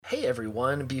Hey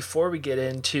everyone, before we get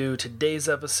into today's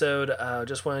episode,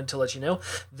 just wanted to let you know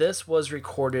this was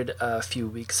recorded a few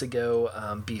weeks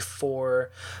ago,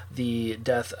 before the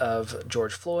death of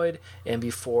George Floyd and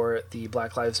before the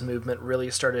Black Lives Movement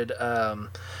really started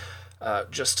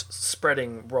just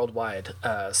spreading worldwide.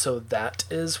 So that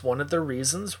is one of the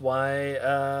reasons why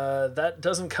that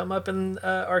doesn't come up in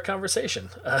our conversation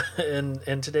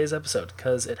in today's episode,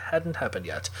 because it hadn't happened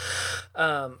yet.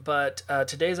 But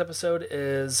today's episode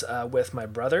is with my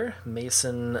brother,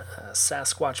 Mason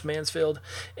Sasquatch Mansfield.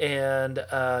 And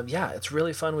yeah, it's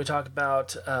really fun. We talk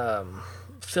about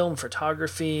film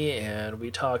photography, and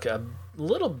we talk a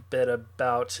little bit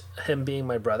about him being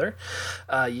my brother.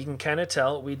 You can kind of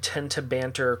tell we tend to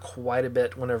banter quite a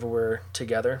bit whenever we're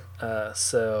together,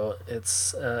 so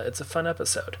it's a fun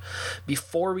episode.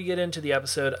 Before we get into the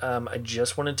episode, I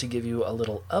just wanted to give you a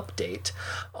little update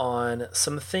on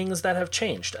some things that have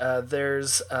changed.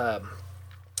 There's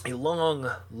a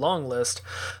long list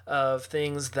of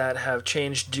things that have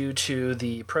changed due to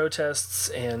the protests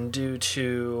and due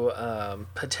to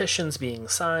petitions being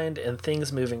signed and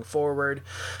things moving forward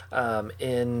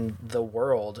in the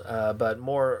world, but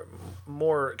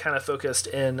more kind of focused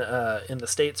in the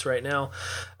States right now.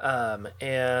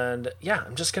 And yeah,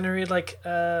 I'm just gonna read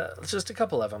just a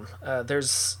couple of them.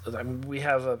 We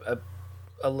have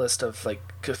a list of like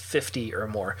 50 or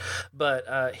more,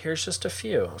 but here's just a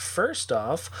few. First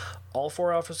off, all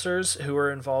 4 officers who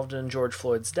were involved in George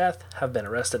Floyd's death have been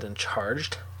arrested and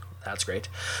charged. That's great.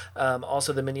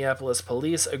 Also, the Minneapolis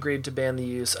police agreed to ban the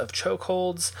use of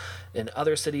chokeholds. In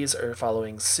other cities are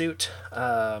following suit.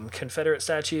 Confederate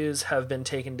statues have been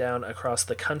taken down across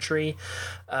the country.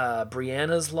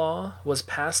 Breonna's Law was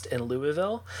passed in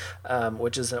Louisville,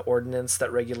 which is an ordinance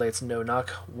that regulates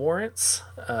no-knock warrants,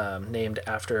 named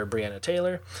after Breonna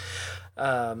Taylor.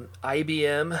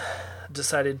 IBM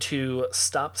decided to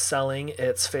stop selling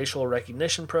its facial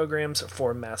recognition programs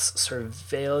for mass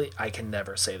surveillance. I can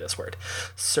never say this word.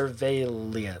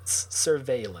 Surveillance.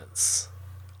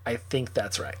 I think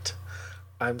that's right.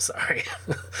 I'm sorry.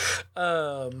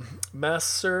 Mass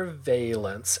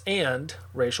surveillance and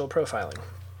racial profiling.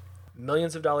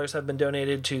 Millions of dollars have been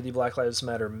donated to the Black Lives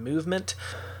Matter movement.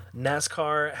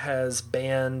 NASCAR has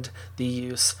banned the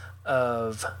use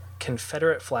of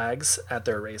Confederate flags at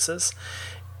their races.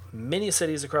 Many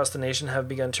cities across the nation have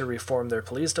begun to reform their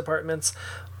police departments.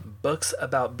 Books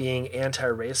about being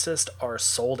anti-racist are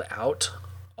sold out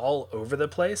all over the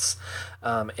place,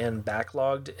 and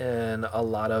backlogged in a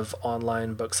lot of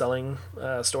online book selling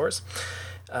stores.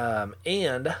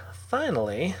 And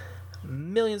finally,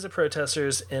 millions of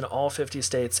protesters in all 50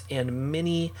 states and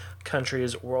many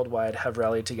countries worldwide have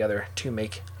rallied together to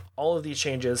make all of these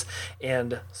changes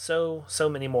and so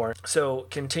many more. So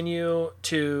continue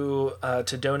to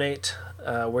donate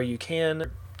where you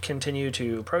can. Continue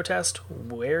to protest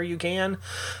where you can.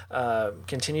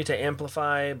 Continue to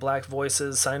amplify Black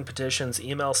voices, sign petitions,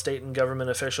 email state and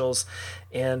government officials,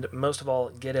 and most of all,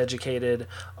 get educated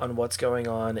on what's going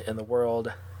on in the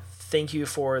world. Thank you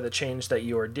for the change that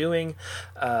you are doing.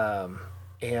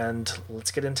 And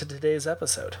let's get into today's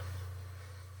episode.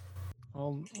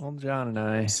 Old John and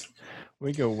I,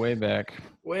 we go way back.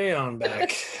 Way on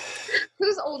back.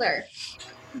 Who's older?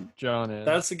 John is.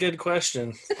 That's a good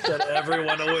question that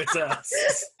everyone always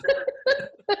asks.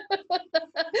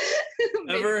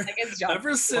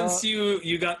 Ever since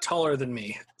you got taller than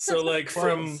me. So like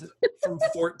from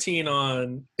 14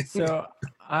 on. So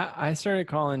I started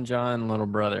calling John little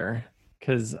brother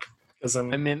because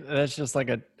I mean, that's just like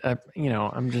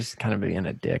I'm just kind of being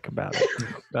a dick about it.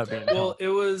 Well, it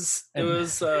was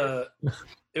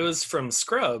from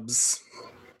Scrubs.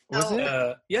 Was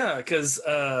it? Yeah, because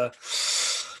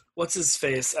what's his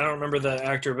face? I don't remember the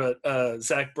actor, but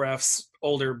Zach Braff's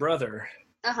older brother.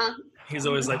 Uh-huh. He's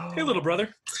always like, "Hey, little brother,"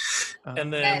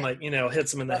 and then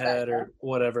hits him in the head or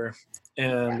whatever.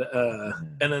 And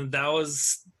then that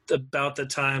was about the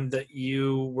time that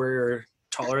you were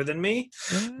taller than me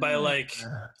by like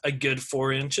a good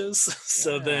 4 inches.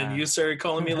 So then you started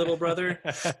calling me little brother,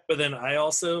 but then I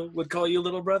also would call you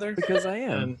little brother because I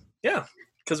am. And yeah,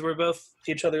 because we're both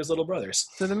each other's little brothers.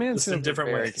 So the man's in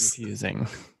different very ways. Confusing.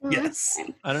 Yes.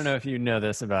 I don't know if you know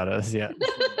this about us yet.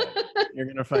 You're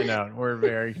gonna find out. We're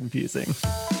very confusing.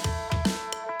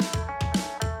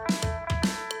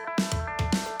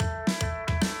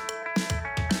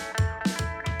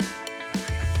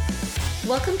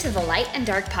 Welcome to the Light and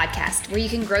Dark Podcast, where you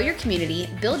can grow your community,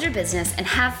 build your business, and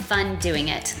have fun doing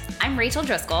it. I'm Rachel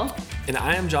Driscoll. And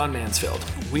I am John Mansfield.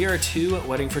 We are 2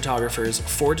 wedding photographers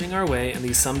forging our way in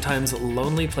these sometimes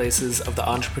lonely places of the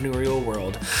entrepreneurial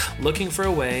world, looking for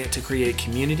a way to create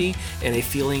community and a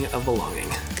feeling of belonging.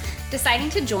 Deciding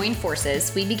to join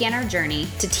forces, we began our journey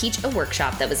to teach a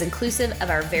workshop that was inclusive of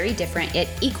our very different yet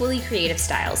equally creative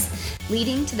styles,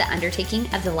 leading to the undertaking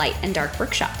of the Light and Dark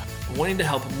Workshop. Wanting to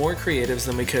help more creatives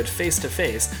than we could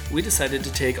face-to-face, we decided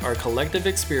to take our collective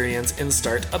experience and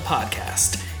start a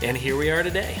podcast. And here we are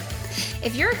today.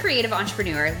 If you're a creative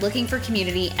entrepreneur looking for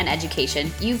community and education,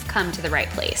 you've come to the right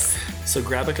place. So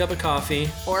grab a cup of coffee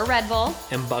Or a Red Bull.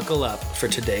 and buckle up for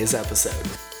today's episode.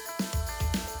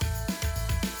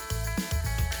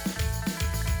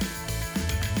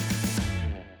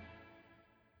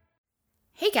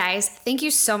 Hey guys, thank you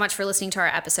so much for listening to our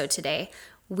episode today.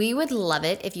 We would love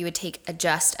it if you would take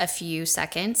just a few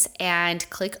seconds and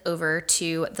click over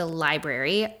to the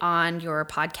library on your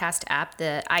podcast app.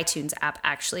 The iTunes app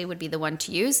actually would be the one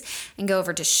to use, and go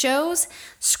over to shows,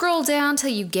 scroll down till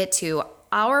you get to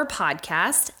our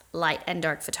podcast, Light and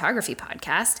Dark Photography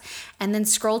Podcast, and then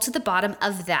scroll to the bottom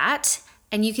of that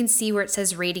and you can see where it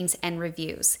says ratings and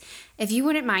reviews. If you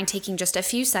wouldn't mind taking just a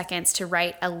few seconds to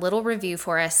write a little review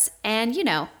for us and,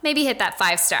 maybe hit that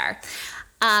 5-star.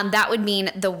 That would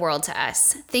mean the world to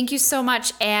us. Thank you so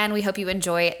much, and we hope you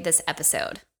enjoy this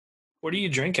episode. What are you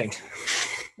drinking?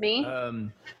 Me?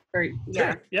 Sure.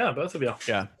 Yeah, both of you.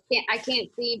 Yeah. I can't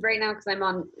see right now because I'm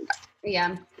on. Yeah,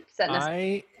 I'm setting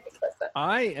this.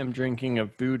 I am drinking a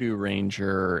Voodoo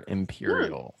Ranger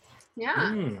Imperial,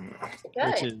 Yeah,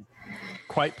 good. which is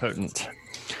quite potent.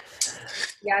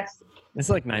 Yes, It's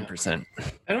like 9%.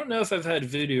 I don't know if I've had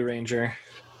Voodoo Ranger,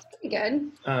 pretty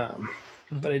good.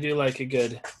 but I do like a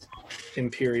good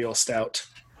Imperial Stout.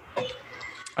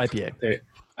 IPA.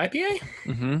 IPA?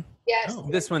 Mm-hmm. Yes. Oh.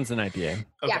 This one's an IPA.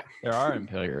 Okay. Yeah. There are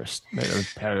Imperials. Chris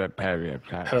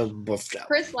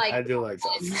I do like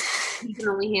both. he can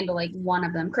only handle like one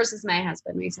of them. Chris is my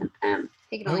husband. Reason.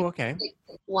 He can only Oh, okay.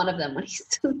 like one of them when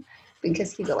he's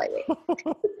because he's a lightweight.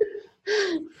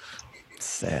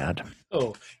 Sad.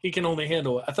 Oh, he can only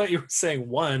handle. I thought you were saying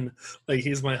one, like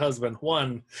he's my husband.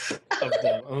 One of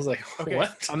them. I was like, Okay.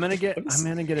 what? I'm gonna get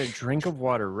a drink of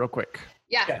water real quick.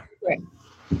 Yeah. Okay.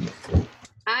 Right.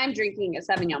 I'm drinking a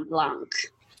Sauvignon Blanc.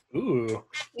 Ooh.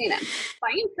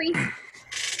 Fine free.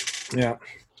 Yeah.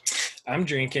 I'm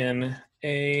drinking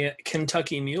a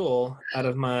Kentucky Mule out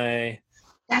of my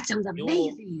That sounds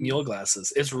amazing. mule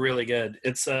glasses. It's really good.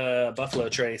 It's a Buffalo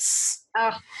Trace,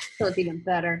 Oh, so it's even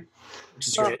better. which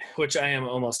is great, which I am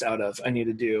almost out of. I need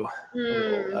to do a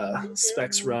little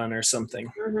specs run or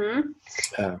something.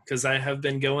 Mm-hmm. Because I have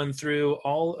been going through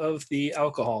all of the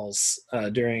alcohols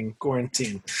during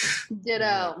quarantine.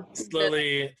 Ditto.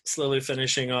 Slowly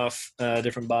finishing off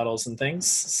different bottles and things.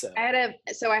 So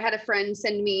I had a friend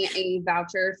send me a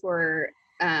voucher for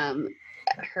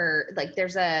her, like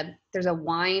there's a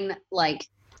wine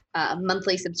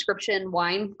monthly subscription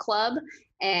wine club,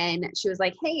 and she was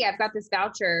like, hey, I've got this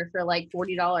voucher for like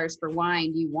 $40 for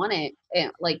wine, do you want it?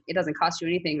 And like it doesn't cost you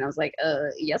anything. And I was like,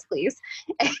 yes please.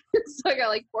 And so I got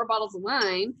like 4 bottles of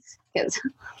wine because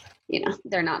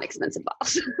they're not expensive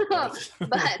bottles.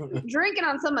 But drinking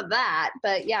on some of that.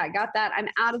 But yeah, I got that. I'm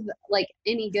out of like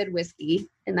any good whiskey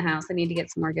in the house. I need to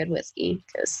get some more good whiskey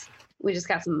because we just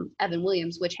got some Evan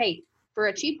Williams, which, hey, for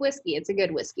a cheap whiskey, it's a good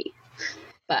whiskey.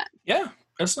 But yeah,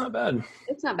 that's not bad.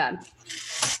 it's not bad.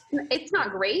 It's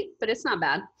not great, but it's not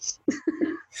bad.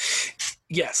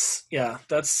 Yes, yeah,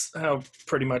 that's how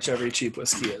pretty much every cheap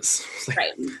whiskey is.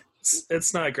 Right.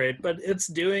 It's not great, but it's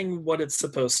doing what it's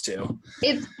supposed to.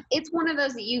 It's one of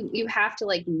those that you have to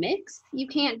like mix. You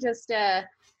can't just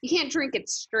you can't drink it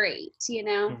straight,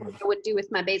 Mhm. like I would do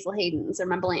with my Basil Haydens or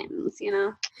my Blantons,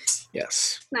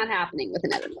 Yes. It's not happening with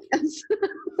an Evan Williams.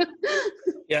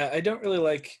 Yeah, I don't really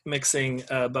like mixing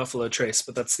Buffalo Trace,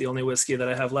 but that's the only whiskey that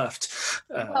I have left.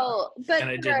 Well, but and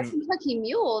I for a didn't- Kentucky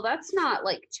Mule, that's not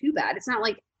like too bad. It's not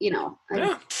like,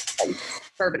 Yeah,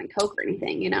 bourbon and Coke or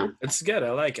anything, it's good. I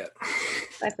like it.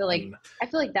 I feel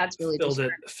like that's really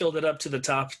Filled it up to the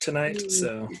top tonight, Mm.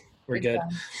 so we're good.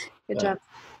 Good job.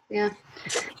 Yeah.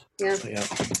 Yeah. So, yeah,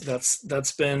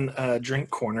 that's been Drink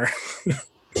Corner.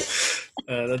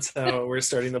 That's how we're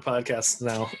starting the podcast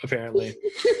now, apparently.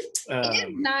 It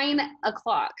is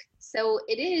 9:00, so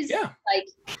it is like,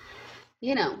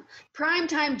 prime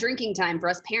time drinking time for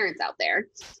us parents out there.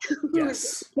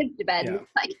 Yes. Kids to bed. Yeah. And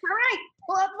it's like, all right,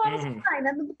 pull out the bottles Mhm. of wine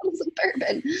and the bottles of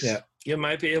bourbon. Yeah, you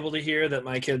might be able to hear that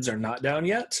my kids are not down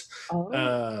yet. Oh,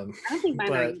 I don't think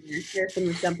mine are but- either. Harrison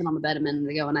was jumping on the bed a minute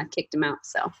ago, and I kicked him out.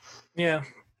 So Yeah,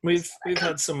 we've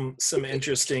had some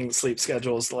interesting sleep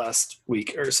schedules the last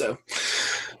week or so,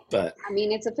 but I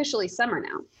mean, it's officially summer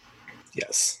now.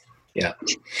 yes, Yeah.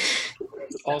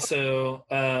 Also,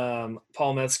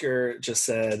 Paul Metzger just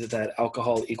said that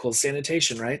alcohol equals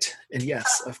sanitation, right? And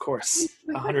yes, of course,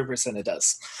 100% it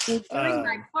does. I'm doing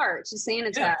my part to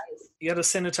sanitize. Yeah. You got to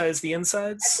sanitize the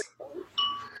insides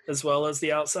as well as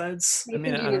the outsides. I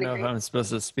mean, I don't know if I'm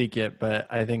supposed to speak it, but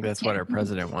I think that's what our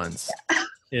president wants.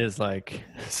 Is like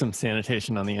some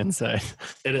sanitation on the inside.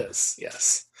 It is,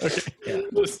 yes. Okay. Yeah.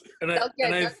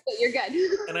 You're good.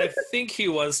 And I think he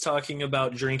was talking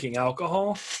about drinking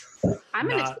alcohol. I'm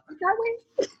going to take it that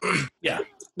way. Yeah,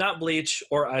 not bleach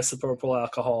or isopropyl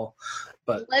alcohol,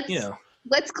 but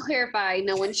Let's clarify,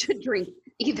 no one should drink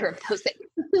either of those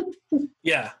things.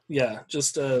 Yeah,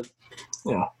 just It's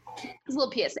a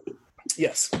little PSA.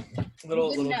 yes,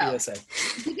 little PSA.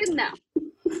 You didn't know.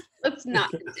 Let's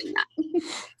not do that.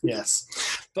 Yes,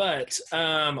 but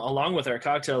along with our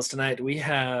cocktails tonight, we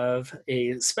have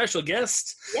a special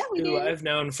guest who I've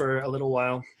known for a little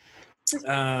while.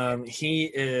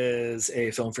 He is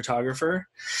a film photographer,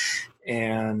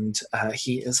 and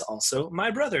he is also my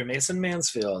brother, Mason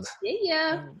Mansfield.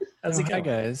 Yeah. How's it going,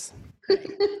 guys?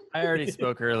 I already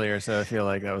spoke earlier, so I feel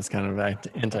like that was kind of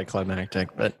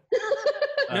anticlimactic, but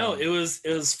no, it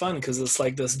was fun because it's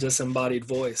like this disembodied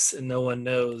voice, and no one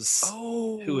knows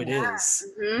who it is.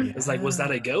 Mm-hmm. It's like, was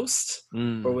that a ghost,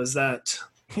 or was that?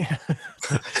 Yeah.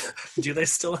 Do they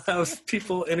still have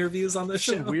people interviews on this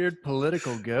show? A weird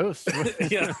political ghost.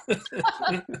 Yeah.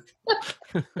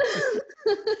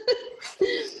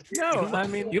 No, I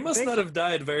mean, you must not have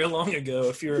died very long ago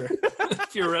if you're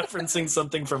referencing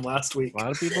something from last week. A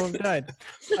lot of people have died.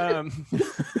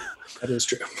 That is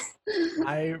true.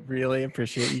 I really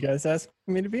appreciate you guys asking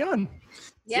me to be on.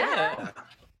 Yeah.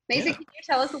 Mason, can you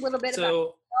tell us a little bit about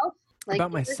yourself?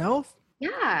 About myself?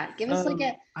 Yeah. Give us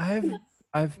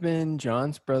I've been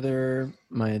John's brother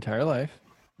my entire life.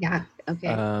 Yeah. Okay.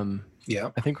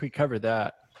 I think we covered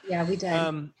that. Yeah, we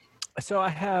did. So I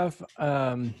have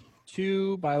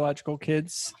 2 biological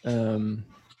kids.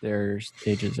 Their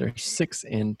ages are 6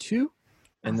 and 2.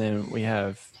 And then we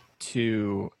have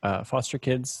 2 foster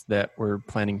kids that we're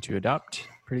planning to adopt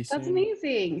pretty soon. That's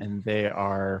amazing. And they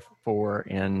are 4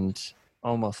 and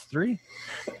almost 3.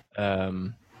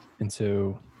 And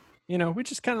so, we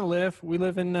just kind of live. We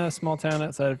live in a small town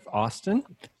outside of Austin.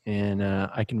 And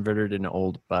I converted an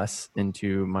old bus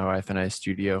into my wife and I's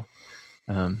studio.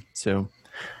 So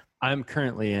I'm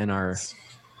currently in our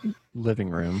living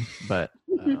room, but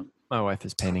my wife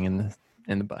is painting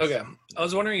in the bus. Okay. I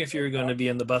was wondering if you were going to be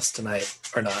in the bus tonight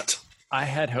or not. I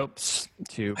had hopes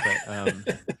to,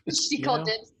 but she called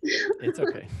it. It's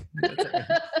okay.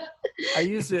 I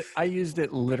used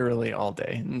it literally all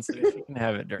day, and so if you can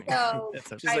have it during.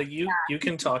 It's okay. She's like, you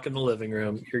can talk in the living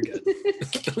room. You're good.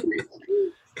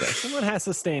 Yeah, someone has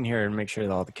to stay in here and make sure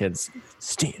that all the kids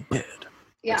stay in bed.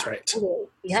 Yeah. That's right.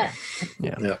 Yeah.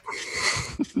 Yeah.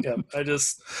 Yeah. I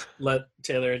just let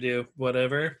Taylor do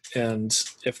whatever, and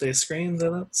if they scream,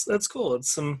 then that's cool.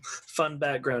 It's some fun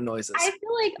background noises. I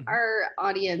feel like our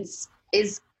audience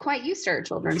is quite used to our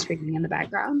children screaming in the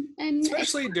background, and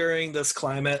especially during this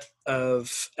climate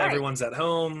of everyone's at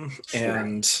home,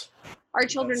 and our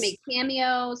children make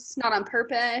cameos, not on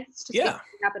purpose. Just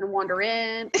happen to wander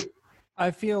in.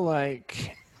 I feel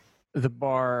like the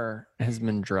bar has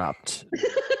been dropped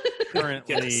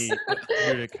currently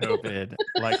due to COVID,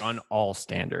 like on all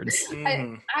standards.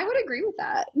 Mm. I would agree with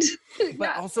that.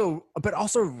 But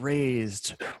also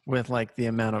raised with like the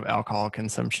amount of alcohol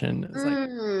consumption. It's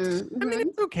like, I mean,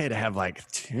 it's okay to have like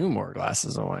 2 more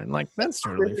glasses of wine. Like that's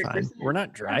totally fine. We're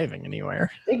not driving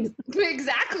anywhere.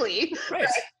 Exactly. Right.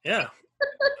 Yeah.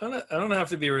 I don't have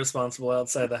to be responsible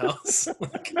outside the house.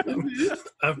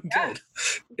 I'm good.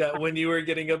 Yeah, when you were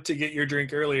getting up to get your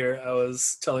drink earlier, I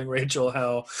was telling Rachel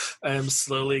how I am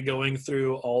slowly going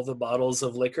through all the bottles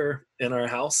of liquor in our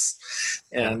house,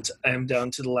 and I'm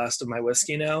down to the last of my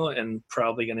whiskey now, and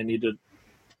probably going to need to,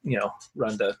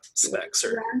 run to Specs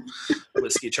or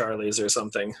Whiskey Charlie's or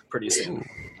something pretty soon. Ooh,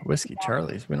 Whiskey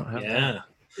Charlie's, we don't have that.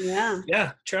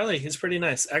 Yeah, Charlie, he's pretty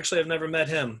nice. Actually, I've never met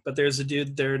him, but there's a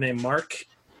dude there named Mark.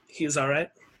 He's all right.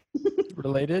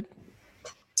 Related?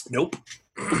 Nope.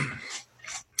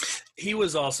 He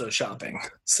was also shopping,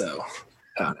 so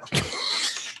I don't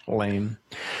know. Lame.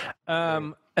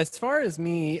 As far as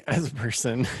me as a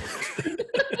person,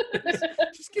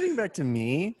 just getting back to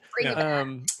me.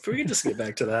 If we could just get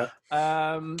back to that.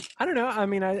 I don't know. I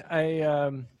mean,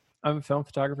 I'm a film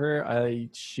photographer.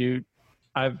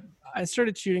 I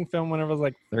started shooting film when I was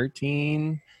like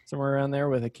 13, somewhere around there,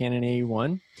 with a Canon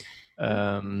A1,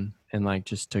 and like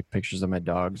just took pictures of my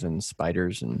dogs and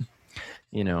spiders and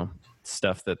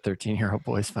stuff that 13-year-old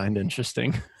boys find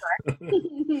interesting.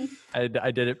 I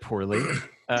did it poorly.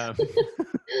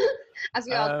 As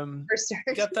we all Um, first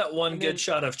started. Got that one And good then-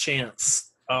 shot of Chance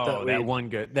oh, that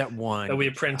we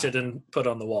good. printed and put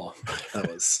on the wall.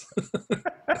 That was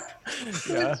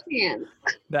Yeah, Chance.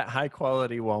 that high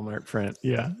quality Walmart print.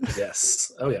 Yeah.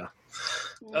 yes. Oh yeah.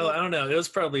 Oh, I don't know. It was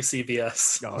probably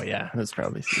CVS. Oh yeah, that's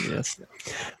probably CBS.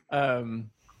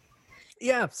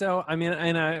 Yeah. So I mean,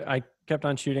 and I kept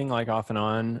on shooting like off and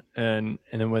on, and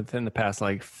then within the past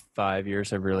like 5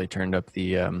 years, I've really turned up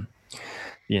the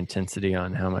intensity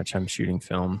on how much I'm shooting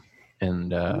film,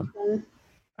 and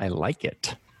I like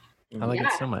it. I like it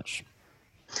Yeah. so much.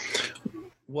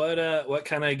 What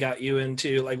kind of got you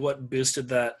into, like, what boosted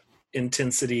that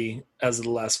intensity as of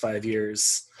the last 5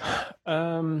 years?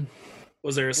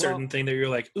 Was there a certain thing that you're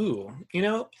like, ooh,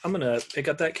 I'm gonna pick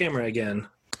up that camera again?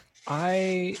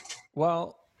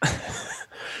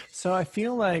 So I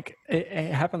feel like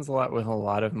it happens a lot with a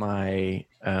lot of my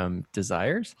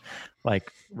desires.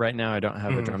 Like right now, I don't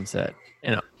have a drum set,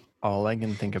 and all I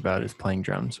can think about is playing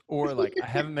drums. Or like I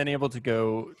haven't been able to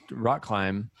go rock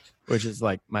climb, which is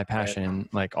like my passion.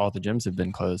 Like all the gyms have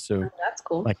been closed, so That's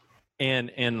cool. like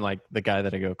and like the guy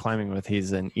that I go climbing with,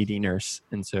 he's an ED nurse,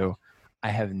 and so I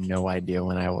have no idea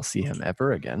when I will see him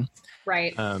ever again.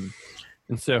 Right. And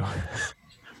so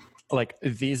like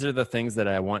these are the things that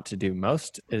I want to do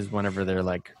most is whenever they're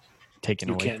like taken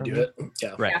You away can't from do me. it.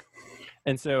 Yeah. Right. Yeah.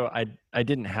 And so I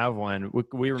didn't have one.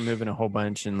 We were moving a whole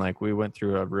bunch, and like we went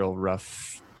through a real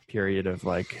rough period of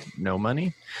like no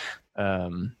money.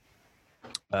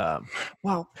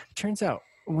 Well, it turns out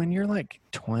when you're like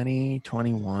 20,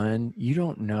 21, you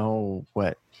don't know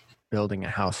what building a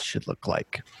house should look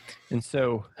like. And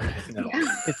so No.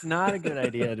 it's not a good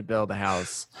idea to build a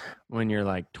house when you're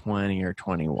like 20 or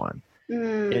 21.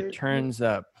 Mm. It turns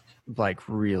up like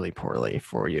really poorly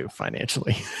for you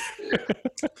financially.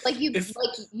 Like you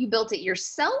built it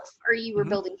yourself, or you were Mhm.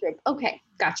 building through. Okay,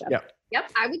 gotcha. Yep.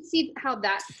 Yep. I would see how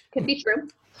that could be true.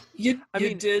 You I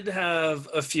mean- did have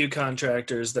a few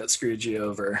contractors that screwed you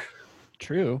over.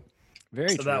 True. Very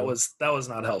So true. that was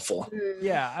not helpful. Mm.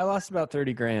 Yeah, I lost about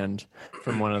 30 grand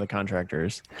from one of the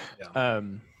contractors.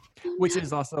 Which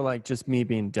is also like just me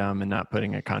being dumb and not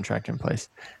putting a contract in place.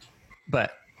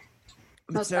 But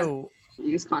Okay. so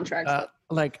Use contracts.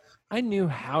 like I knew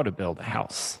how to build a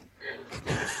house.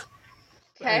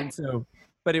 Okay. And so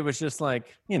but it was just like,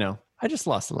 I just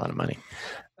lost a lot of money.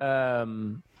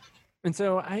 And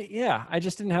so I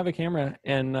just didn't have a camera.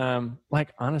 And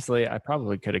like honestly, I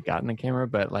probably could have gotten a camera,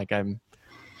 but like I'm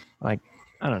like,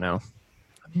 I don't know.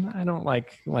 I don't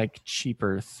like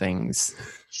cheaper things.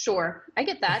 Sure, I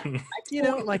get that.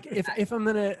 Like if I'm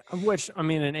gonna, which I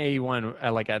mean, an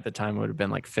AE1 like at the time would have been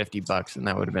like $50, and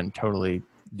that would have been totally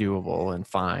doable and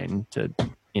fine to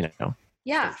Yeah.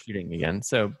 start shooting again.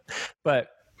 So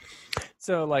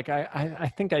like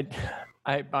I think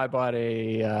I bought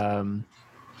a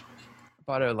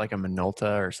like a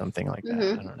Minolta or something like that.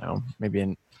 Mhm. I don't know, maybe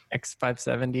an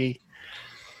X570.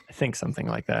 I think something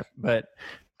like that. But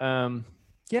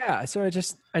yeah, so I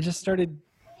just started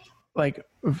like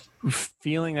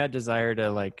feeling that desire to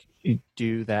like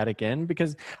do that again,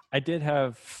 because I did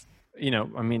have,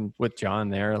 I mean, with John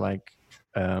there, like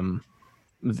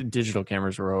the digital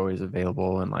cameras were always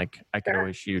available, and like I could Sure.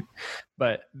 always shoot,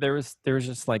 but there was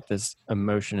just like this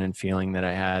emotion and feeling that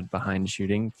I had behind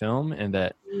shooting film, and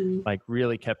that Mm. like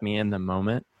really kept me in the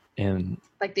moment. And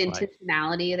Like the Like-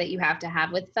 intentionality that you have to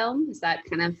have with film. Is that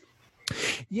kind of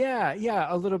yeah,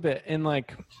 a little bit. And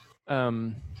like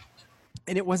and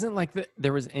it wasn't like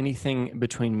there was anything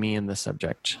between me and the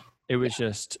subject. It was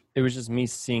just me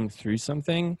seeing through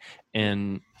something,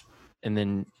 and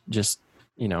then just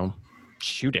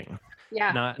shooting,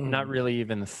 yeah. not really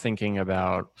even thinking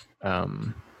about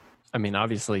I mean,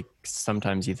 obviously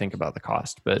sometimes you think about the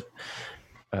cost, but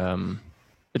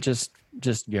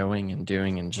just going and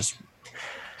doing, and just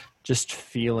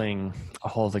feeling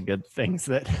all the good things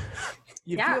that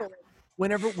you Yeah. feel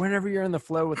whenever you're in the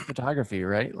flow with photography,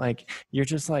 right? Like you're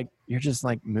just like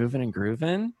moving and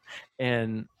grooving,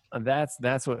 and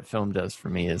that's what film does for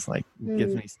me, is like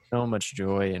gives me so much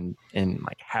joy and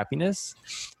like happiness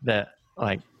that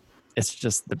like it's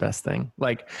just the best thing.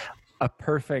 Like a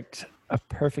perfect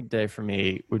day for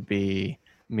me would be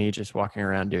me just walking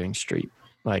around doing street.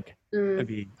 Like Mm. it'd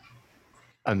be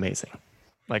amazing.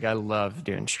 Like I love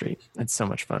doing street. It's so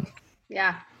much fun.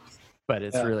 Yeah. But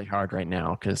it's Yeah. really hard right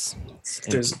now because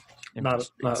There's not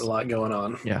a lot going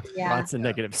on. Yeah, Yeah. lots of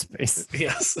negative space.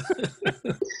 Yes.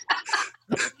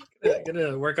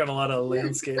 Gonna work on a lot of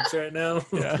landscapes right now.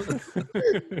 Yeah,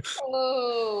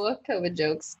 Oh, COVID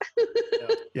jokes.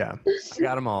 yeah. I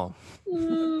got them all.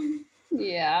 Mm.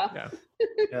 Yeah.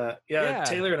 Yeah.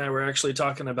 Taylor and I were actually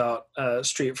talking about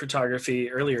street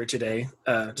photography earlier today.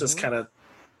 Just kind of,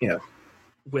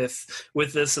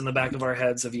 with this in the back of our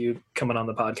heads of you coming on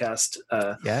the podcast.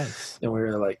 Yes. And we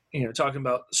were like, talking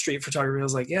about street photography. I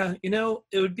was like, yeah,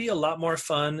 it would be a lot more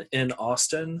fun in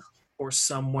Austin or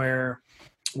somewhere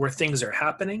where things are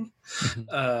happening.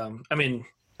 I mean,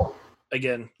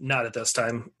 again, not at this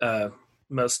time.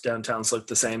 Most downtowns look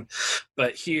the same,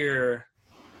 but here,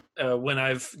 when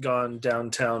I've gone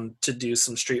downtown to do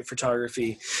some street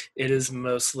photography, it is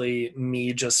mostly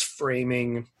me just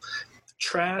framing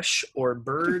trash or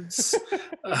birds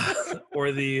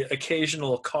or the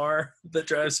occasional car that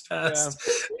drives past.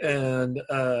 And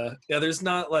there's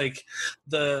not like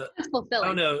I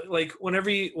don't know, like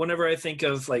whenever I think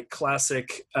of like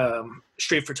classic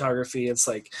street photography, it's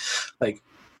like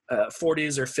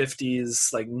 40s or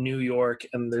 50s, like New York,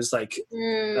 and there's like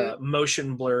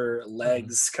motion blur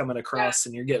legs coming across,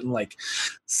 and you're getting like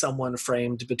someone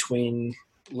framed between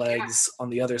legs on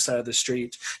the other side of the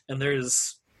street, and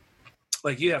there's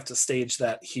like you have to stage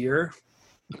that here.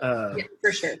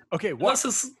 For sure. Okay, what?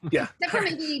 All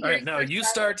right, now you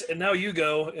start, and now you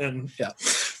go, and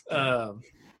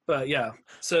but yeah.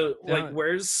 So like,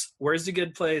 where's a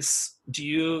good place? Do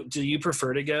you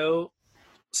prefer to go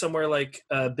somewhere like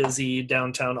busy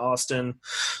downtown Austin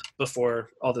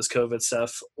before all this COVID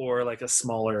stuff, or like a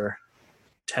smaller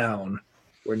town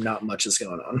where not much is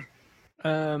going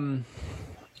on?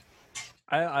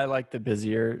 I like the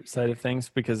busier side of things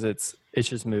because it's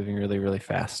just moving really, really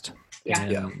fast.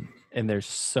 And there's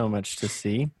so much to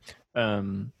see.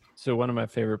 So one of my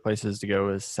favorite places to go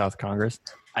is South Congress.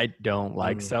 I don't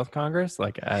like South Congress.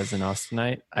 Like as an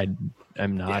Austinite,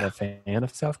 I'm not a fan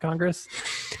of South Congress,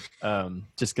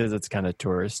 just because it's kind of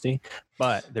touristy.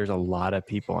 But there's a lot of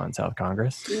people on South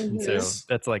Congress, and so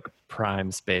that's like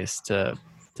prime space to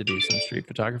do some street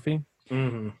photography.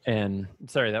 And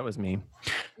sorry, that was me.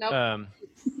 Nope.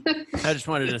 I just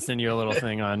wanted to send you a little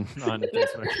thing on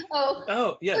Facebook.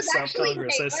 Oh yes, South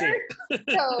Congress. Taylor. I see it.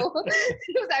 So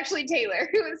it was actually Taylor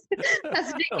who was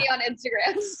messaging me on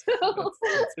Instagram.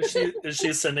 So. Is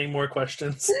she sending more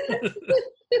questions?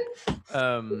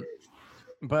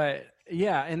 But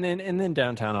yeah, and then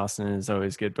downtown Austin is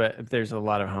always good, but there's a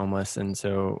lot of homeless, and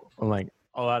so like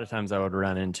a lot of times I would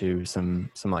run into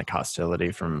some like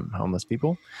hostility from homeless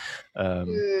people.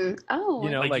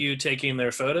 Like you taking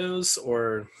their photos,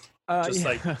 or just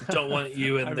like don't want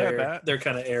you in their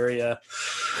kind of area.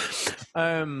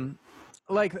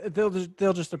 Like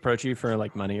they'll just approach you for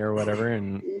like money or whatever,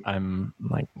 and I'm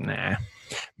like, nah.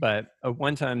 But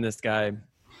one time this guy,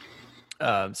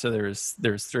 so there was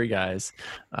 3 guys.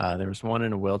 There was one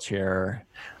in a wheelchair.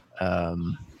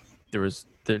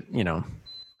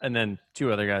 And then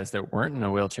 2 other guys that weren't in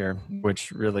a wheelchair,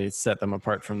 which really set them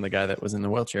apart from the guy that was in the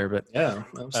wheelchair. But yeah,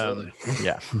 absolutely.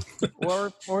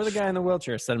 Or the guy in the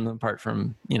wheelchair set them apart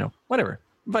from, whatever,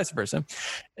 vice versa.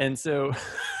 And so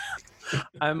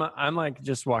I'm like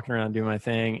just walking around doing my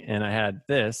thing, and I had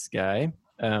this guy,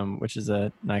 which is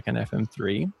a Nikon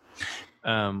FM3,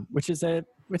 which is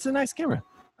it's a nice camera.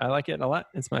 I like it a lot.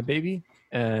 It's my baby,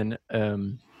 and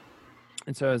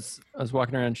so I was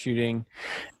walking around shooting,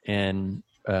 and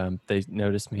they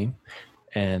noticed me,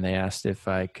 and they asked if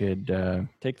I could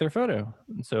take their photo.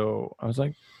 And so I was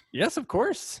like, yes, of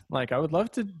course. Like, I would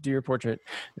love to do your portrait.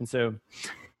 And so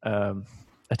I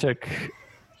took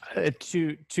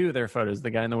two of their photos,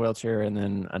 the guy in the wheelchair and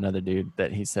then another dude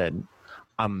that he said,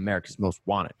 I'm America's Most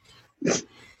Wanted. I'm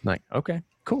like, okay,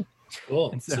 cool.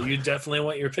 Cool. So you definitely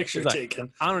want your picture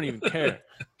taken. I don't even care.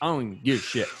 I don't even give a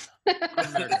shit. I'm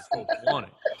America's Most Wanted.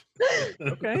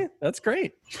 Okay, that's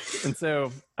great. And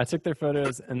so I took their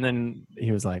photos, and then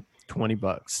he was like,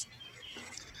 $20.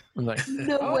 I'm like,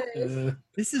 no way.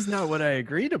 This is not what I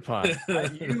agreed upon.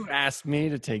 You asked me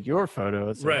to take your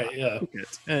photos, so right? Yeah.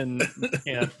 And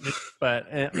but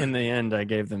in the end, I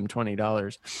gave them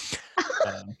 $20.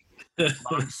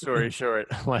 Long story short,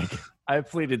 like I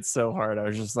pleaded so hard. I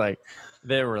was just like,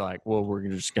 they were like, well, we're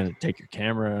just going to take your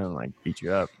camera and like beat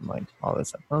you up and like all this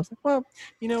stuff. I was like, well,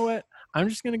 you know what? I'm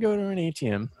just going to go to an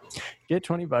ATM, get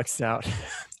 $20 out,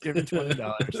 give me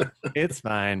 $20. It's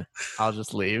fine. I'll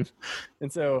just leave.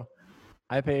 And so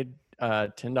I paid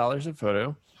 $10 a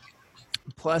photo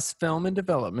plus film and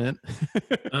development.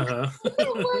 Uh-huh.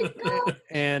 Oh my God.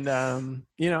 And,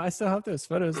 I still have those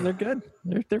photos. They're good.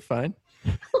 They're fine.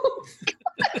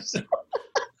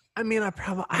 I mean, I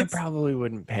probably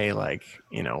wouldn't pay like,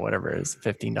 whatever it is,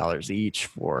 $15 each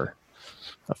for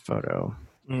a photo.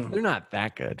 They're not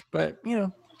that good, but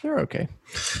they're okay.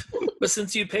 But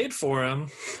since you paid for them,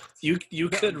 you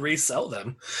could resell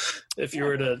them if you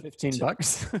were to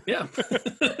 $15. yeah.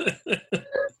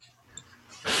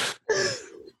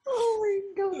 Oh my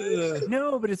gosh.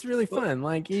 No, but it's really fun.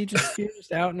 Like you're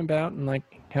just out and about and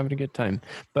like having a good time.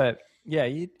 But yeah,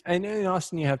 I know in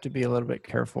Austin you have to be a little bit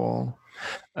careful.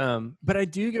 But I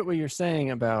do get what you're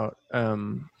saying about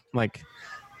like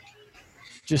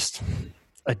just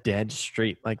a dead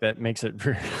street like that makes it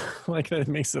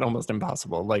almost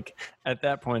impossible. Like at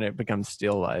that point it becomes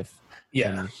still life.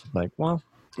 Yeah. And it's like, well,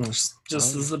 just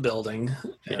as the building.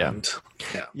 And,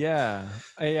 yeah.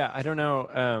 I don't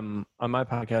know. On my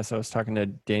podcast, I was talking to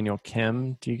Daniel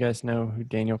Kim. Do you guys know who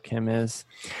Daniel Kim is?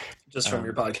 Just from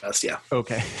your podcast, yeah.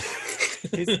 Okay.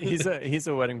 he's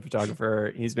a wedding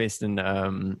photographer. He's based in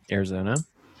Arizona.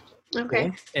 Okay.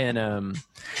 Cool. And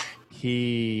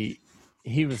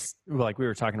he was like, we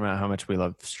were talking about how much we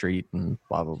love street and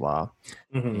blah blah blah.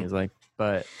 Mm-hmm. And he was like,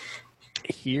 but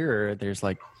here there's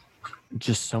like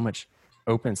just so much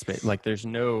open space. Like there's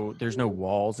no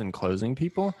walls enclosing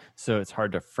people, so it's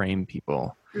hard to frame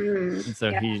people. And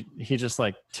so he just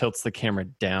like tilts the camera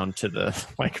down to the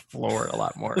like floor a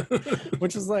lot more,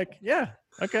 which is like, yeah,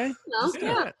 okay. No,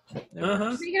 yeah.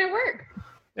 Uh-huh. Making it work.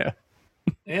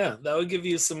 Yeah, that would give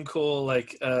you some cool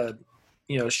like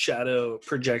shadow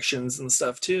projections and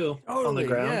stuff too on the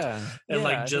ground. And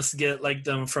like just get like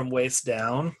them from waist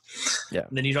down. Yeah.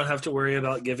 And then you don't have to worry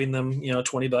about giving them,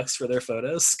 $20 for their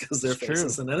photos because their face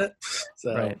isn't in it.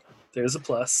 So there's a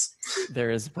plus.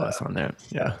 There is a plus on that.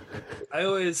 Yeah. I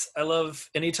love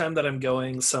anytime that I'm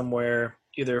going somewhere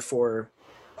either for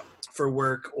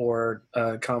work or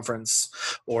a conference,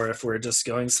 or if we're just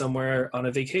going somewhere on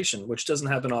a vacation, which doesn't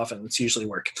happen often. It's usually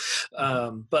work.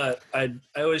 But I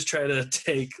always try to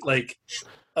take like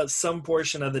some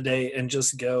portion of the day and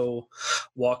just go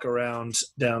walk around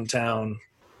downtown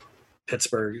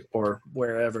Pittsburgh or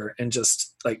wherever and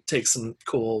just like take some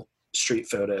cool street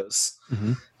photos.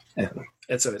 Mm-hmm. And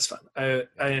it's always fun. I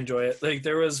enjoy it. Like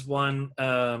there was one,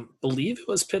 believe it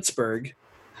was Pittsburgh.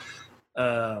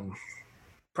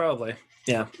 Probably.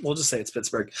 Yeah, we'll just say it's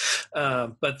Pittsburgh.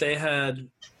 But they had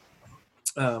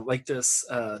like this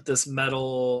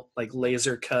metal like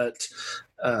laser cut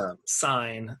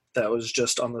sign that was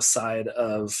just on the side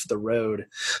of the road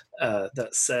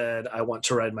that said, "I want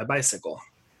to ride my bicycle."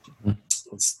 Mm-hmm.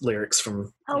 It's lyrics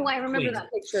from I remember Queen.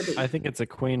 That picture. I think it's a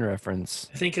Queen reference.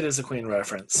 I think it is a Queen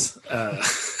reference.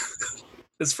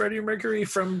 Is Freddie Mercury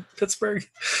from Pittsburgh?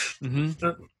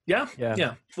 Mm-hmm. Yeah.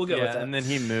 We'll go with that. And then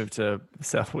he moved to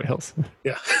South Wales.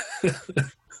 Yeah.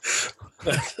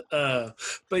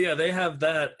 But yeah, they have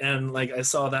that, and like I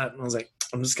saw that, and I was like,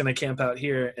 I'm just gonna camp out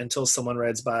here until someone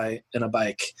rides by in a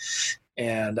bike,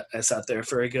 and I sat there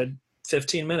for a good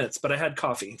 15 minutes, but I had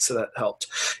coffee, so that helped.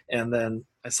 And then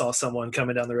I saw someone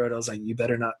coming down the road. I was like, you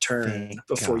better not turn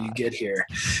before you get here.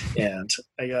 And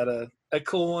I got a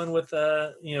cool one with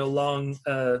long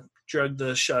drug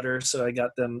the shutter, so I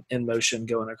got them in motion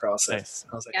going across it. Nice.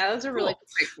 I was like, yeah, those are really good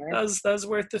pictures. That was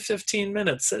worth the 15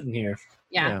 minutes sitting here.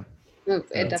 Yeah.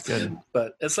 It definitely. Good.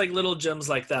 But it's like little gems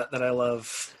like that I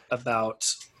love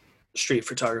about street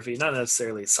photography. Not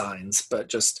necessarily signs, but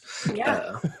just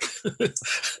I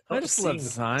just love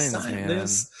signs, man.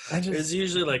 There's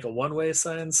usually like a one-way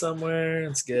sign somewhere.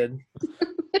 It's good.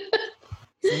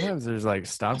 Sometimes there's like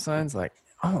stop signs like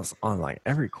almost on like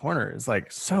every corner. It's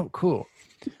like so cool.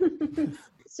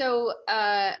 So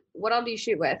what all do you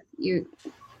shoot with? You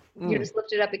just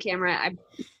lifted up the camera. I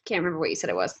can't remember what you said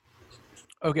it was.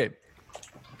 Okay.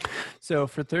 So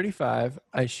for 35,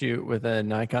 I shoot with a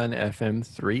Nikon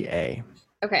FM3A.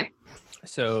 Okay.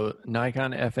 So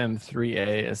Nikon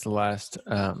FM3A is the last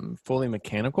fully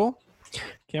mechanical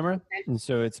camera. Okay. And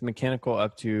so it's mechanical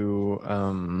up to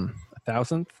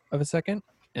 1,000th of a second.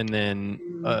 And then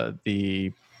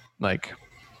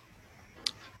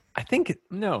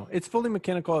it's fully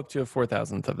mechanical up to a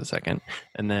 4,000th of a second.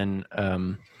 And then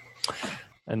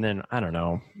I don't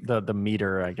know, the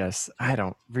meter, I guess. I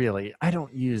don't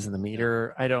use the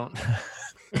meter.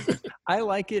 I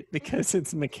like it because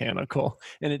it's mechanical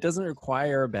and it doesn't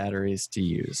require batteries to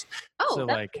use. Oh, so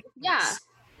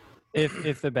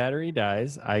if the battery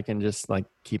dies, I can just like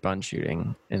keep on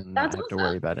shooting and not have to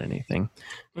worry about anything.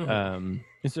 Mm-hmm.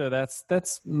 So that's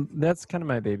kind of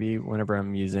my baby whenever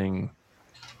I'm using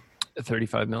a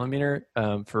 35 millimeter.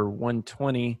 For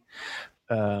 120,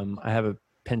 I have a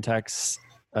Pentax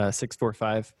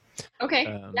 645.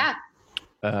 Okay.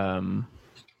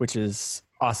 Which is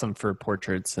awesome for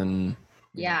portraits, and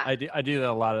I do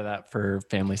a lot of that for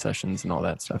family sessions and all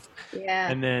that stuff. Yeah.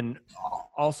 And then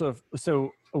also,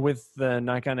 so with the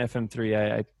Nikon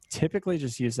FM3A, typically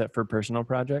just use that for personal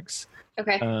projects,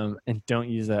 Okay. and don't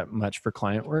use that much for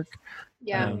client work.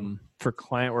 Yeah. For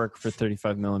client work for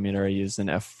 35 millimeter, I use an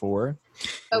f4,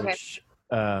 Okay. which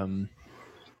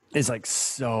is like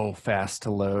so fast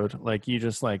to load. Like you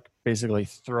just like basically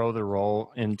throw the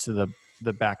roll into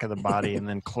the back of the body and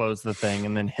then close the thing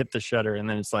and then hit the shutter and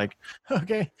then it's like,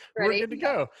 okay, Ready. we're good to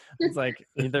go. It's like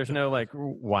there's no like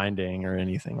winding or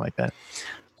anything like that.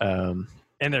 And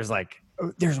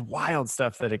there's wild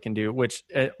stuff that it can do, which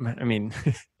I mean,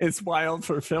 it's wild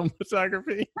for film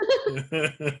photography.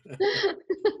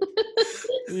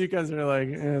 You guys are like,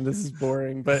 this is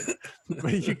boring, but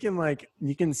you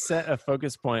can set a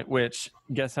focus point. Which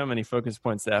guess how many focus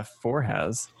points the f4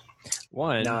 has?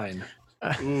 1. 9.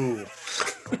 Ooh.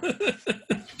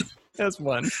 That's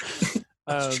 1.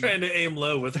 I was trying to aim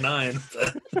low with 9.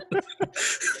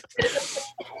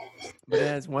 But it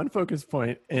has 1 focus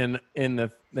point, and in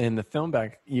the film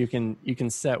back, you can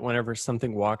set whenever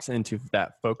something walks into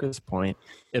that focus point,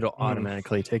 it'll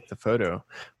automatically take the photo,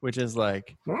 which is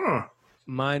like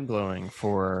mind blowing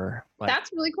for like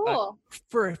That's really cool.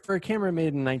 for a camera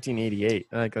made in 1988.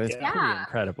 Like that's pretty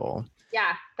incredible.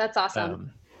 Yeah, that's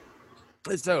awesome.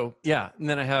 So yeah, and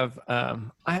then I have I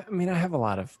have a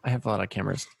lot of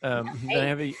cameras. Then I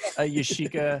have a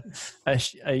Yashica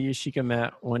Yashica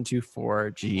Mat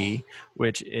 124G,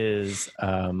 which is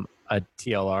a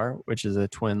TLR, which is a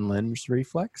twin lens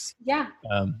reflex. Yeah.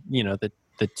 The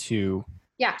two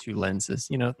lenses,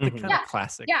 the kind of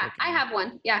classic. Yeah, looking. I have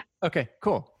one. Yeah. Okay,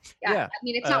 cool. Yeah. I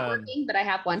mean, it's not working, but I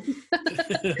have one.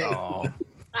 Oh,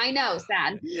 I know,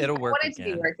 sad. it'll work. I want it to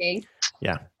be working.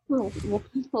 Yeah. We'll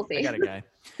see. I got a guy.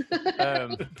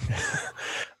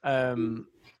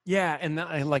 Yeah, and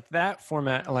I like that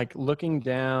format, like looking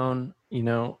down,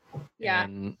 Yeah.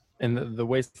 and the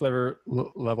waist level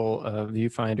of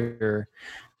viewfinder,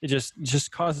 it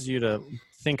just causes you to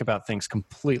think about things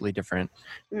completely different.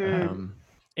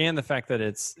 And the fact that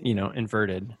it's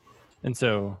inverted, and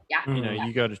so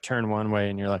you go to turn one way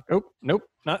and you're like, oh nope,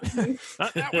 not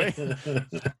that way.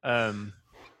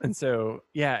 And so,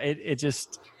 yeah,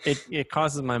 it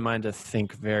causes my mind to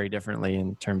think very differently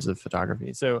in terms of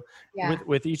photography. So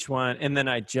with each one, and then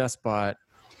I just bought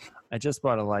a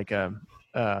Leica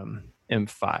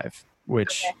M5,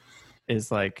 which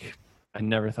is like, I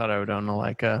never thought I would own a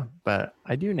Leica, but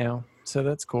I do now. So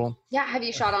that's cool. Yeah. Have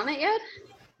you shot on it yet?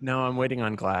 No, I'm waiting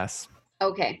on glass.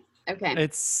 Okay.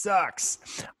 It sucks.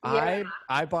 Yeah.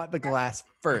 I bought the glass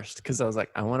first because I was like,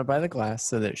 I want to buy the glass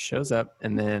so that it shows up,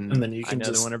 and then you can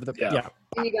just whenever the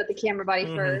And you got the camera body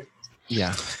first.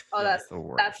 Yeah. Oh, that's the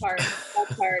worst. That's hard.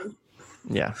 That's hard.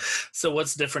 Yeah. So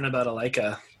what's different about a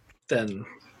Leica than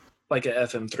like a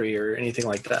FM3 or anything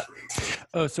like that?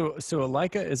 Oh, so a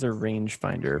Leica is a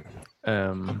rangefinder,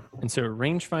 and so a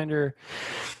rangefinder,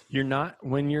 you're not,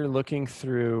 when you're looking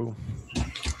through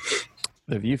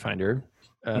the viewfinder.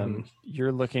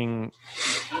 You're looking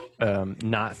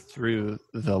not through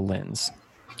the lens.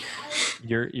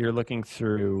 You're looking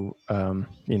through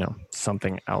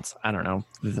something else. I don't know,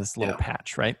 this little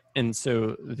patch, right? And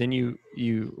so then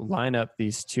you line up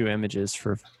these two images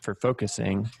for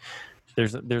focusing.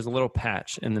 There's a little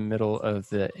patch in the middle of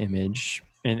the image,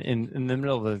 in the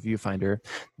middle of the viewfinder,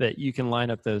 that you can line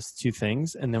up those two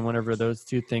things, and then whenever those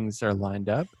two things are lined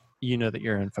up, you know that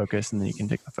you're in focus, and then you can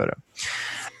take the photo.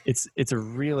 It's a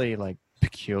really like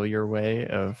peculiar way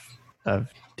of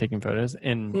taking photos,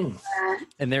 and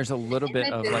there's a little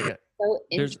bit of like so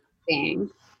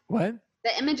interesting. What?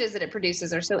 The images that it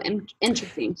produces are so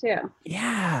interesting too.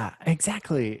 Yeah,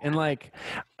 exactly. And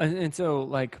so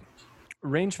like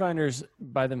rangefinders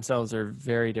by themselves are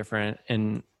very different,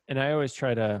 and I always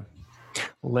try to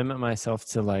limit myself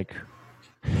to like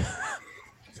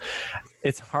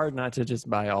it's hard not to just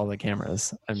buy all the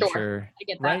cameras. I'm sure. I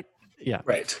get that. Right? Yeah.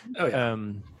 Right. Oh yeah.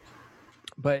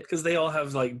 But because they all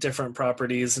have like different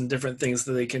properties and different things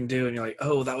that they can do, and you're like,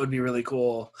 oh, that would be really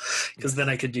cool, because then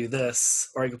I could do this,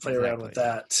 or I could play around with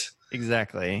that.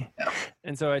 Exactly. Yeah.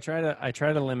 And so I try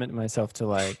to limit myself to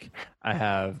like, I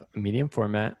have a medium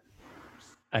format,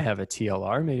 I have a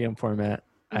TLR medium format,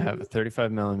 I have a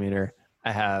 35 millimeter,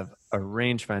 I have a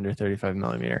rangefinder 35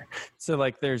 millimeter. So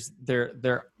like they're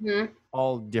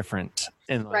all different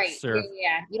and like Right. serve.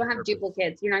 Yeah. You don't have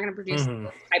duplicates. You're not going to produce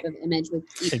this type of image with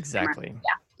each Exactly. camera.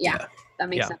 Yeah. That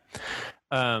makes sense.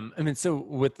 I mean, so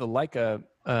with the Leica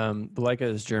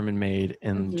is German made,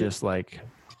 and just like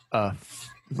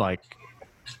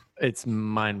it's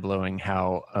mind blowing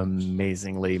how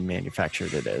amazingly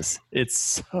manufactured it is. It's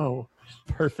so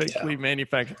perfectly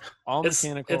manufactured, all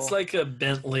mechanical. It's like a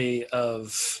Bentley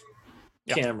of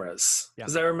cameras.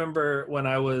 Because I remember when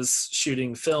I was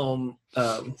shooting film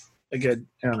a good,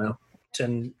 I don't know,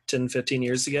 15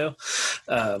 years ago.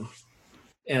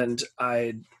 And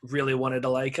I really wanted a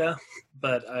Leica,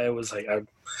 but I was like,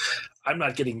 I'm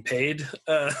not getting paid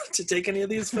to take any of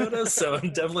these photos, so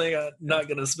I'm definitely not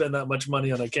going to spend that much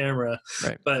money on a camera.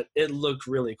 Right. But it looked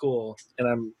really cool, and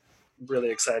I'm really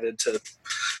excited to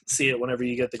see it whenever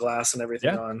you get the glass and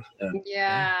everything on.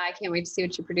 Yeah, I can't wait to see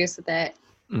what you produce with it.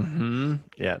 Mm-hmm.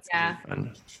 Yeah, it's gonna be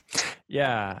fun.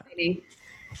 Yeah. Exciting.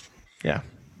 Yeah.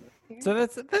 So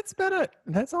that's about it.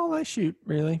 That's all I shoot,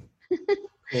 really.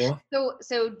 Cool.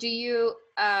 So do you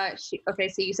shoot, okay,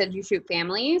 so you said you shoot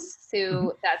families,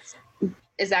 so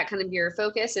is that kind of your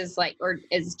focus, is like, or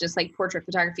is just like portrait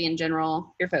photography in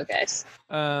general your focus?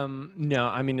 No,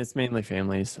 I mean it's mainly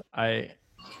families. I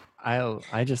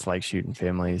just like shooting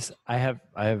families. I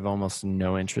have almost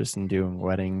no interest in doing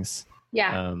weddings.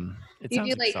 Yeah. It You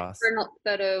sounds do like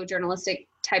photojournalistic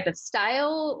type of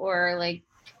style, or like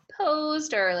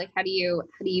posed, or like how do you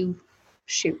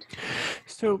shoot?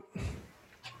 So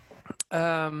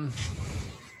I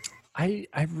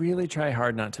really try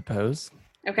hard not to pose.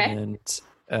 Okay. And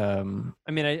I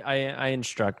mean I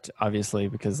instruct, obviously,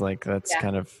 because like that's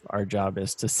kind of our job,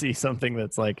 is to see something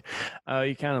that's like, oh,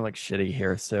 you kind of look shitty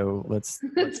here, so let's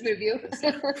Let's move you.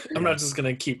 I'm not just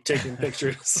going to keep taking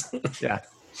pictures. yeah.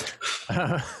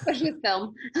 Especially with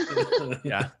film.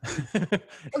 Yeah.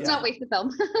 Let's not waste the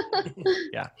film.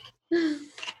 Yeah.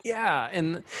 Yeah,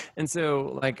 and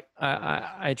so like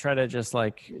I try to just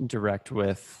like direct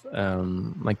with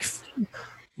like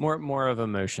more of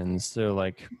emotions. So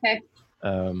like, Okay.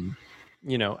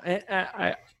 you know,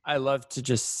 I love to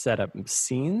just set up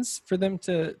scenes for them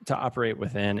to operate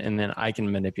within, and then I can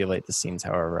manipulate the scenes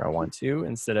however I want to,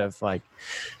 instead of like,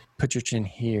 put your chin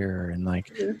here and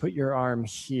like put your arm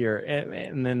here,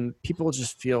 and then people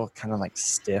just feel kind of like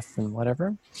stiff and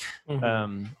whatever.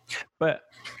 Mm-hmm.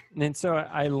 And so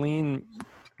I lean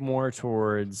more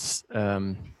towards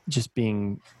just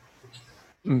being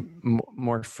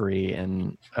more free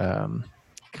and kind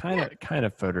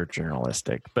of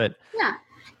photojournalistic, but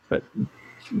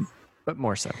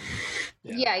more so.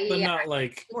 Yeah. But not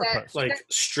like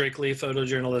strictly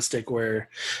photojournalistic, where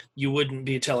you wouldn't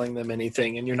be telling them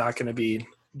anything and you're not going to be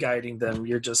guiding them.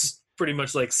 You're just pretty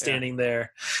much like standing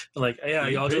there, and like, yeah,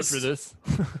 y'all just for this.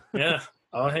 Yeah,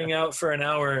 I'll hang out for an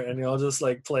hour and y'all just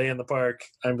like play in the park.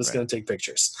 I'm just going to take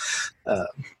pictures. But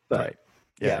right.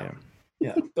 Yeah.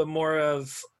 But more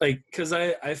of like, because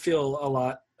I feel a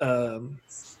lot of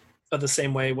the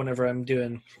same way whenever I'm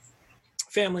doing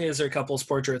families or couples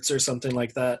portraits or something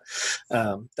like that,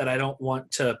 that I don't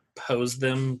want to pose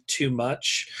them too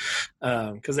much,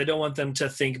 because I don't want them to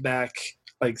think back,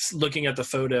 like looking at the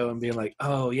photo and being like,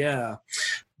 oh yeah,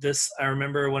 this, I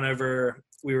remember whenever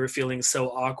we were feeling so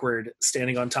awkward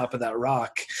standing on top of that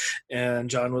rock, and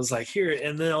John was like, here,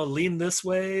 and then I'll lean this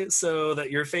way so that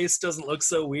your face doesn't look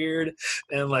so weird,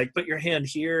 and like put your hand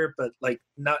here, but like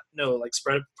like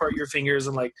spread apart your fingers,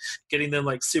 and like getting them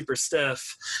like super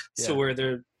stiff, so where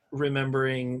they're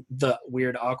remembering the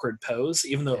weird awkward pose,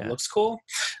 even though it looks cool,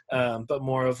 but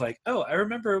more of like, oh, I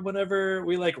remember whenever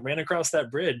we like ran across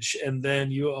that bridge and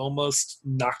then you almost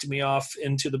knocked me off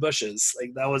into the bushes,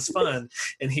 like that was fun,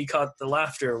 and he caught the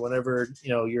laughter whenever, you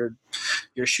know, your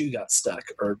shoe got stuck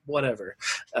or whatever,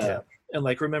 and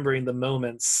like remembering the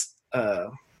moments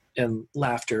and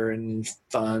laughter and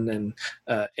fun, and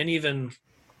even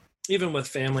with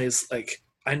families, like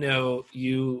I know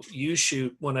you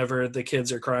shoot whenever the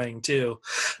kids are crying too.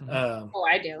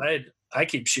 I do. I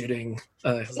keep shooting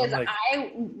because like,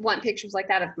 I want pictures like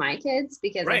that of my kids,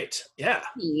 because right, yeah,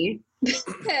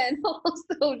 and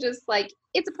also just like,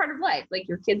 it's a part of life. Like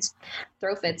your kids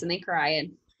throw fits and they cry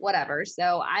and whatever.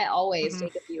 So I always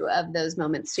take a few of those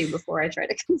moments too before I try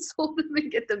to console them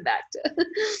and get them back to,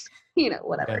 you know,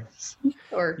 whatever. Yeah.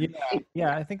 Or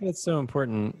I think that's so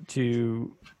important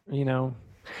to, you know.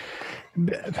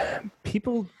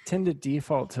 People tend to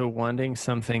default to wanting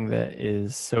something that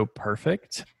is so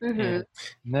perfect, and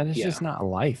that is just not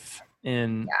life.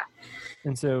 And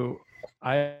so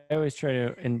I always try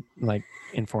to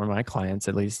inform my clients,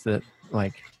 at least, that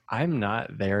like, I'm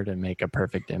not there to make a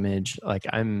perfect image. Like,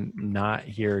 I'm not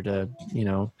here to, you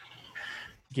know,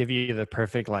 give you the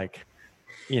perfect, like,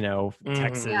 you know,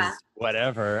 Texas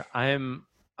whatever. I'm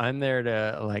there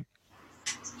to like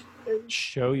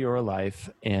show your life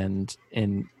and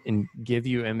give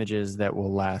you images that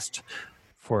will last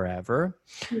forever,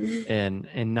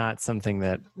 and not something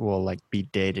that will like be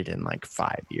dated in like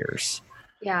 5 years.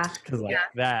 Because like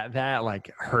that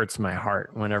like hurts my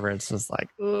heart whenever it's just like,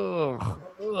 ugh.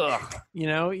 You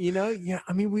know, yeah.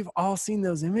 I mean, we've all seen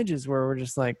those images where we're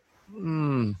just like,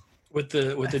 with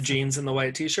the jeans and the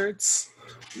white t-shirts.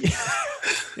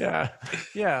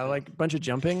 Yeah, like a bunch of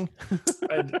jumping.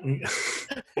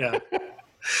 Yeah.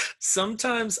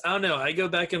 Sometimes, I don't know, I go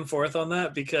back and forth on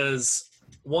that because,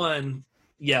 one,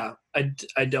 yeah,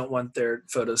 I don't want their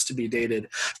photos to be dated,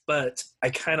 but I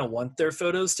kind of want their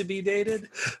photos to be dated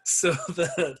so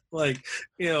that, like,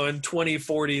 in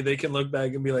 2040, they can look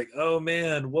back and be like, oh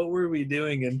man, what were we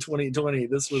doing in 2020?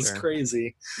 This was Sure.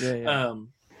 crazy. Yeah.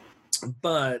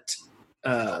 But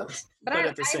at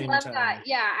the same love time, that.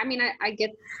 Yeah, I mean,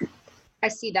 I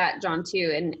see that, John,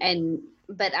 too,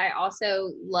 but I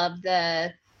also love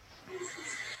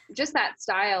just that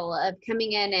style of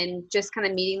coming in and just kind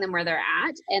of meeting them where they're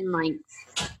at and like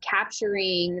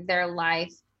capturing their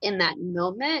life in that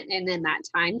moment and in that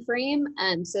time frame,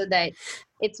 so that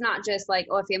it's not just like,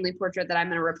 a family portrait that I'm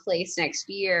going to replace next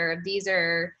year. These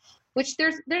are, which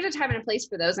there's a time and a place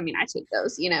for those. I mean, I take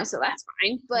those, so that's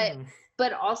fine.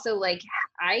 But also, like,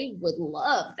 I would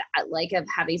love that, like, of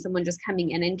having someone just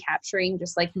coming in and capturing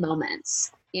just like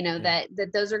moments, that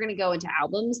those are going to go into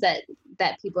albums that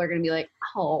people are going to be like,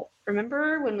 oh,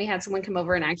 remember when we had someone come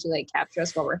over and actually like capture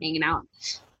us while we're hanging out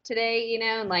today,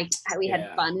 and like we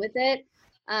had fun with it.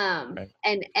 Right.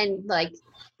 And like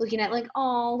looking at like,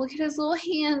 oh, look at his little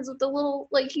hands with the little,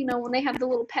 like, when they have the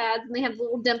little pads and they have the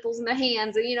little dimples in the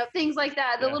hands and, things like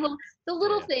that, the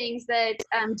little things that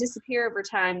disappear over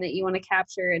time that you want to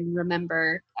capture and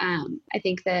remember. I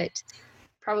think that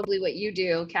probably what you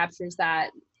do captures that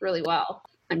really well,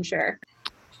 I'm sure.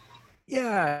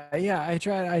 Yeah, I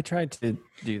tried to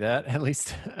do that at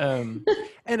least. And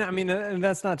I mean, and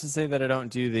that's not to say that I don't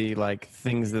do the like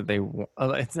things that they want.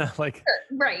 It's not like,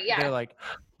 right. Yeah. They're like,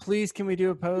 please, can we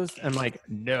do a post? I'm like,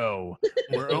 no,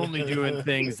 we're only doing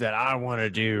things that I want to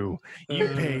do. You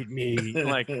paid me.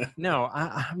 Like, no,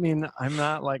 I mean, I'm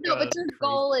not like, no, but your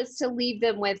goal is to leave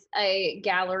them with a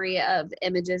gallery of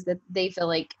images that they feel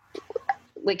like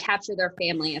capture their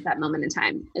family at that moment in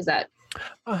time. Is that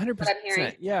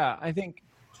 100%? Yeah, I think,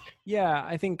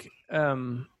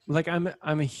 like I'm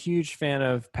a huge fan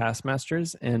of past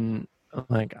masters, and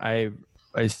like I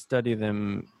study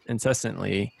them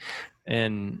incessantly,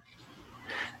 and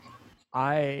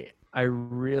I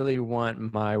really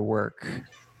want my work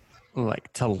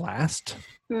like to last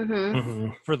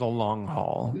for the long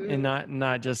haul and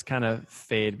not just kind of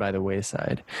fade by the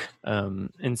wayside. And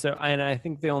I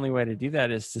think the only way to do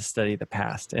that is to study the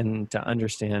past and to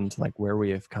understand like where we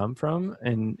have come from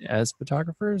and as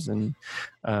photographers, and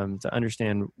to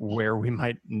understand where we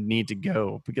might need to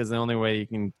go, because the only way you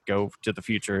can go to the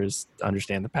future is to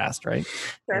understand the past, right?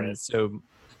 Sure. And so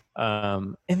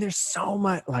and there's so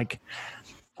much like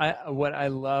what I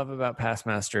love about past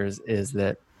masters is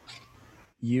that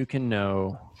you can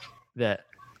know that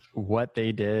what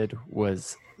they did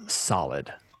was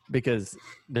solid because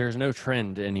there's no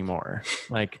trend anymore.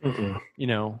 Like,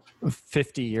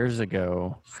 50 years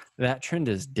ago, that trend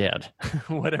is dead.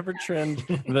 Whatever trend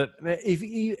that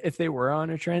if they were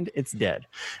on a trend, it's dead.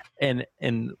 And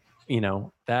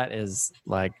that is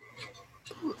like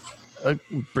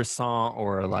Bresson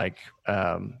or like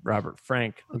Robert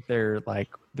Frank.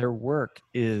 Their work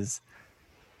is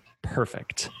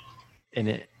perfect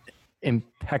and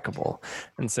impeccable,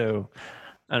 and so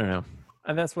I don't know,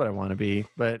 and that's what I want to be,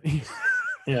 but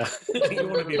yeah, you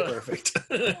want to be perfect.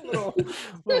 a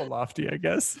little lofty, I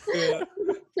guess.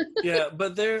 Yeah,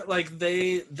 but they're like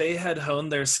they had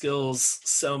honed their skills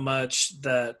so much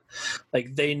that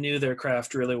like they knew their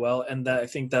craft really well, and that I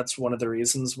think that's one of the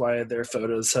reasons why their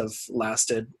photos have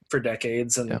lasted for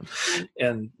decades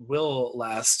and will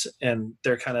last, and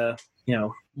they're kind of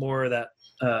more of that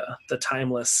the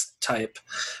timeless type,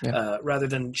 rather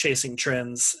than chasing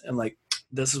trends and like,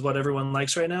 this is what everyone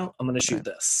likes right now, I'm going to shoot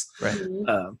this, right?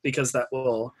 Because that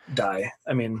will die.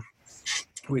 I mean,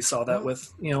 we saw that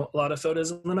with a lot of photos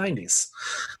in the 90s,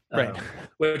 right?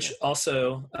 Which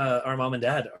also our mom and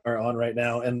dad are on right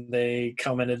now, and they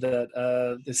commented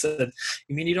that they said,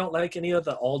 "You mean you don't like any of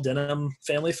the all denim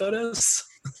family photos?"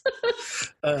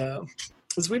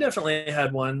 Because we definitely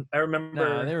had one. I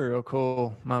remember they were real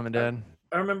cool, mom and dad.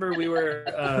 I remember we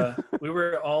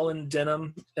were all in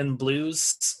denim and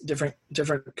blues, different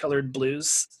colored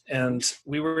blues, and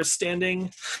we were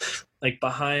standing like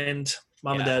behind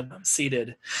mom and dad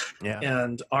seated,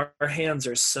 and our hands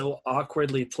are so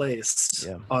awkwardly placed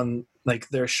on like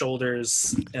their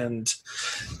shoulders and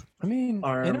I mean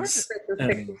arms.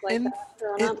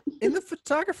 In the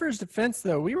photographer's defense,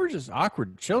 though, we were just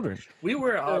awkward children. We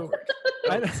were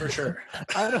awkward, for sure.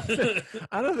 I don't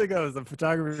think that was the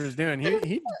photographer was doing.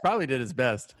 He probably did his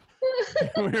best.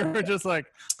 We were just like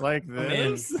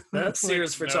this. Man, that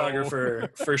Sears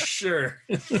photographer for sure.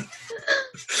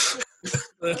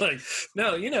 Like,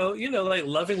 no, like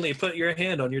lovingly put your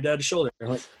hand on your dad's shoulder.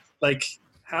 Like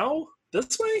how?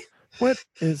 This way? What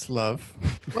is love?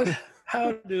 What?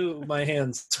 How do my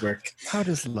hands work? How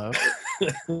does love?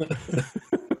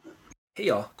 Hey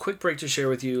y'all, quick break to share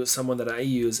with you someone that I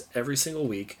use every single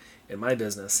week in my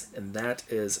business, and that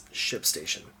is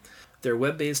ShipStation. They're a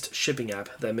web-based shipping app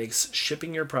that makes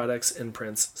shipping your products and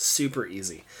prints super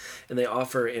easy. And they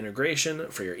offer integration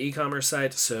for your e-commerce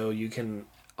site so you can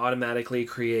automatically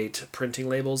create printing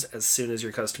labels as soon as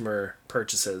your customer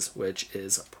purchases, which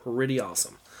is pretty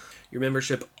awesome. Your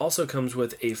membership also comes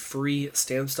with a free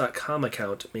Stamps.com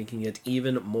account, making it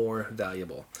even more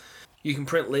valuable. You can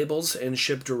print labels and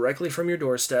ship directly from your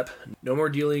doorstep. No more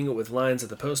dealing with lines at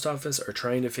the post office or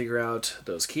trying to figure out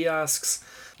those kiosks.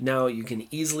 Now you can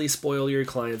easily spoil your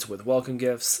clients with welcome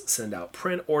gifts, send out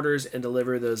print orders, and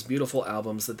deliver those beautiful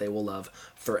albums that they will love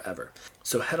forever.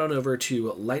 So head on over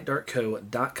to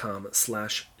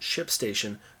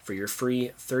lightdarkco.com/ShipStation for your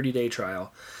free 30-day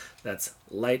trial. That's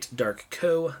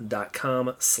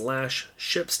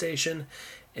lightdarkco.com/ShipStation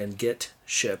and get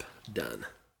ship done.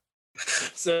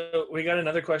 So we got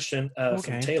another question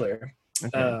from Taylor.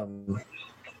 Okay.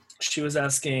 She was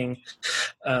asking,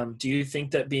 do you think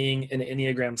that being an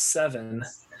Enneagram 7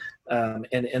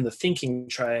 and the thinking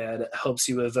triad helps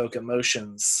you evoke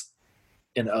emotions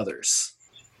in others?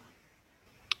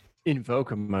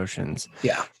 Invoke emotions.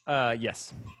 Yeah.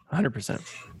 Yes. 100%.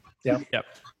 Yeah.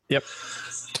 Yep.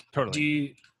 Totally. Do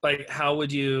you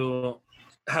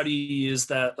how do you use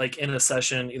that like in a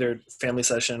session, either family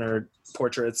session or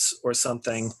portraits or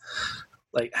something?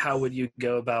 Like how would you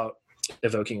go about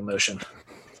evoking emotion?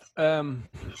 I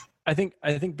think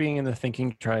being in the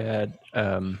thinking triad,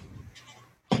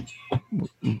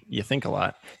 you think a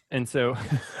lot. And so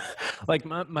like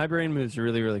my brain moves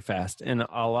really, really fast. And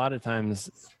a lot of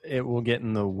times it will get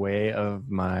in the way of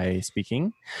my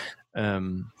speaking.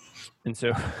 And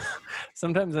so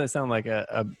sometimes I sound like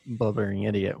a blubbering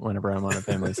idiot whenever I'm on a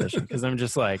family session, because I'm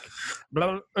just like,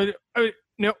 blah, blah,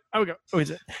 no, I would go. Oh,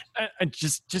 is it? I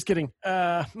just kidding.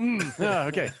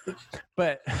 Okay.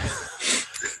 But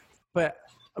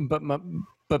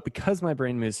because my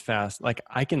brain moves fast, like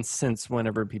I can sense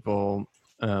whenever people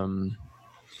are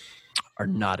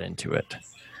not into it.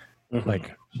 Mm-hmm.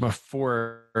 Like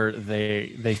before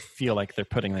they feel like they're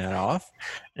putting that off,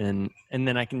 and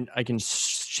then I can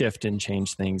shift and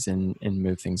change things and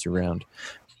move things around,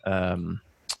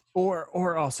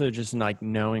 or also just like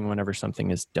knowing whenever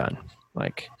something is done,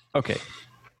 like okay,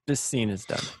 this scene is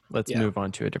done, let's move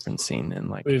on to a different scene. And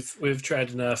like we've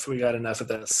tried enough, we got enough of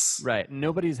this, right?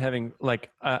 Nobody's having like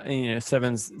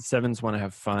sevens want to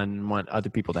have fun, want other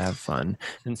people to have fun,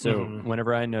 and so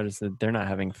whenever I notice that they're not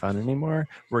having fun anymore,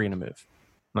 we're gonna move.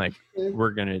 Like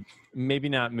we're gonna maybe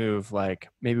not move, like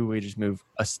maybe we just move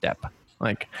a step.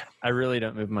 Like I really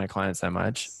don't move my clients that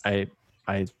much. I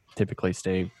typically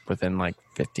stay within like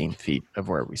 15 feet of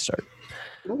where we start.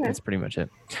 Okay. That's pretty much it.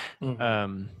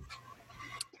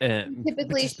 And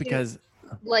typically just because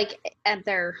like at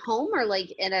their home or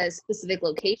like in a specific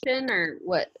location, or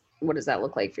what does that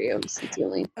look like for you,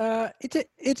 Julie?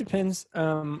 It depends.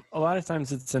 A lot of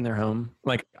times it's in their home.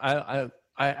 Like I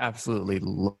absolutely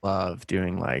love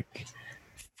doing like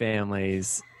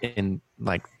families in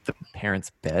like the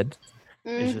parents' bed.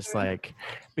 It's just like,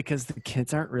 because the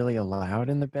kids aren't really allowed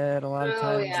in the bed a lot of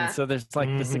times. Yeah. And so there's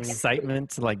like this excitement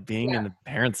to like being in the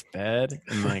parents' bed,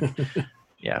 and like,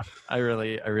 yeah, I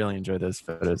really enjoy those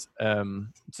photos.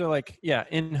 So like, yeah,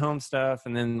 in-home stuff,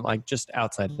 and then like just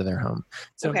outside of their home.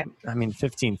 So, I mean,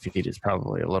 15 feet is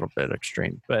probably a little bit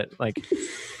extreme, but like,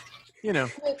 you know,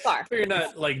 far. You're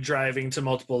not like driving to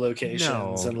multiple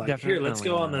locations and like, here, let's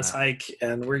go on this hike,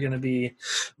 and we're going to be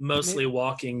mostly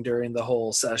walking during the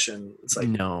whole session. It's like,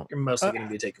 you're mostly going to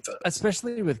be taking photos.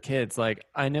 Especially with kids. Like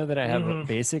I know that I have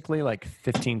basically like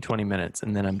 15-20 minutes,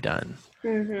 and then I'm done.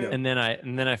 And then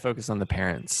I focus on the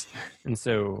parents. And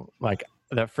so like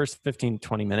that first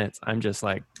 15-20 minutes, I'm just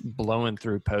like blowing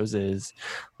through poses,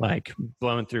 like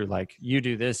blowing through like, you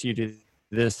do this,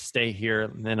 stay here.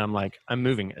 And then I'm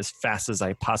moving as fast as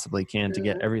I possibly can to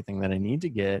get everything that I need to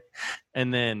get.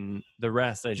 And then the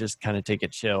rest, I just kind of take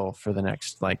it chill for the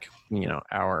next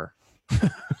hour.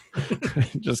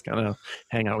 Just kind of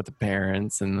hang out with the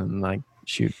parents and then like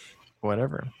shoot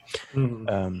whatever.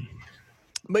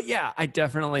 But yeah, I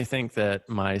definitely think that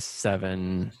my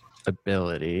 7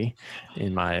 ability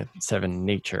in my 7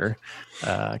 nature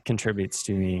contributes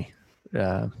to me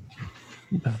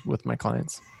with my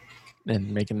clients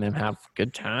and making them have a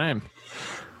good time.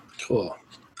 Cool.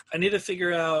 I need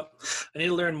to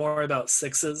learn more about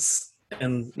 6s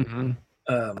and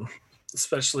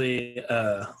especially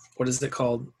what is it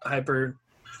called?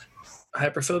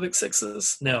 hyperphobic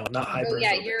sixes? No, not hyperphobic. Oh,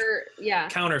 yeah, you're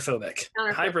counterphobic.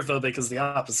 Hyperphobic is the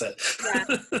opposite. Yeah.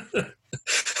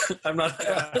 I'm not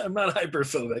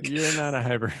hyperphobic. You're not a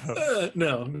hyperphobic.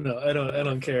 No, I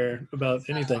don't care about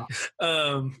anything.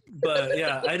 But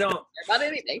yeah, I don't about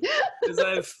anything.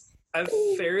 because I've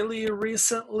fairly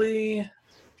recently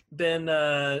been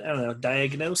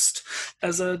diagnosed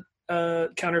as a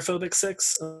counterphobic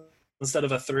 6 instead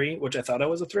of a 3, which I thought I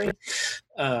was a 3.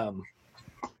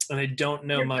 And I don't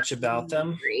know much about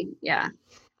them. 3. Yeah,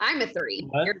 I'm a 3.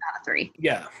 What? You're not a 3.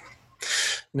 Yeah.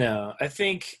 No, I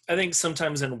think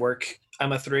sometimes in work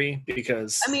I'm a 3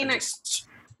 because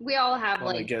we all have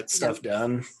want to get stuff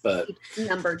done, but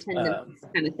number tendencies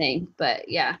kind of thing. But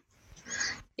yeah.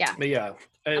 But yeah,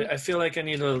 I feel like I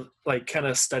need to like kind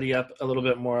of study up a little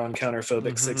bit more on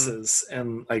counterphobic 6s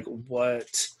and like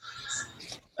what,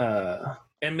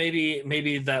 and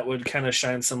maybe that would kind of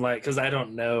shine some light because I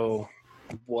don't know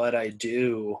what I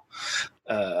do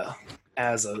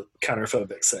as a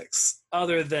counterphobic 6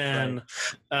 other than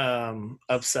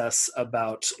obsess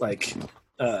about like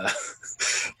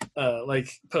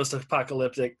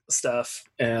post-apocalyptic stuff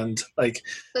and like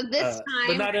so this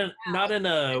time but not in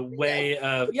a way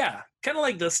of kind of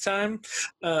like this time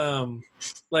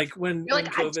like when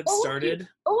COVID started.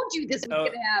 I told you this was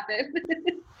gonna happen.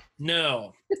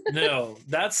 no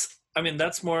that's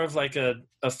more of like a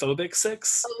phobic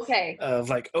 6. Okay. Of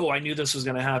like, I knew this was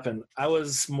going to happen. I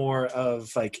was more of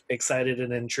like excited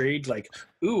and intrigued. Like,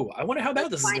 ooh, I wonder how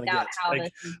bad this is going to get.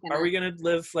 Like, are we going to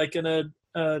live like in a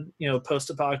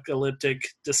post-apocalyptic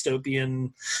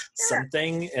dystopian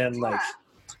something? And like, are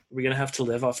we going to have to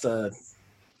live off the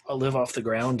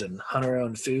ground and hunt our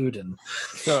own food? And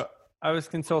so I was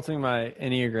consulting my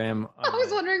Enneagram. I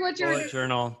was wondering what you were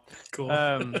journal. Cool.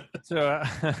 So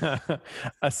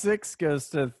a 6 goes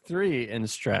to 3 in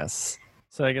stress.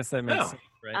 So I guess that makes sense,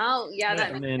 right? Oh, yeah,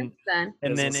 that makes sense then.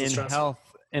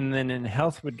 And then in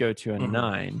health would go to a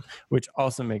 9, which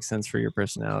also makes sense for your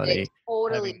personality. It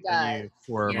totally does.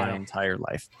 For my entire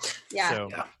life. Yeah. So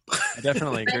I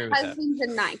definitely agree with that. My husband's a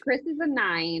 9. Chris is a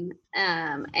 9.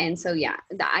 And so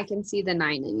I can see the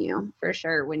 9 in you for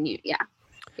sure when you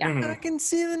I can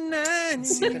see the 9.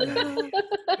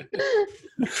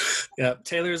 Yeah,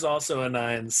 Taylor's also a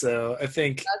 9, so I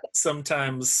think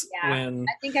sometimes when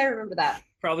I think I remember that.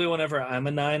 Probably whenever I'm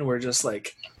a 9, we're just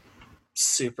like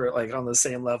super like on the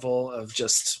same level of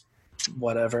just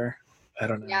whatever. I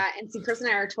don't know. Yeah, and see, Chris and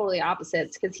I are totally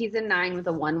opposites because he's a 9 with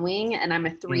a 1 wing, and I'm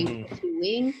a 3 with a 2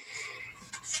 wing.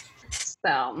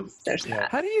 So there's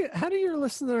that. How do your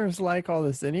listeners like all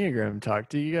this Enneagram talk?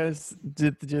 Do you guys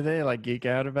do they like geek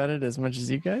out about it as much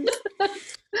as you guys?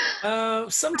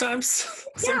 Sometimes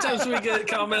we get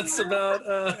comments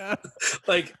about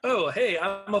like, oh, hey,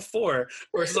 I'm a 4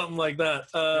 or something like that.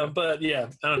 But yeah,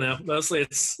 I don't know. Mostly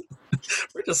it's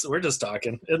we're just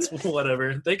talking. It's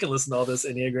whatever. They can listen to all this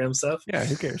Enneagram stuff. Yeah,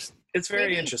 who cares? It's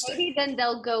very interesting. Maybe then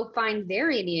they'll go find their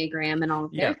Enneagram and all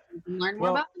of their things and learn more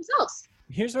about themselves.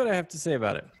 Here's what I have to say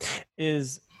about it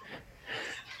is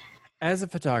as a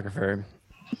photographer,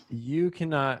 you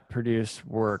cannot produce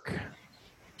work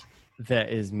that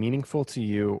is meaningful to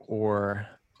you or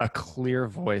a clear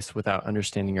voice without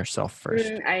understanding yourself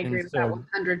first. I agree with that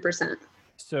 100%.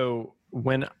 So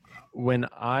when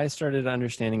I started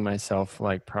understanding myself,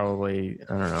 like probably,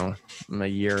 I don't know, a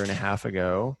year and a half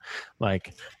ago,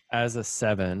 like as a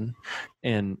 7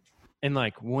 and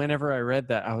like whenever I read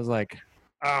that, I was like,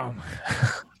 I'm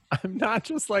not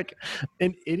just like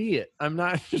an idiot. I'm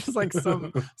not just like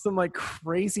some like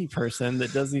crazy person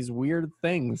that does these weird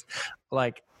things.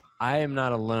 Like I am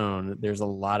not alone. There's a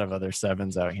lot of other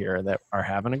 7s out here that are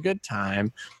having a good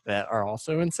time that are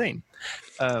also insane.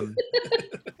 But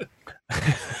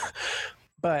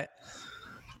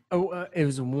it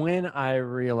was when I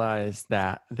realized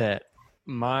that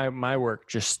my work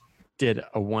just did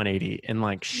a 180 and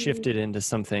like shifted into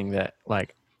something that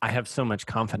like I have so much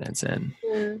confidence in.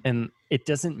 And it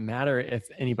doesn't matter if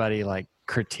anybody like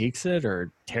critiques it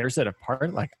or tears it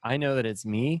apart. Like I know that it's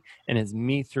me and it's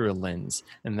me through a lens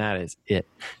and that is it.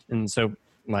 And so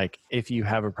like, if you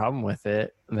have a problem with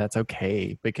it, that's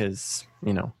okay because,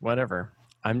 whatever.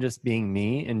 I'm just being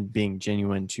me and being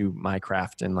genuine to my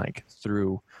craft and like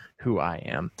through who I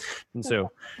am. And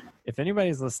so if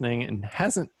anybody's listening and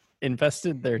hasn't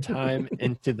invested their time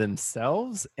into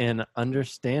themselves and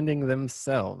understanding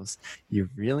themselves, you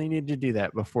really need to do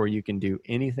that before you can do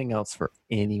anything else for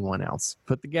anyone else.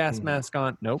 Put the gas mask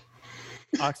on. Nope.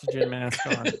 Oxygen mask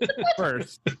on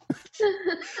first. Put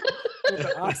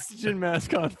the oxygen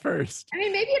mask on first. I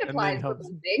mean, maybe it applies to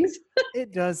some things.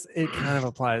 It does. It kind of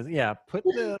applies. Yeah. Put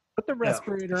the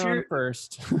respirator on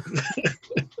first.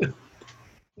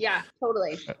 Yeah,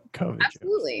 totally. COVID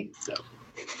Absolutely. So.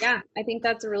 Yeah, I think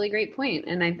that's a really great point,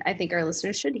 and I think our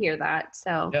listeners should hear that.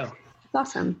 So Yeah. it's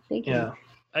awesome. Thank you. Yeah.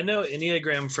 I know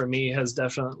Enneagram for me has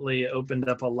definitely opened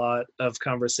up a lot of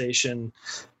conversation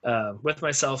with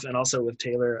myself and also with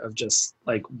Taylor of just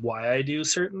like why I do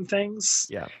certain things.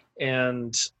 Yeah.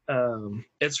 And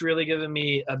it's really given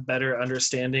me a better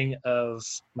understanding of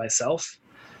myself.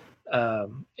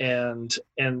 And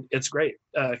it's great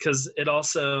because it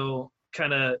also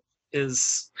kind of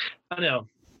is, I don't know,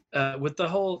 with the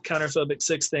whole counterphobic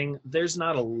 6 thing, there's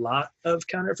not a lot of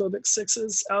counterphobic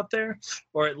 6s out there,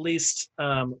 or at least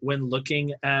when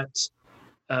looking at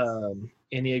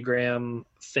Enneagram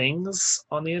things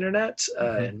on the internet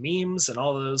and memes and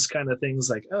all those kind of things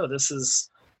like, oh, this is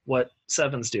what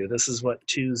 7s do. This is what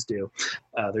 2s do.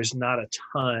 There's not a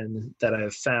ton that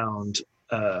I've found.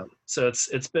 So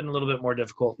it's been a little bit more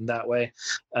difficult in that way.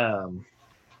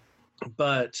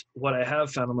 But what I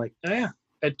have found, I'm like, oh, yeah,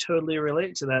 I totally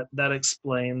relate to that. That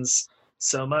explains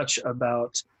so much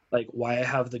about like why I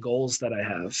have the goals that I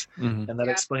have. And that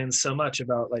explains so much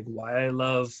about like why I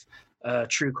love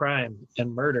true crime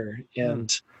and murder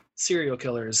and serial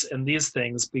killers and these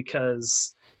things,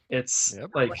 because it's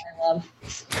like,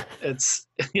 it's,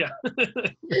 yeah.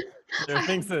 There are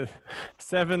things that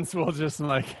 7s will just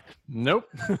like, nope.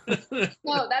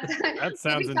 No, that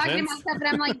sounds talking intense. about stuff, and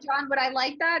I'm like, John, would I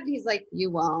like that? And he's like, you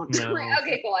won't. No. I'm like,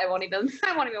 okay, cool. I won't even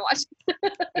watch.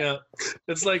 Yeah,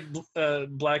 it's like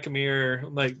Black Mirror.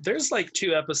 Like, there's like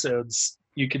 2 episodes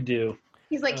you could do.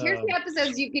 He's like, here's the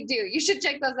episodes you could do. You should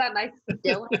check those out. And I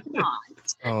still have not.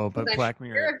 Oh, but I'm Black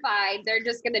Mirror. terrified they're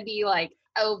just going to be like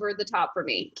over the top for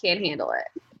me. Can't handle it.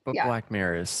 But Yeah. Black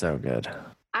Mirror is so good.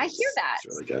 I hear that.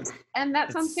 It's really good. And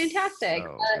that sounds It's fantastic.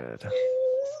 so but good.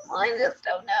 I just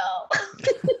don't know.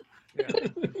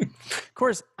 Of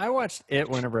course, I watched it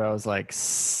whenever I was like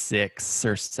 6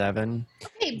 or 7.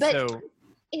 Okay, but So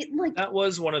it like That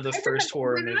was one of the first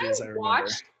horror when movies I remember.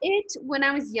 watched it when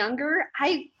I was younger.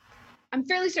 I'm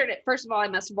fairly certain. First of all, I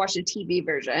must have watched a TV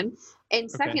version, and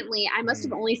secondly, I must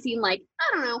have only seen like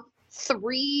I don't know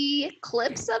 3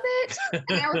 clips of it,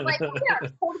 and I was like, oh, yeah,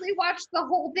 totally watched the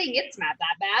whole thing. It's not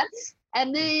that bad.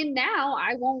 And then now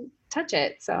I won't touch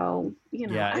it. So you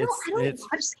know, Yeah, I don't it's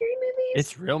watch scary movies.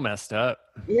 it's real messed up.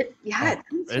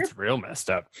 It's real messed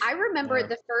up. I remember Yeah.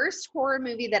 the first horror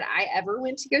movie that I ever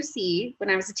went to go see when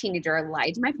I was a teenager. I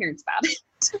lied to my parents about it.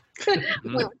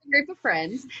 Went with a group of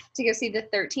friends to go see The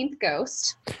 13th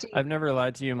Ghost. I've never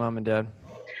lied to you, Mom and Dad.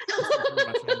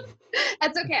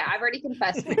 That's okay. I've already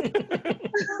confessed.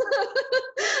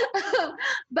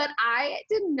 But I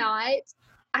did not.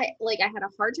 I had a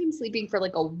hard time sleeping for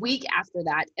like a week after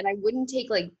that, and I wouldn't take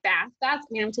like baths. I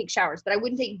mean, I would take showers, but I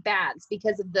wouldn't take baths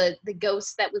because of the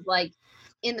ghost that was like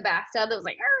in the bathtub. That was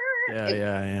like,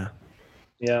 Yeah.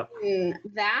 Yeah.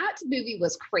 That movie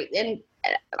was crazy, and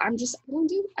I don't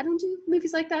do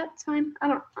movies like that. It's fine. I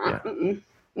don't.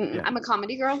 Yeah. I'm a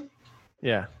comedy girl.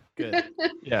 Yeah. Good.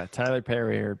 Yeah. Tyler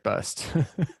Perry or bust.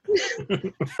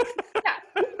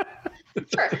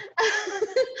 Sure.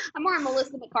 I'm more a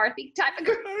Melissa McCarthy type of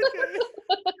girl.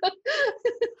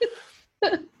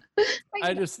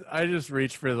 I just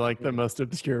reach for like the most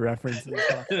obscure references.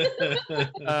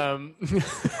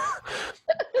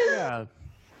 Yeah.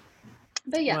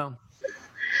 But yeah. Well,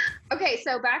 Okay,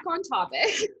 so back on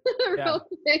topic real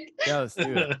quick. yeah, let's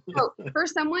do it. So for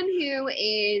someone who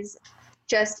is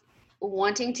just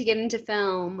wanting to get into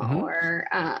film or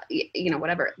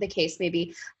whatever the case may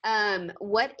be,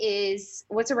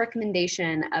 what's a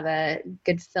recommendation of a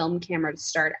good film camera to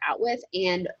start out with,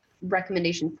 and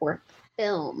recommendation for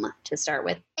film to start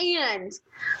with, and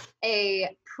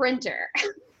a printer?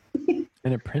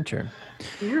 And a printer.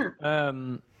 Yeah.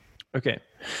 Okay.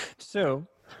 So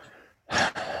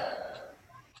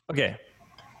okay.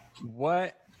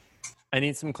 What I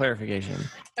need some clarification.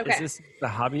 Okay. Is this the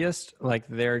hobbyist? Like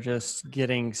they're just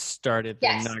getting started.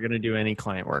 Yes. They're not going to do any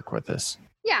client work with this.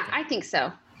 Yeah, I think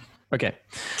so. Okay.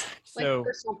 Like So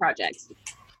personal projects.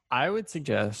 I would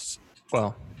suggest,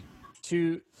 well,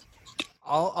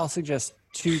 I'll suggest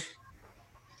two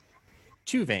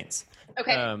veins.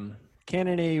 Okay.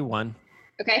 Canon A1.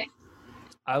 Okay.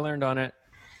 I learned on it.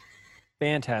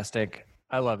 Fantastic.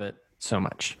 I love it so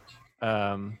much.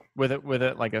 With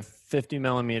it like a 50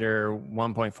 millimeter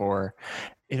 1.4,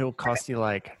 it'll cost you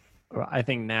like, I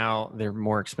think now they're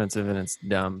more expensive and it's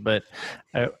dumb, but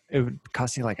it would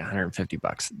cost you like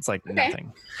 $150. It's like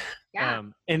nothing. Yeah.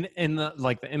 And the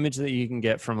like the image that you can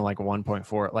get from like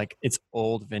 1.4, like it's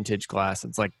old vintage glass.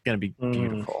 It's like going to be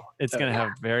beautiful. It's going to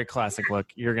have very classic look.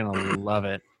 You're going to love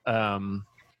it.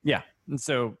 Yeah. And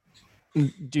so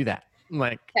do that.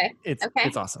 Like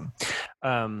it's awesome.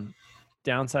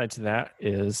 Downside to that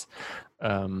is,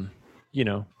 you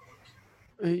know,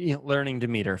 learning to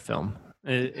meter film.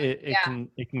 It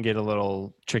can get a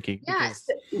little tricky. Yeah,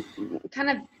 Because,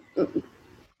 kind of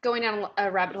going down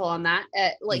a rabbit hole on that.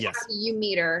 Like, Yes. how do you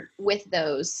meter with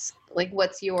those? Like,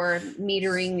 what's your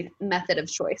metering method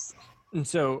of choice? and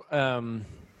so,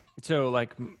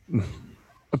 like,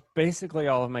 basically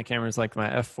all of my cameras, like my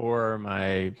F4,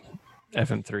 my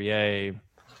FM3A,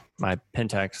 my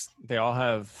Pentax, they all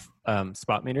have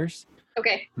spot meters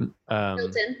Okay,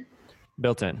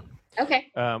 built in.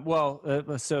 Okay,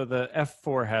 So the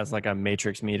F4 has like a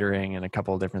matrix metering and a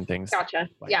couple of different things. gotcha.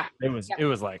 Like, Yeah, it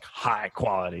was like high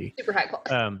quality. super high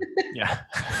quality. Yeah,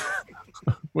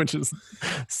 which is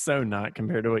so not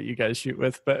compared to what you guys shoot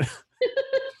with, but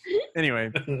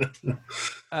anyway.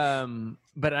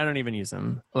 But I don't even use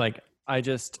them. Like,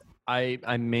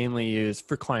 I mainly use,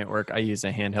 for client work, I use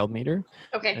a handheld meter.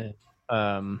 Okay,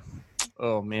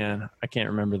 Oh man, I can't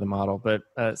remember the model, but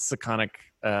Sekonic,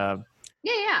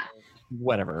 yeah.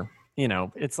 whatever.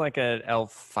 It's like a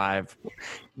L5.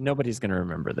 Nobody's going to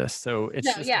remember this. So it's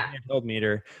just a handheld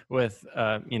meter with,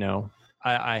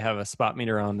 I have a spot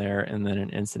meter on there and then an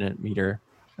incident meter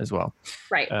as well.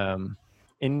 Right.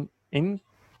 In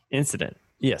incident.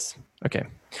 Yes. Okay.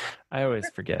 I always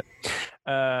forget.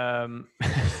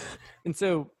 And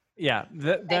so, yeah,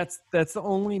 that's the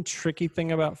only tricky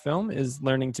thing about film is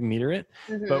learning to meter it.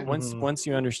 Mhm. But once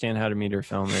you understand how to meter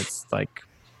film, it's like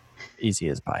easy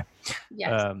as pie.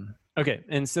 Yes. Okay,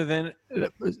 and so then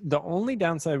the only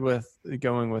downside with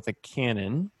going with a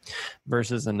Canon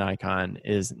versus a Nikon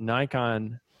is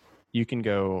Nikon, you can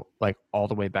go like all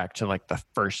the way back to like the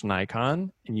first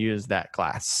Nikon and use that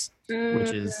glass,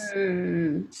 which is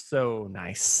so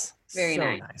nice. Very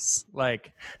so nice.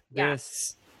 Like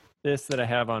this that I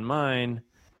have on mine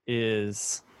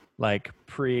is like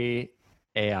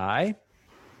pre-AI,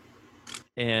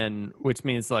 and which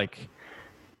means like,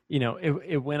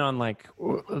 it went on like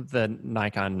the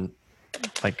Nikon,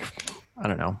 like, I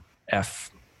don't know,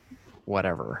 F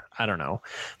whatever. I don't know.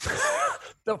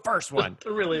 The first one.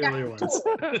 The really early ones.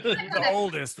 The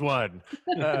oldest one.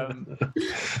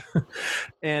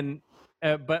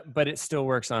 But it still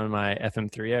works on my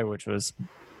FM3A, which was,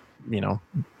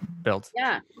 built.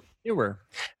 Yeah. Newer.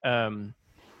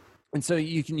 And so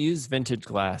you can use vintage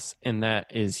glass, and that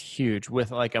is huge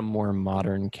with like a more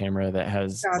modern camera that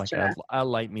has like a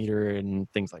light meter and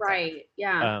things like that. Right.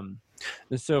 Yeah.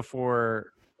 And so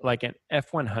for like an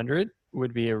F100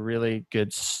 would be a really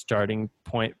good starting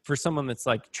point for someone that's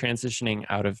like transitioning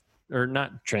out of, or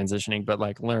not transitioning, but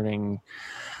like learning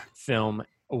film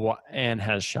and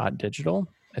has shot digital.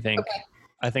 I think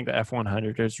the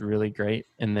F100 is really great.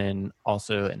 And then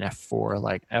also an F4,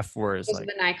 like F4 is Those like are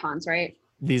the Nikons, right?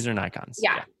 These are Nikons.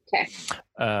 Yeah. Okay.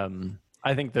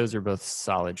 I think those are both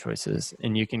solid choices,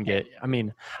 and you can get. I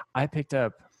mean, I picked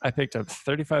up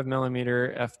 35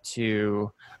 millimeter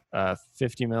f2,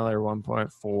 50 miller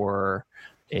 1.4,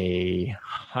 a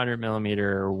 100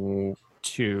 millimeter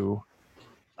 2,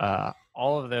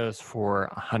 all of those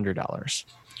for $100.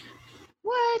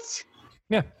 What?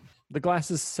 Yeah, the glass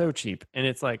is so cheap, and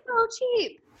it's like So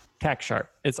cheap. tack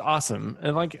sharp. It's awesome,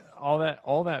 and like all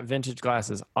that vintage glass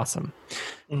is awesome.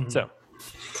 Mhm. So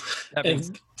that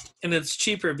means, and it's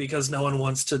cheaper because no one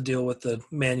wants to deal with the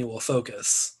manual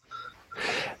focus.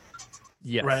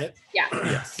 yes, Right? Yeah.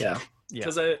 yes, Yeah. yeah.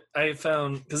 Because I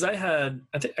found, because I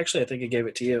think I gave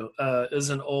it to you. It was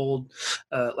an old,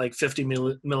 like 50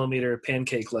 millimeter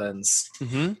pancake lens.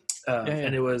 Mm-hmm.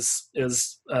 And it was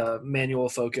manual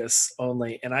focus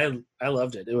only, and I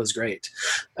loved it. It was great.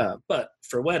 But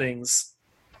for weddings,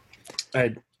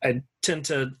 I tend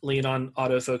to lean on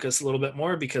autofocus a little bit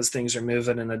more because things are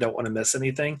moving and I don't want to miss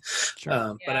anything.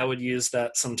 Sure. But I would use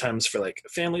that sometimes for like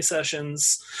family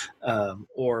sessions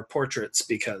or portraits,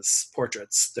 because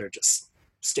portraits, they're just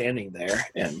standing there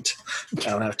and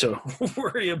I don't have to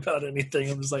worry about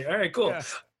anything. I'm just like, all right, cool. Yeah.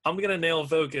 I'm going to nail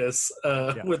focus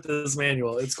with this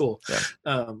manual. It's cool.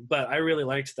 Yeah. But I really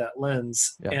liked that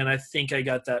lens. Yeah. And I think I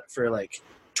got that for like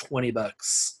 $20.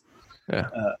 Yeah.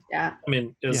 Yeah. I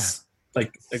mean, it was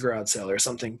like a garage sale or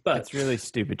something, but It's really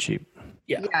stupid cheap.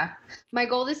 Yeah. My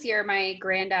goal this year, my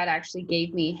granddad actually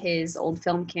gave me his old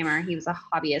film camera. He was a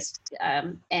hobbyist.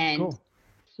 And Cool.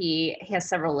 he has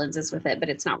several lenses with it, but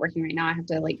it's not working right now. I have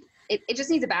to it just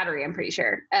needs a battery, I'm pretty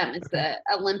sure. It's the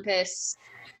Olympus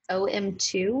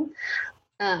OM2.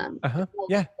 Yeah.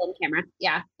 Film camera.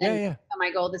 Yeah. And Yeah. so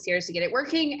my goal this year is to get it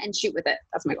working and shoot with it.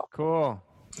 That's my goal. Cool.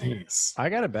 nice. I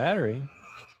got a battery.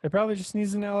 It probably just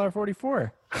needs an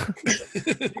LR44.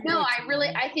 No,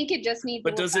 I think it just needs.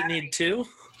 But does it need two?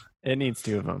 It needs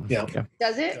 2 of them. Yeah.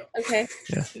 Does it? Okay.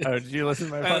 Yeah. Oh, did you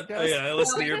listen to my podcast? Yeah, I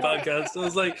listened to your podcast. I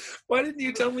was like, why didn't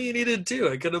you tell me you needed 2?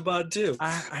 I could have bought 2.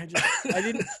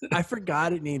 I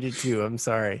forgot it needed 2. I'm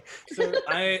sorry. So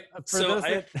I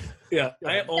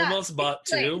that, almost bought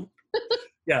 2.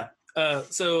 Yeah.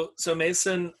 So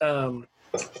Mason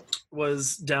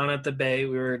was down at the Bay.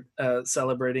 We were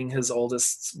celebrating his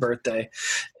oldest's birthday,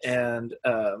 and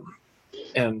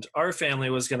our family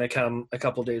was going to come a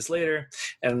couple days later,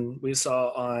 and we saw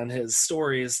on his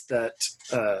stories that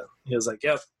he was like,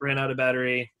 "Yep, ran out of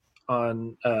battery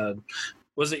on."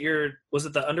 Was it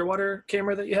the underwater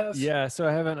camera that you have? Yeah, so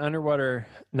I have an underwater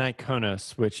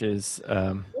Nikonos, which is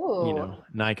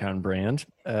Nikon brand,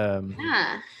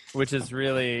 which is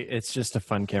really, it's just a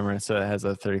fun camera. So it has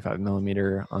a 35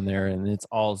 millimeter on there, and it's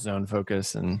all zone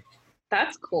focus, and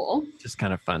that's cool. Just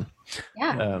kind of fun.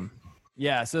 Yeah.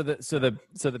 Yeah, so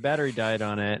the battery died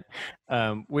on it,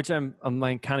 which I'm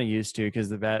like kind of used to,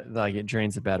 because it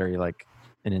drains the battery like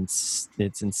it's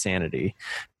insanity,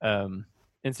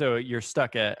 and so you're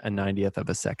stuck at a 90th of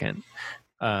a second,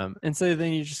 and so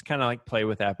then you just kind of like play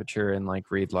with aperture and like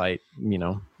read light,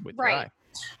 with your eye,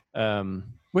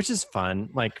 which is fun,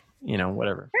 like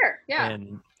whatever. Sure, yeah.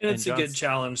 And it's a good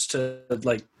challenge to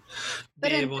like be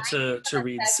able to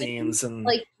read scenes, and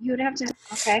like you would have to.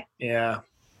 Okay. Yeah.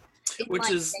 Which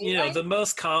like is, daylight? The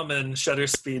most common shutter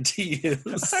speed to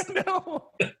use. I know.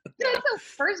 So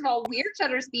first of all, weird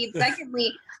shutter speed.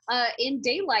 Secondly, in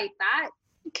daylight, that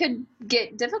could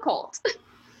get difficult.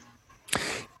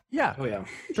 Yeah. Oh, yeah.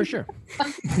 For sure.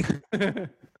 Yeah, you're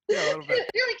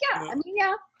like, yeah. I mean,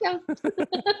 yeah.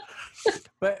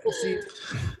 But see,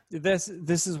 this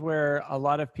is where a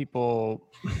lot of people...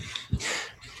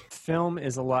 Film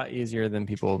is a lot easier than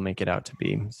people make it out to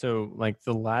be. So like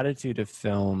the latitude of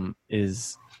film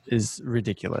is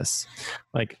ridiculous.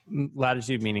 Like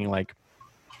latitude meaning like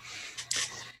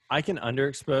I can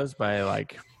underexpose by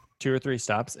like 2 or 3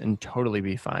 stops and totally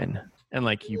be fine. And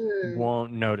like you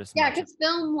won't notice. Yeah, because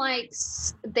film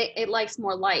likes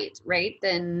more light, right?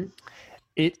 Than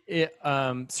it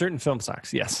certain film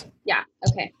stocks, yes. Yeah.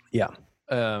 Okay. Yeah.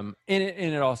 And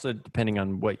it also depending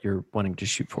on what you're wanting to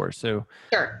shoot for. So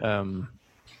sure.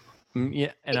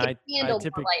 Yeah, and I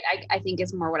typically light. I think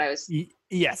is more what I was.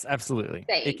 Yes, absolutely.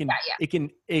 Saying.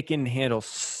 It can handle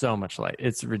so much light.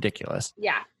 It's ridiculous.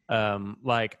 Yeah.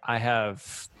 Like I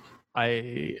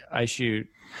shoot.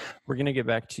 We're gonna get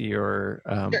back to your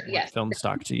film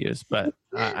stock to use, but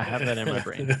I have that in my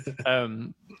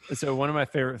brain. So one of my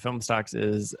favorite film stocks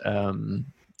is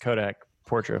Kodak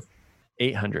Portra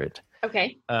 800.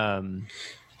 Okay.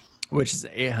 Which is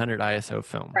 800 ISO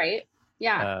film. Right.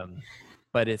 Yeah.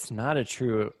 But it's not a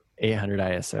true 800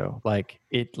 ISO. Like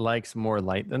it likes more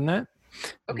light than that.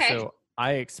 Okay. And so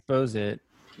I expose it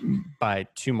by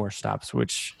 2 more stops,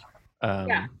 which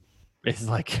is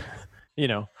like,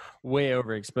 way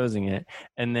overexposing it.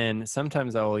 And then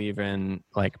sometimes I will even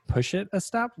like push it a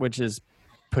stop, which is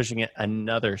pushing it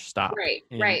another stop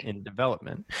in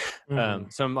development. Mm-hmm.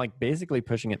 So I'm like basically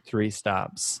pushing it 3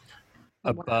 stops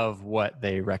above what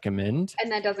they recommend.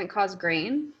 And that doesn't cause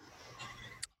grain?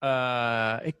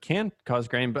 It can cause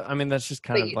grain, but I mean that's just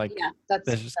kind of like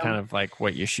that's just kind of like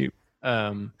what you shoot.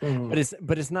 But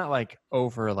it's not like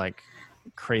over like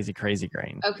crazy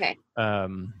grain. Okay.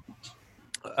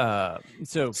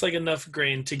 So it's like enough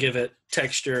grain to give it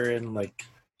texture and like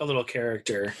a little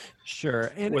character.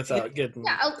 Sure. And without getting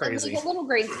crazy. Like a little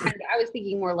grain. I was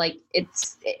thinking more like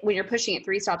when you're pushing it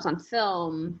 3 stops on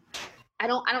film. I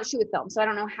don't shoot with film, so I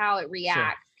don't know how it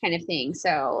reacts, kind of thing.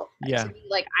 So to me,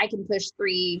 like I can push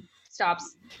 3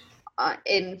 stops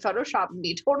in Photoshop and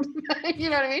be totally,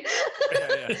 you know what I mean?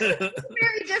 Yeah.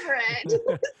 Very different.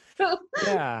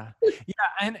 Yeah,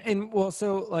 and well,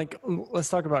 so like let's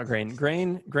talk about grain.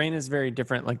 Grain is very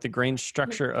different. Like the grain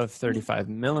structure of 35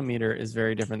 millimeter is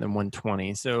very different than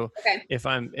 120. So if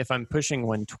I'm pushing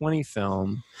 120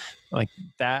 film, like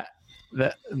that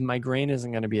my grain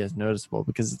isn't going to be as noticeable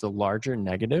because it's a larger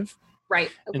negative. Right.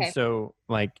 Okay. And so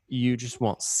like you just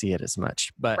won't see it as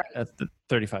much. But at the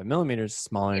 35 millimeters,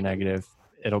 smaller negative,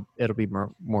 it'll be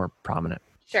more prominent.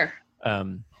 Sure. I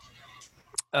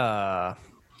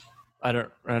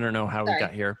don't know how we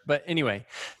got here, but anyway,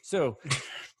 so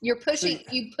you push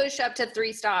up to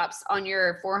 3 stops on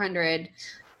your 400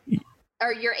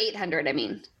 or your 800. I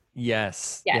mean,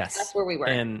 yes, that's where we were.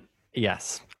 And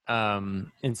yes.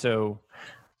 And so,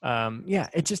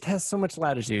 it just has so much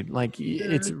latitude. Like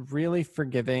it's really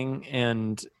forgiving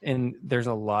and there's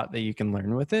a lot that you can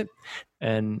learn with it.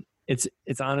 And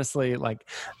it's honestly like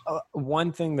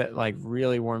one thing that like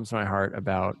really warms my heart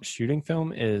about shooting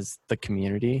film is the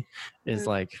community is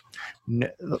like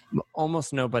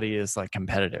almost nobody is like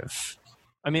competitive.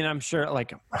 I mean, I'm sure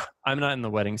like I'm not in the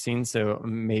wedding scene, so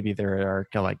maybe there are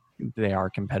like they are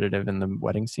competitive in the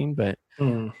wedding scene, but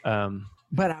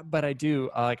but I do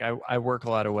like I work a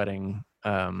lot of wedding.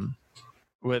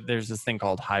 There's this thing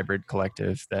called Hybrid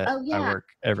Collective that I work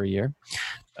every year,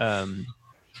 and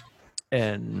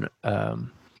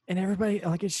everybody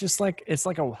like it's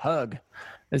like a hug.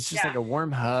 It's just like a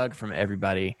warm hug from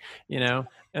everybody, you know.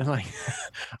 And like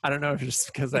I don't know if it's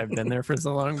just because I've been there for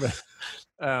so long,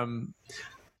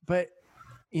 but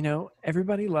you know,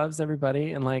 everybody loves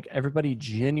everybody, and like everybody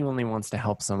genuinely wants to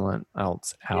help someone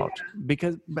else out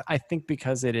because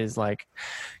because it is like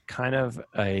kind of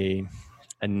a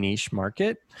niche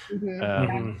market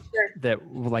that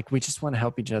like we just want to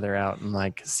help each other out and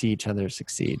like see each other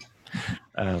succeed.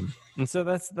 And so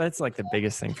that's like the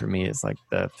biggest thing for me is like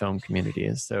the film community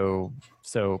is so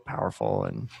powerful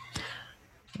and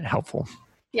helpful.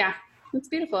 Yeah, it's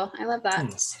beautiful. I love that.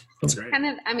 That's great. Kind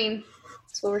of, I mean,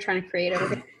 that's what we're trying to create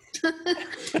over here.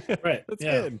 Right. That's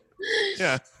good.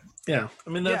 Yeah. Yeah. I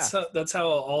mean, that's how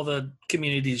all the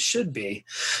communities should be,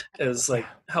 is like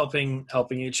helping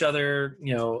each other.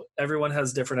 You know, everyone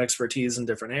has different expertise in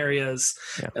different areas,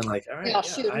 and like, all right, we all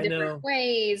shoot in different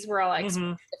ways. We're all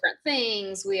different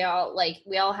things. We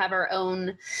all have our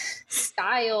own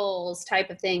styles,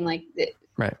 type of thing. Like,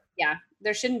 right. Yeah,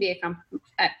 there shouldn't be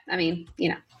I mean, you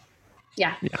know,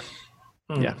 yeah.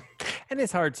 Yeah, and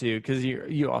it's hard too because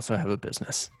you also have a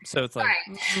business, so it's like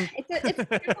it's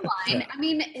a line. I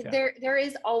mean, there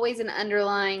is always an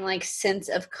underlying like sense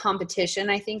of competition.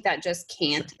 I think that just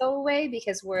can't go away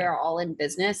because we're all in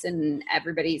business and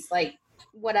everybody's like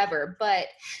whatever. But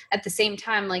at the same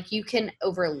time, like you can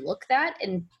overlook that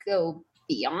and go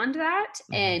beyond that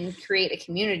and create a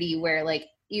community where like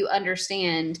you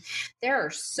understand there are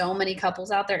so many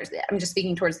couples out there. I'm just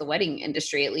speaking towards the wedding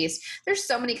industry, at least. There's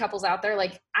so many couples out there.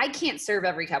 Like I can't serve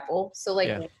every couple. So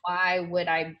like, why would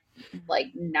I like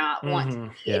not want to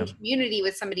be in community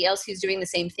with somebody else who's doing the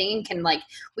same thing? And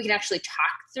we can actually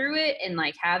talk through it and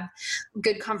like have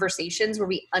good conversations where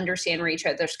we understand where each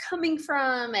other's coming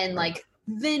from and like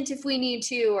vent if we need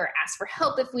to, or ask for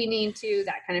help if we need to,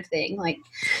 that kind of thing. Like,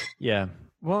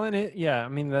 well, and I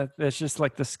mean, that's just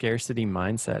like the scarcity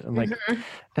mindset. And like,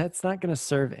 that's not going to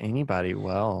serve anybody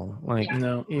well. Like,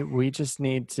 we just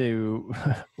need to,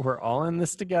 we're all in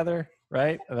this together,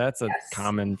 right? That's a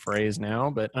common phrase now,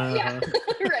 but, right.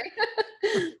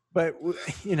 But,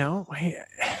 you know,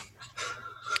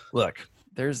 look,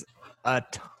 there's a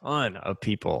ton of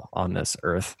people on this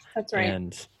earth. That's right.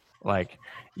 And like,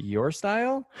 your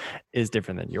style is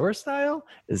different than your style,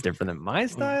 is different than my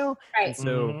style. Right. And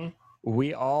so,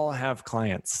 we all have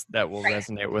clients that will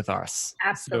resonate with us.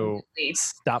 Absolutely.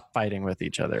 So stop fighting with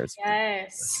each other.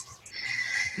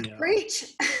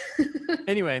 Preach.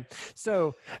 Anyway,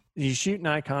 so you shoot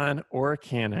Nikon or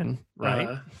Canon,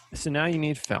 right? So now you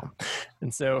need film.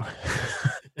 And so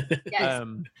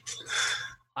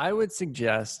I would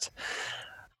suggest,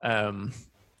 and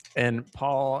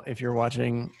Paul, if you're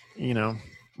watching, you know,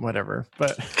 whatever,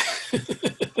 but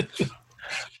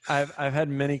I've had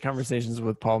many conversations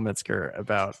with Paul Metzger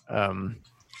about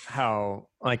how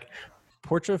like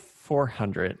Portra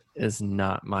 400 is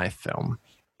not my film.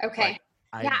 Okay.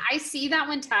 Like, I see that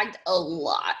one tagged a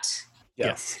lot.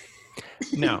 Yes.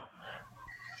 Now,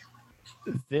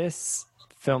 this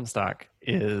film stock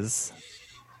is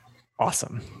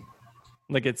awesome.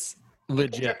 Like it's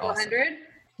legit awesome. 400?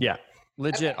 Yeah,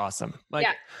 legit awesome. Like,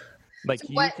 like so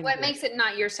what makes it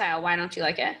not your style? Why don't you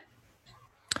like it?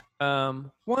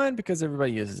 One, because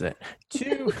everybody uses it.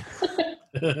 Two,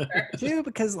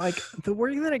 because like the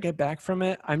work that I get back from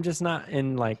it, I'm just not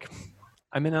in like,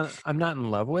 I'm not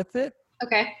in love with it.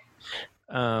 Okay.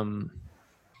 I don't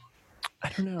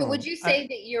know. So would you say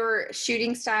that your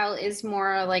shooting style is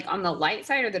more like on the light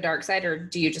side or the dark side, or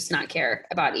do you just not care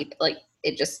about it? Like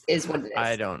it just is what it is?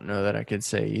 I don't know that I could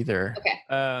say either. Okay.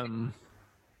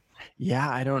 Yeah,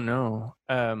 I don't know.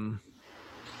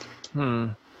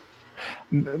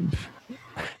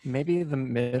 Maybe the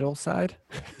middle side.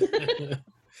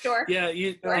 Sure. Yeah,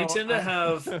 you tend to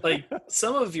have like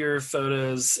some of your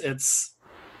photos, it's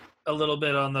a little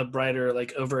bit on the brighter,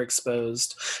 like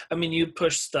overexposed. I mean, you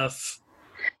push stuff,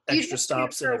 extra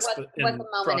stops in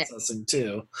processing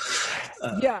too.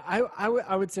 Yeah,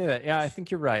 I would say that. Yeah, I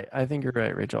think you're right.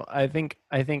 Rachel. I think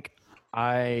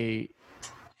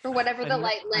for whatever the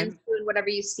light lends to and whatever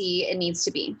you see, it needs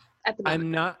to be. At the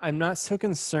moment. I'm not so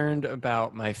concerned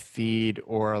about my feed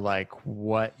or like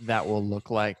what that will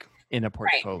look like in a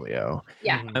portfolio.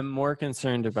 Yeah. Mhm. I'm more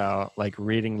concerned about like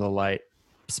reading the light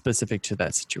specific to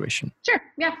that situation. Sure.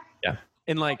 Yeah.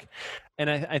 And like, and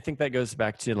I think that goes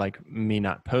back to like me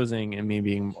not posing and me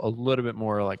being a little bit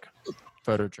more like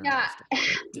photojournalistic. Yeah.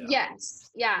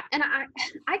 Yes. Yeah. And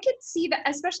I could see that,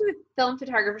 especially with film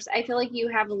photographers. I feel like you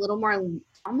have a little more,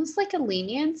 almost like a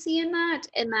leniency in that,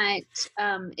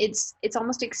 it's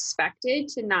almost expected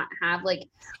to not have like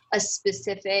a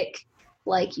specific,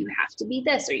 like you have to be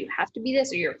this or you have to be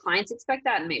this or your clients expect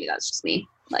that, and maybe that's just me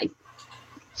like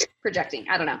projecting.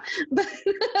 I don't know, but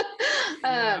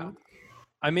Yeah.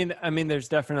 I mean, there's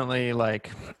definitely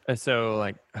like, so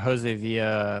like Jose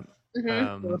Villa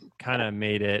mhm. kind of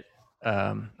made it.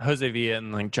 Jose Villa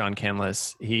and like John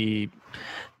Canlis,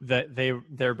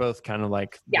 they're both kind of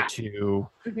like Yeah. the two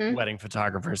Mhm. wedding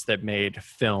photographers that made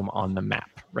film on the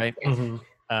map, right? Mhm.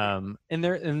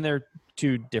 And they're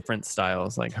two different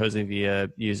styles. Like Jose Villa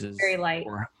uses Very light.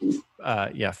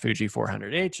 Fuji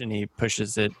 400H, and he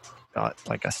pushes it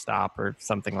like a stop or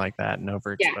something like that, and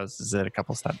overexposes it a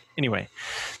couple stops. Anyway,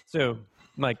 so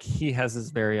like he has his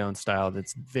very own style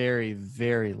that's very,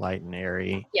 very light and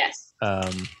airy. Yes.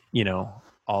 You know,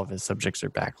 all of his subjects are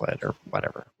backlit or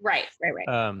whatever. Right.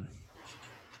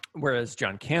 Whereas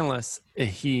John Canlis,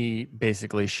 he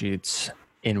basically shoots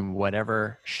in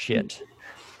whatever shit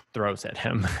throws at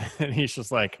him, and he's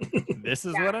just like, "This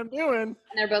is what I'm doing." And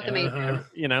they're both amazing. Uh-huh.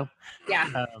 You know.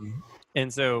 Yeah.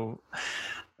 And so,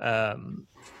 yeah,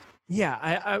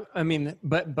 I mean,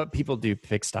 but people do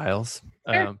pick styles,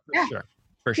 Sure. Yeah.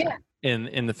 for sure. Yeah.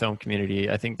 In the film community,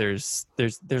 I think there's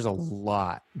a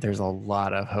lot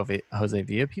of Jose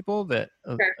Villa people that,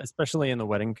 Sure. especially in the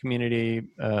wedding community.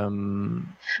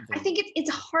 I think it's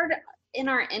hard in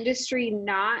our industry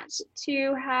not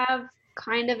to have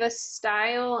kind of a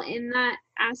style in that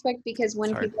aspect, because when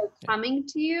It's hard, people are yeah. coming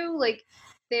to you, like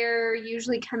they're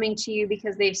usually coming to you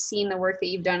because they've seen the work that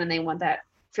you've done and they want that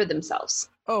for themselves.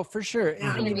 Oh, for sure. You know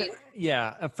what I mean?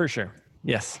 Yeah, for sure.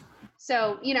 Yes.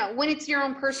 So, when it's your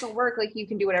own personal work, like you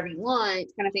can do whatever you want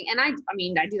kind of thing. And I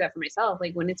mean, I do that for myself.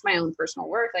 Like when it's my own personal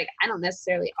work, like I don't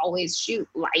necessarily always shoot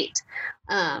light.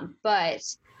 But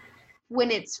when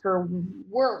it's for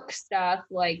work stuff,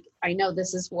 like I know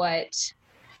this is what,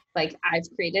 like I've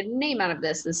created a name out of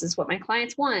this. This is what my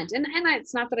clients want. And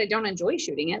it's not that I don't enjoy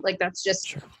shooting it. Like that's just,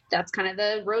 Sure. that's kind of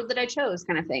the road that I chose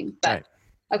kind of thing. But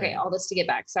Right. okay, all this to get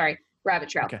back. Sorry. Rabbit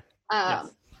trail. Okay. Um,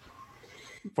 Yes.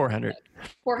 400.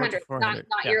 400, 400,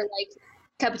 not yeah. your like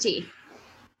cup of tea.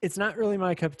 It's not really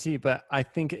my cup of tea, but I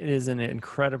think it is an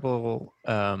incredible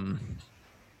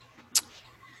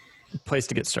place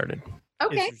to get started.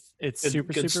 Okay. It's Good,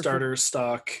 super good super starter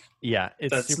stock. Yeah,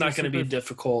 it's That's super, not going to be super-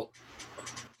 difficult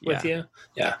with you.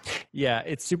 Yeah. Yeah,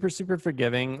 it's super super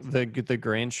forgiving. The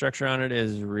grain structure on it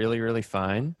is really really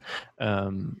fine,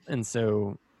 and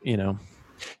so you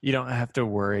don't have to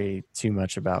worry too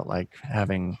much about like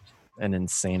having an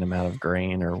insane amount of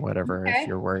grain or whatever Okay. if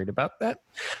you're worried about that.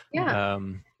 Yeah.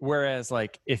 Whereas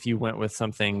like if you went with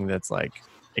something that's like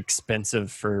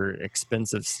expensive for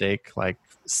expensive steak, like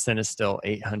Cinestill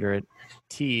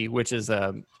 800T, which is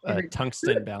a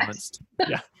tungsten balanced.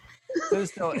 Yeah.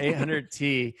 Cinestill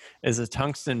 800T is a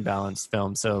tungsten balanced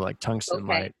film. So like tungsten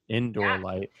Okay. light, indoor Yeah.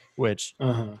 light, which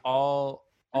Uh-huh. all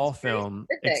That's very film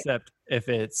specific. except if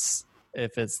it's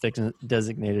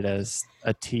designated as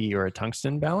a T or a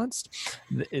tungsten balanced,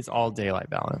 it's all daylight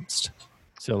balanced.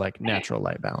 So like natural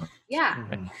light balance. Yeah.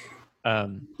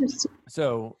 Mhm.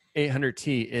 So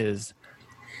 800T is,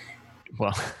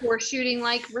 well, We're shooting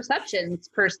like receptions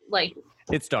like,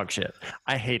 it's dog shit.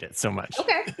 I hate it so much.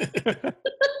 okay.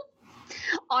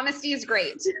 Honesty is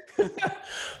great.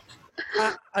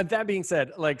 That being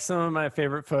said, like some of my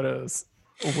favorite photos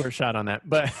were shot on that,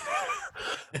 but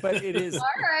it is All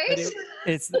right.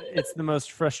 it's the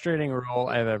most frustrating role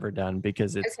I've ever done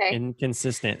because it's Okay.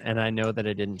 inconsistent and I know that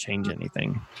it didn't change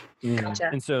anything. Mhm. Gotcha.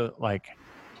 And so like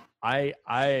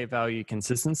I value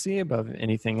consistency above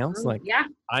anything else. Like Yeah.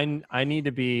 I need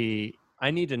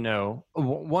to know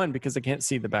one, because I can't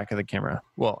see the back of the camera.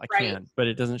 Well, I Right. can, but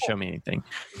it doesn't show me anything.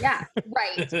 Yeah.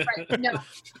 Right. Right. No.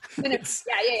 It's,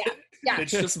 Yeah.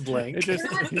 it's just blank. It just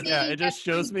You're not yeah, seeing it just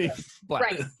shows me black.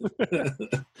 Right.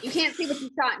 You can't see what you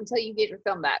shot until you get your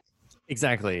film back.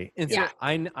 Exactly. And Yeah. so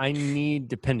I need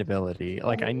dependability.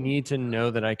 Like I need to know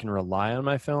that I can rely on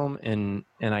my film and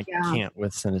I Yeah. can't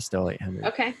with Cinestill 800.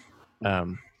 Okay.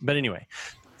 But anyway,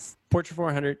 Portrait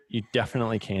 400, you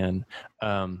definitely can.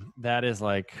 That is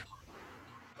like,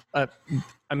 I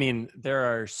mean, there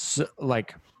are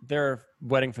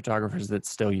wedding photographers that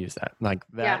still use that. Like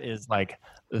that is like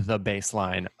the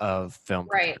baseline of film,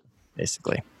 Right.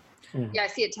 basically. Yeah, I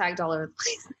see it tagged all over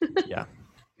the place.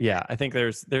 Yeah, I think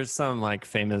there's some like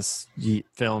famous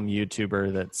film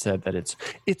YouTuber that said that it's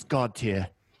God tier.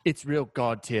 It's real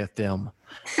God tier film,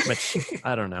 which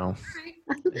I don't know.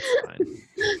 It's fine.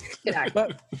 Good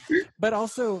acting. But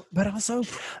also,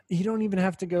 you don't even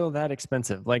have to go that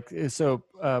expensive. Like, so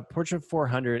Portrait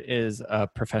 400 is a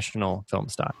professional film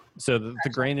stock, so the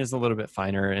grain is a little bit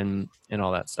finer and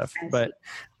all that stuff. I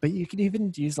But you can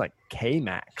even use like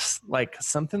K-Max, like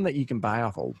something that you can buy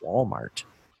off of Walmart,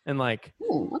 and like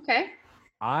Ooh, okay.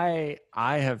 I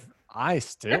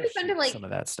still That'd be fun to, shoot like, some of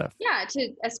that stuff. Yeah,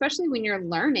 especially when you're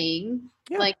learning,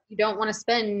 Yeah. like you don't want to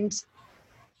spend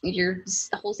your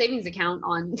whole savings account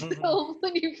on film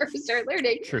when you first start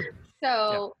learning. True.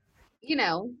 So,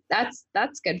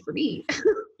 that's good for me.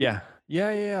 Yeah.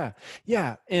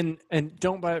 And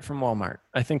don't buy it from Walmart.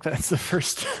 I think that's the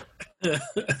first.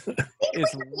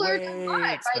 It's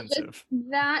way expensive.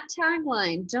 That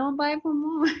tagline, don't buy from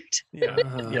Walmart. Yeah,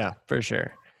 Uh-huh. yeah, for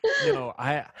sure. No,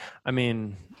 I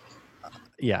mean,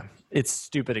 yeah, it's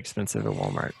stupid expensive at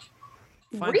Walmart.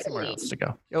 Find somewhere Really? else to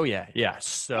go. Oh yeah,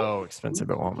 so expensive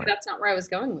at Walmart. That's not where I was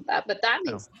going with that, but that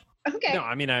makes okay. No,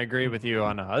 I mean I agree with you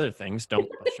on other things. Don't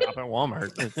shop at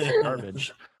Walmart. It's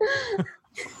garbage.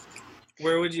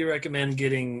 Where would you recommend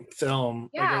getting film?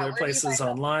 Yeah, like, are where there do you places buy film?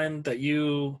 online that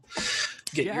you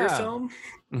get your Yeah. film?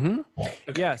 Mm-hmm.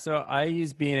 Yeah, so I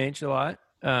use B&H a lot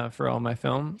for all my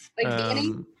film. Like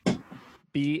B&H?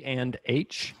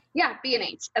 B&H. Yeah,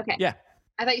 B&H. Okay. Yeah.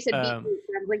 I thought you said Um, B&H.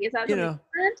 I was like, is that you something know.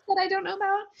 different that I don't know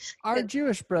about? Our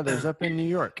Jewish brothers up in New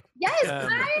York. Yes, Um,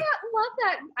 I love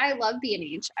that. I love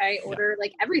B&H. I order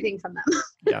like everything from them.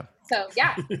 Yeah. So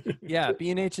yeah. Yeah,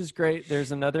 B&H is great.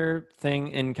 There's another thing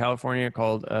in California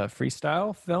called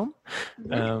Freestyle Film,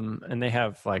 and they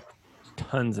have like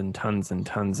tons and tons and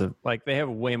tons of like they have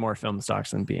way more film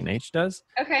stocks than B&H does,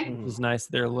 Okay. which is nice.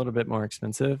 They're a little bit more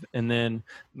expensive. And then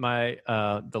my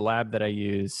the lab that I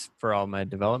use for all my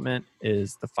development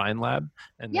is the Fine Lab,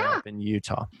 and they're Yeah. up in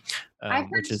Utah, I've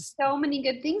heard which is so many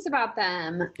good things about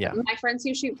them. Yeah. My friends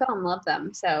who shoot film love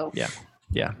them. So yeah,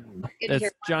 good to it's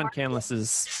hear. John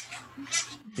Canlis's,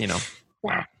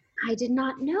 That- I did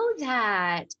not know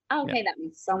that. Okay, that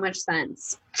makes so much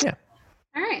sense. Yeah.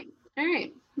 All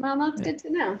right. Well, that's Yeah. good to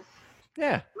know.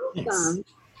 yeah. Awesome.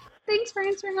 Thanks for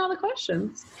answering all the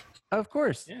questions. Of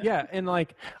course. Yeah. Yeah. And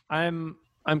like I'm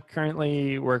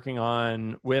currently working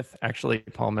on with actually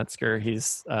Paul Metzger.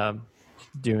 He's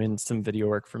doing some video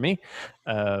work for me.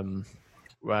 And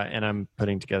I'm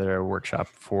putting together a workshop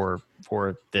for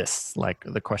this, like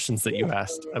the questions that you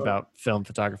asked about film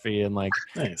photography and like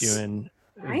Nice. doing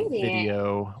Exciting.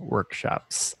 video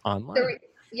workshops online. So,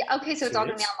 yeah. Okay. So it's all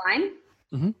going to be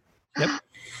online. Yep.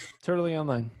 Totally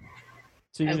online.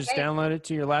 So you can just Okay. download it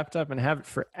to your laptop and have it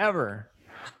forever.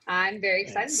 I'm very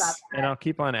excited about that. And I'll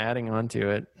keep on adding on to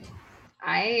it.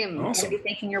 I am going Awesome. to be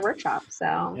taking your workshop.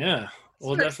 So Yeah.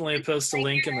 We'll definitely post a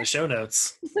link in the show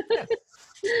notes.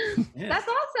 Yeah. that's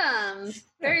awesome.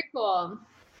 Very cool.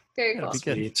 Very Yeah, cool. it'd be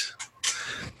good. Sweet.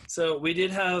 So we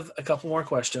did have a couple more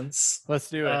questions. Let's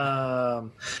do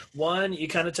it. One you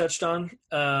kind of touched on.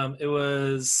 It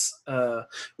was,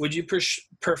 would you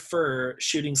prefer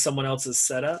shooting someone else's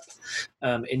setup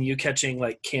and you catching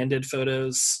like candid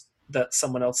photos that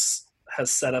someone else has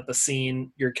set up a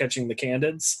scene, you're catching the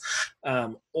candids,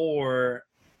 or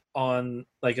on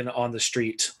like an on the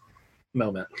street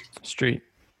moment? Street.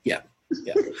 Yeah,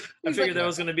 I figured that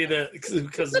was going to be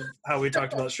because of how we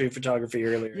talked about street photography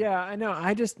earlier. Yeah, I know.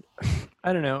 I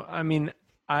don't know. I mean,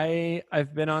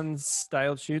 I've been on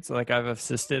styled shoots. Like I've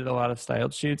assisted a lot of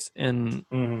styled shoots, and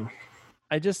Mhm.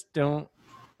 I just don't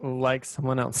like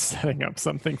someone else setting up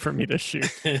something for me to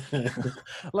shoot.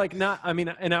 Like not. I mean,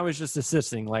 and I was just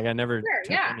assisting. Like I never Sure,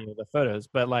 took yeah. any of the photos,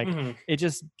 but like Mhm. it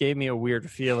just gave me a weird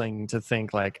feeling to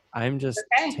think like I'm just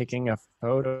Okay. taking a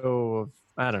photo of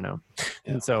I don't know,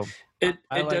 Yeah. and so It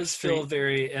I like does feel street-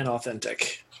 very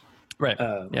inauthentic. right.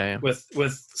 Yeah. With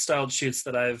styled shoots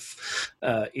that I've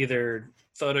either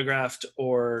photographed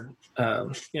or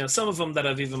some of them that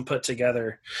I've even put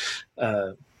together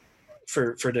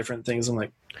for different things. I'm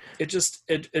like,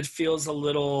 it feels a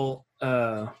little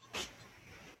I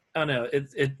don't know,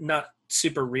 it not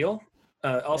super real.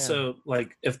 Also,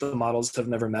 like if the models have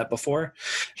never met before,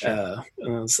 and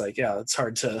it's like, it's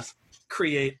hard to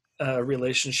create a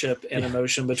relationship and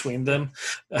emotion between them.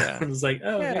 Yeah. It's like,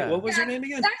 hey, what was your name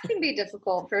again? That can be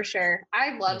difficult for sure.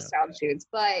 I love Yeah. styled shoots,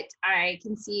 but I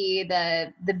can see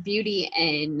the beauty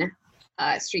in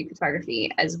street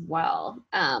photography as well.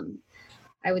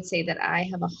 I would say that I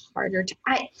have a harder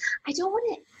I don't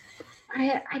want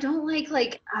to I don't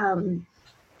like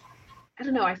I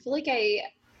don't know, I feel like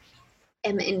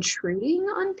am intruding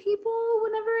on people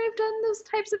whenever I've done those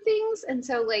types of things. And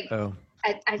so like Oh,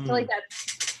 I feel like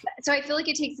I feel like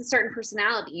it takes a certain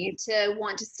personality to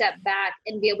want to step back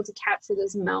and be able to capture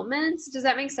those moments. Does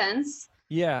that make sense?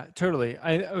 yeah, totally.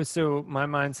 So my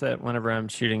mindset whenever I'm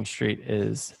shooting street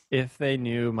is if they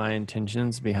knew my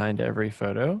intentions behind every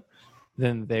photo,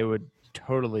 then they would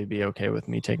totally be okay with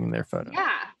me taking their photo. Yeah.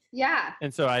 Yeah.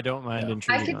 And so I don't mind Yeah.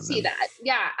 intruding I could on see them. that.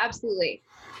 Yeah, absolutely.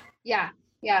 Yeah.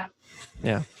 Yeah.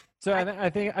 Yeah. So I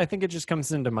think it just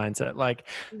comes into mindset. Like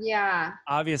Yeah.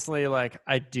 obviously, like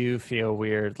I do feel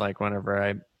weird. Like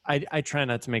whenever I try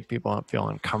not to make people feel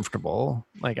uncomfortable.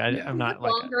 Like I'm not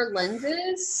like Longer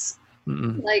lenses.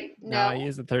 mm-mm. Like No, I no.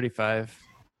 use a 35.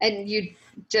 And you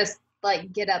just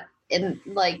like get up and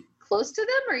like close to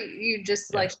them, or you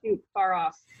just like shoot far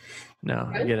off? No,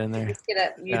 I get in You there. just get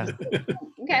up. Yeah.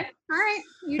 Okay. All right.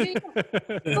 You do.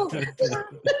 Oh.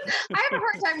 I have a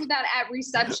hard time with that at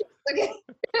reception. Okay.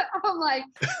 I'm like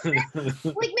maybe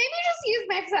just use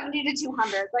my 70 to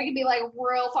 200. So I can be like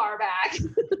real far back.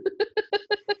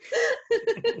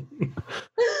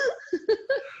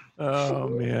 Oh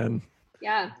man.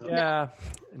 Yeah. Yeah.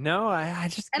 No, I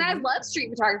just And I love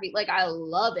street photography. Like I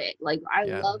love it. Like I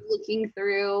Yeah. love looking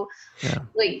through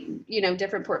like,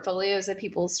 different portfolios of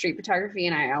people's street photography.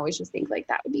 And I always just think like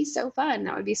that would be so fun.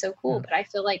 That would be so cool. Yeah. But I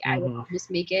feel like I would almost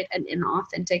make it an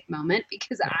inauthentic moment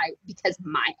because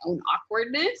my own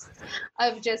awkwardness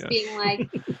of just being like,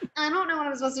 I don't know what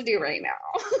I'm supposed to do right now.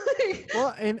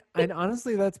 Well, and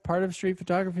honestly, that's part of street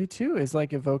photography too, is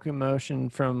like evoke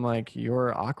emotion from like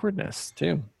your awkwardness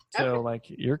too. So Okay. like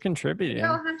you're contributing.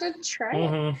 I'll have to try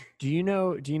it. Do you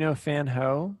know Fan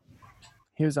Ho?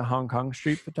 He was a Hong Kong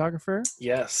street photographer.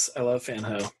 Yes, I love Fan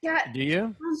Ho. Yeah. Do you?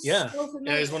 I'm Yeah. so Yeah,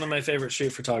 familiar. he's one of my favorite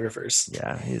street photographers.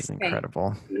 Yeah, he's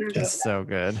incredible. Yeah. He's so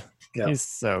good. Yeah. He's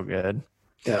so good.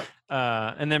 Yeah.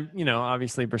 And then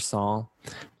obviously Bresson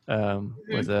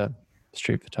was a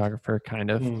street photographer, kind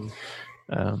of. And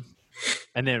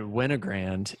then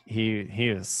Winogrand,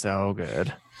 he was so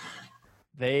good.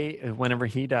 Whenever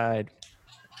he died,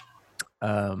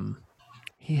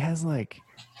 he has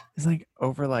it's like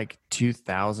over like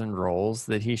 2,000 rolls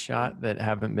that he shot that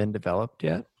haven't been developed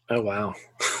yet. Oh wow.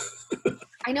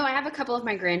 I know I have a couple of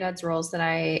my granddad's rolls that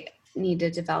I need to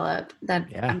develop that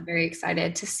I'm very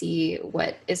excited to see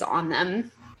what is on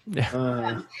them.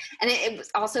 Yeah. And it was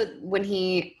also when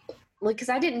he, because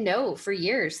I didn't know for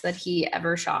years that he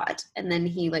ever shot. And then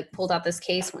he pulled out this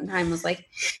case one time and was like,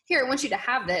 here, I want you to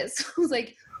have this. I was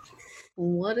like,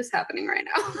 what is happening right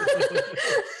now?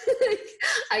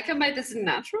 I come by this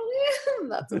naturally.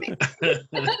 That's amazing.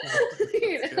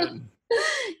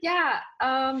 Yeah.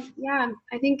 I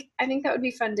think that would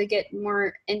be fun to get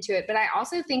more into it. But I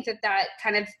also think that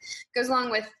kind of goes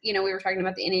along with, we were talking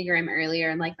about the Enneagram earlier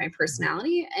and my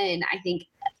personality. And I think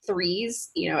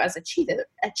threes, as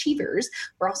achievers,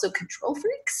 we're also control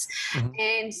freaks. Mm-hmm.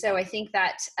 And so I think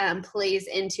that plays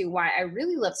into why I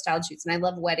really love styled shoots and I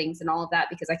love weddings and all of that,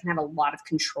 because I can have a lot of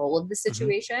control of the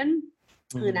situation.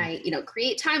 Mm-hmm. And I,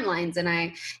 create timelines and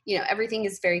I, everything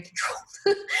is very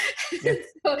controlled.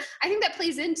 So I think that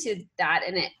plays into that.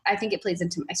 And I think it plays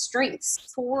into my strengths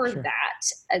for that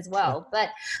as well.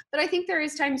 But I think there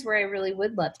is times where I really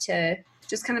would love to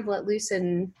just kind of let loose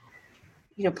and,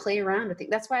 play around with it.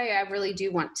 That's why I really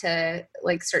do want to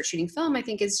start shooting film. I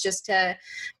think is just to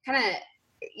kind of,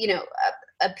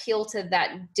 appeal to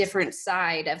that different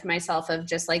side of myself of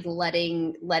just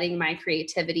letting my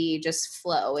creativity just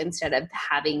flow instead of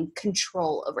having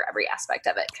control over every aspect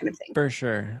of it, kind of thing. For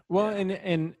sure. Well,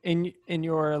 and in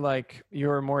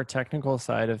your more technical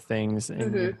side of things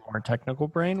and your more technical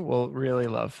brain will really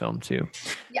love film too.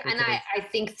 Yeah. And I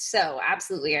think so.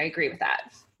 Absolutely. I agree with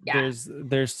that. Yeah.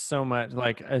 There's so much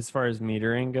as far as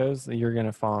metering goes, you're going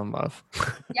to fall in love.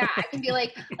 Yeah. I can be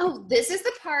like, oh, this is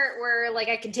the part where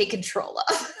I can take control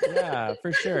of. Yeah,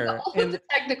 for sure. All of the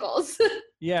technicals.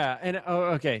 Yeah. And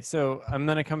okay. So I'm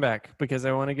going to come back because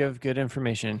I want to give good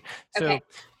information. So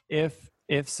if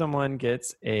someone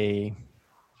gets you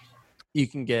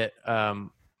can get, Nikon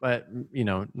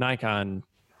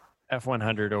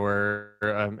F100 or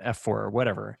F4 or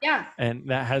whatever. Yeah. And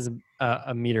that has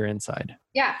a meter inside.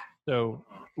 Yeah. So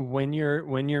when you're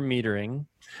metering,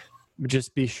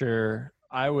 just be sure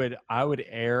I would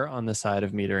err on the side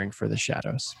of metering for the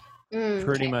shadows.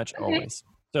 Pretty much always.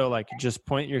 So just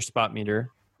point your spot meter,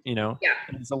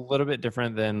 it's a little bit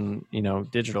different than,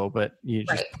 digital, but you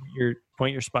just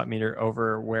point your spot meter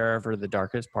over wherever the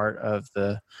darkest part of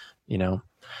the,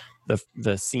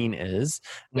 the scene is,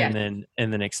 and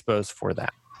then expose for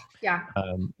that. Yeah.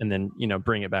 And then,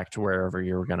 bring it back to wherever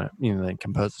you were going to, then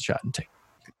compose the shot and take.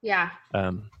 Yeah.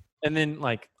 And then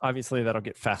like obviously that'll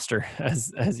get faster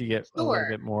as you get a little Sure.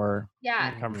 bit more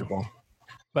Yeah. comfortable.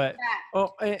 But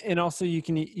Yeah. and also you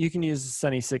can use the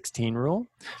Sunny 16 rule,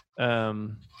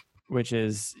 which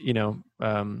is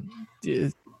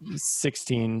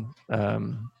 16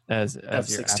 as your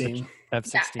F16.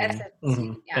 F16, Yeah. F16.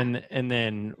 Mhm. Yeah. and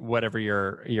then whatever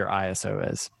your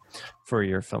ISO is for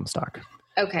your film stock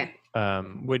Okay.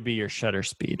 would be your shutter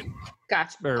speed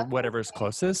Gotcha. or whatever's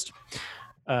closest.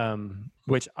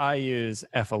 Which I use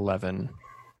F11,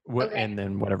 Okay. and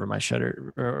then whatever my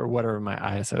shutter or whatever my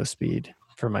ISO speed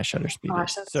for my shutter speed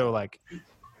Gosh, is. that's So like,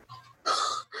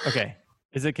 okay,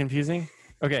 is it confusing?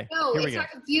 Okay, No, here we it's go.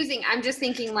 not confusing. I'm just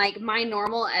thinking like my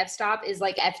normal f-stop is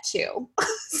like F2.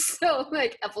 So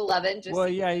like F11 just Well,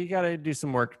 yeah, you got to do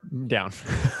some work down.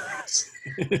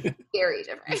 very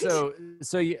different. so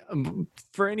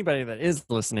for anybody that is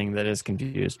listening that is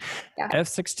confused, Yeah.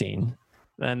 F16,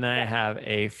 then I have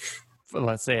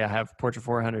let's say I have Portra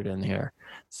 400 in here.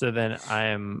 So then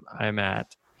I'm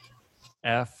at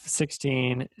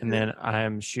F16, and then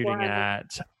I'm shooting 400.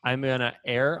 I'm going to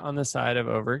err on the side of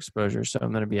overexposure. So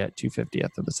I'm going to be at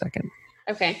 250th of a second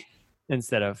Okay.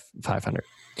 instead of 500.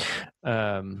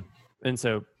 And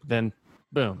so then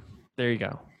boom, there you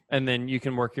go. And then you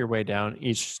can work your way down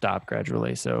each stop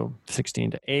gradually. So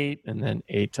 16 to 8, and then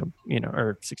 8 to,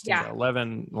 or 16 to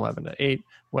 11, 11 to 8,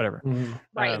 whatever. Mhm.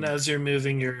 Right. And as you're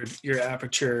moving your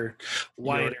aperture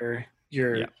wider,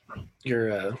 you're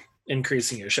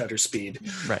increasing your shutter speed,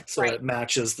 Right. so Right. it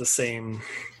matches the same.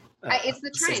 It's the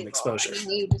same triangle. exposure. I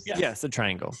mean, you just, Yeah, it's a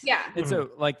triangle. yeah. And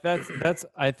so like that's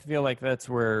I feel like that's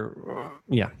where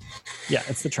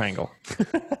it's the triangle.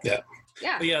 Yeah.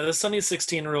 But yeah, the Sunny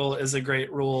 16 rule is a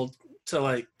great rule to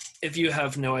like if you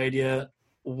have no idea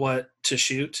what to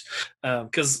shoot,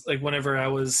 because like whenever I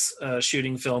was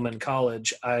shooting film in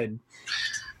college, I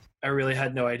really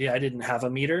had no idea. I didn't have a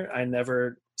meter. I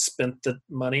never spent the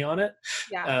money on it.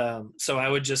 Yeah. So I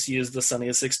would just use the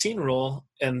Sunny 16 rule,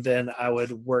 and then I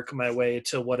would work my way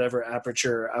to whatever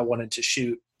aperture I wanted to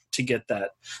shoot to get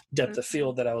that depth of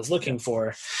field that I was looking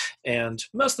for. And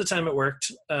most of the time it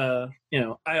worked. I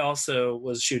also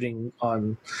was shooting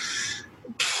on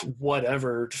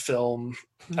whatever film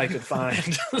I could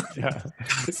find. Yeah.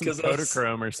 Because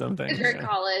Kodachrome or something. You're in Yeah.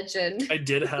 college and I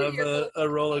did have a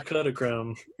roll of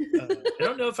Kodachrome. I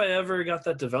don't know if I ever got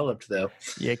that developed though.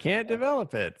 You can't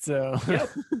develop it. So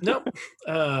Nope.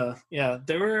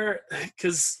 There were,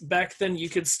 because back then you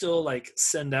could still like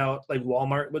send out, like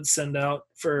Walmart would send out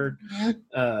for,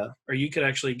 or you could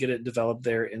actually get it developed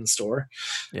there in store.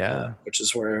 yeah. Which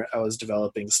is where I was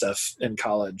developing stuff in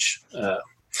college.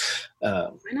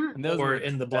 why not? And those Or were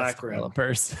in the best black room.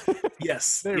 developers.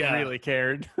 Yes. They really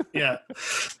cared. Yeah.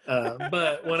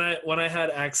 But when I had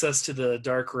access to the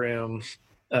dark room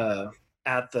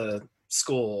at the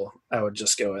school, I would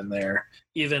just go in there.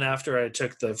 Even after I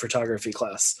took the photography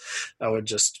class, I would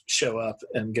just show up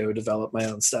and go develop my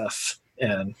own stuff.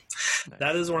 And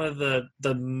that is one of the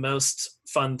most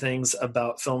fun things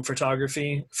about film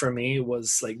photography for me,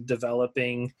 was like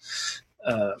developing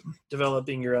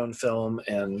your own film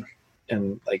and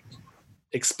like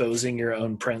exposing your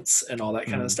own prints and all that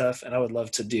kind of stuff. And I would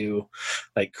love to do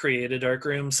like create a dark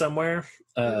room somewhere.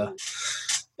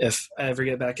 If I ever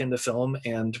get back into film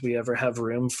and we ever have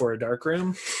room for a dark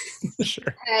room,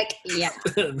 Sure. Heck yeah.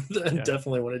 I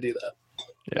definitely want to do that.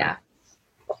 Yeah.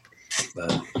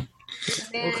 But,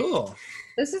 Man, cool.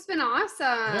 this has been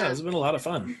awesome. Yeah, it's been a lot of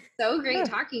fun. So great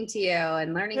talking to you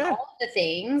and learning all the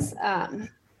things.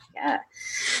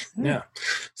 Yeah.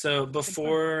 So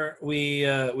before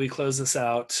we close this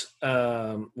out,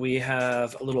 we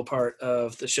have a little part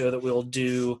of the show that we'll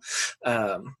do.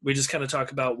 We just kind of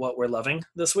talk about what we're loving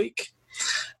this week.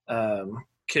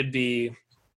 Could be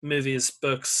movies,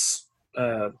 books,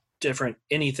 different,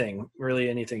 really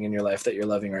anything in your life that you're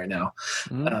loving right now.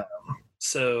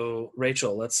 So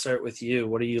Rachel, let's start with you.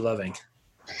 What are you loving?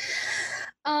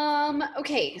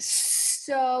 Okay,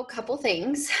 so a couple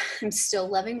things. I'm still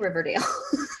loving Riverdale.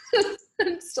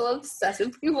 I'm still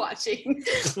obsessively watching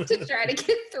to try to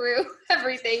get through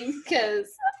everything because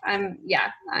I'm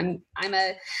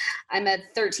a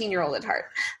 13-year-old at heart.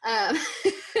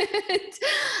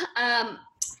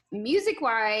 Music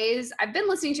wise, I've been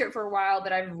listening to it for a while,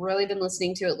 but I've really been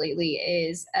listening to it lately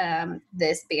is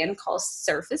this band called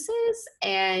Surfaces,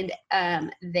 and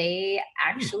they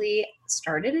actually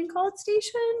started in College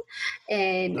Station,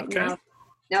 and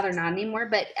now they're not anymore,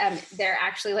 but they're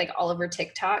actually like all over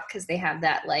TikTok because they have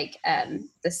that like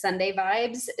the Sunday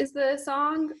Vibes is the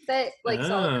song that like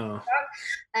all over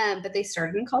TikTok. But they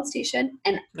started in College Station,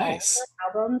 and nice. all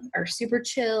their albums are super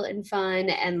chill and fun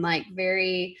and like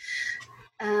very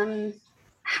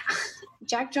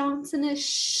Jack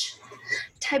Johnson-ish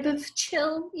type of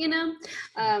chill,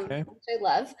 Okay. which I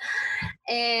love.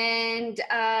 And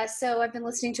so I've been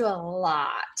listening to a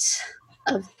lot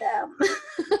of them.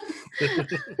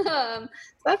 So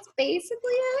that's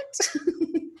basically it.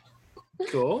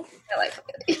 Cool. I like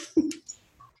it.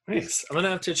 Nice. I'm gonna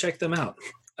have to check them out.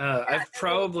 I've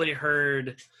probably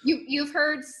heard. You've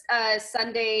heard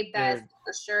Sunday Best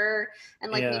for sure,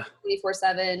 and like Yeah.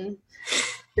 24/7,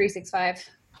 365.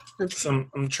 So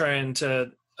I'm trying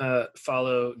to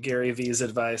follow Gary V's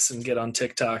advice and get on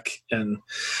TikTok and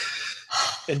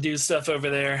do stuff over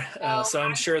there. So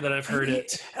I'm sure that I've heard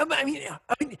it. I mean,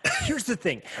 here's the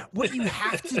thing. What you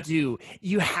have to do,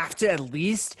 you have to at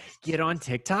least get on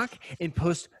TikTok and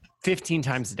post 15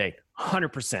 times a day.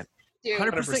 100%. Dude,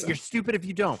 100%. You're stupid if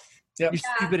you don't. Yep. You're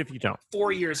stupid if you don't.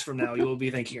 4 years from now, you will be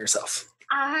thanking yourself.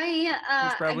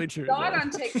 That's probably true. got though. on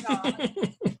TikTok.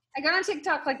 I got on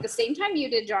TikTok like the same time you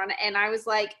did, John, and I was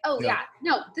like, "Oh Yeah.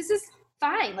 no, this is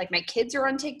fine." Like my kids are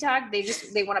on TikTok;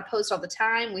 they want to post all the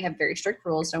time. We have very strict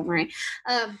rules, don't worry.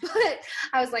 But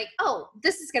I was like, "Oh,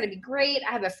 this is gonna be great."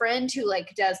 I have a friend who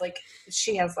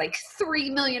she has like 3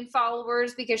 million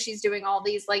followers because she's doing all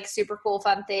these like super cool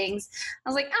fun things. I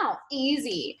was like, "Oh,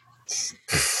 easy."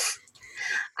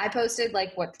 I posted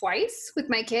twice with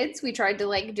my kids. We tried to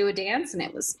like do a dance and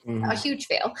it was a huge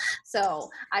fail. So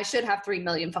I should have 3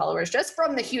 million followers just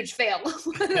from the huge fail.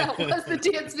 That was the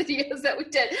dance videos that we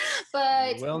did.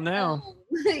 But Well, now.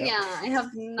 yeah, I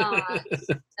have not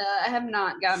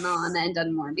gotten on and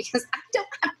done more because I don't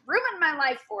have room in my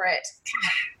life for it.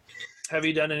 Have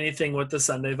you done anything with the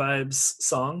Sunday Vibes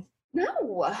song?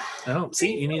 No. Oh,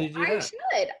 see, you need to do that.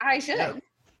 I should. Yeah.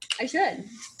 I should.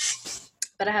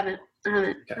 But I haven't done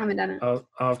it. I'll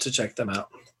have to check them out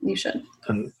You should.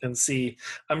 and see.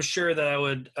 I'm sure that I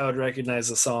would recognize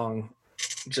the song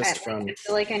just from I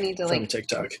feel like I need to from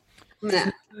TikTok. I'm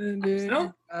gonna,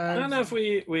 No, I don't know if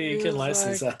we can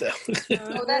license that though.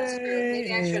 oh, that's true.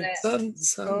 Maybe I should.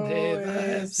 Sunday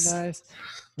it's vibes. nice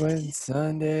when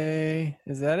Sunday.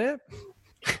 Is that it?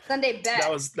 Sunday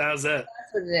best. That was it.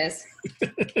 That's what it is.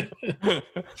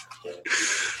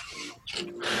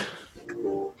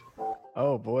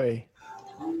 Oh boy,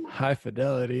 high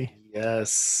fidelity.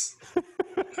 Yes.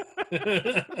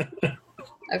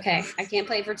 Okay, I can't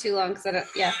play for too long because I don't.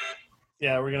 Yeah.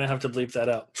 Yeah, we're gonna have to bleep that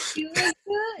out. Feeling good,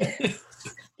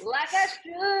 like I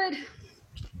should.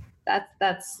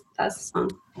 That's the song.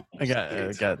 I got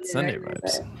Sunday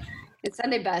vibes. It's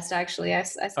Sunday best, actually. I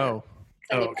said Oh,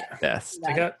 Sunday okay. best.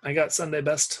 I got Sunday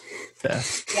best.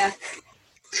 Best. Yeah.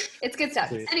 It's good stuff.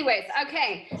 Sweet. Anyways,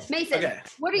 okay. Mason, Okay.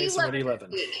 what are you Mason, what loving? are you loving?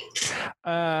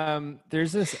 this week?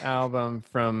 There's this album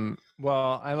from.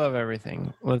 Well, I love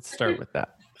everything. Let's start with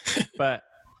that. But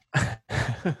I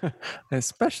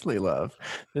especially love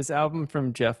this album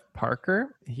from Jeff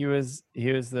Parker. He was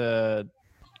the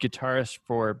guitarist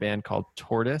for a band called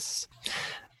Tortoise.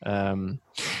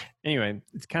 Anyway,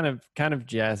 it's kind of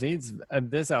jazzy.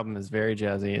 This album is very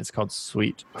jazzy. It's called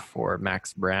Sweet for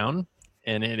Max Brown,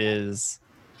 and it is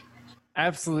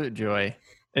absolute joy.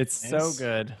 It's so Nice.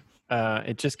 good.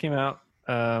 It just came out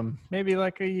maybe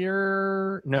like a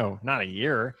year. No, not a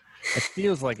year. It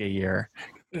feels like a year.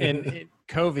 In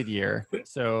COVID year,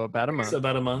 so about a month. It's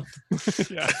about a month.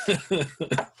 Yeah.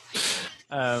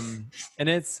 And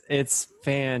it's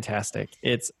fantastic.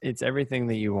 It's everything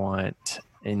that you want,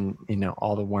 and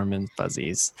all the warm and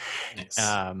fuzzies. Nice.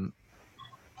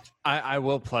 I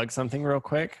will plug something real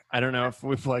quick. I don't know if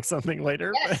we plug something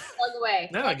later. Yes, plug away.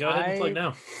 No, go ahead and plug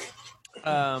now.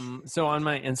 So on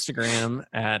my Instagram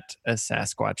at a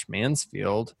Sasquatch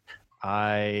Mansfield,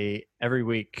 I every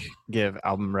week give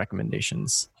album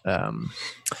recommendations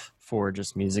for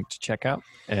just music to check out,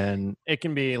 and it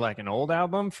can be like an old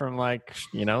album from the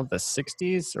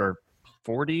 60s or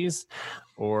 40s,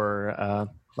 or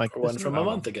like One this from new a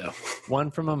album. month ago. One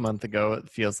from a month ago. It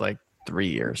feels like 3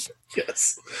 years.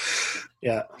 Yes.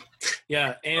 Yeah.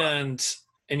 Yeah. And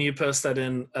you post that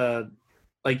in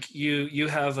you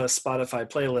have a Spotify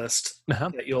playlist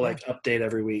that you'll update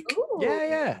every week. Ooh.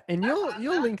 Yeah, and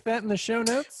you'll link that in the show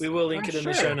notes. We will link For it in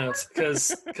the sure. show notes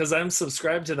because I'm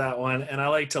subscribed to that one and I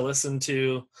like to listen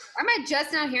to Why am I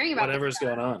just now hearing about whatever's this?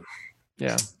 going on.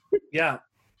 Yeah, Yeah.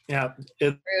 Yeah.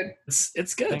 Rude.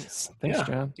 It's good. thanks, Yeah.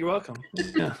 John. You're welcome.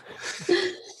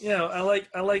 Yeah. I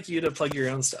like you to plug your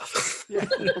own stuff.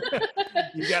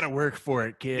 You got to work for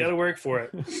it, You kid. got to work for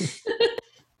it.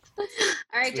 All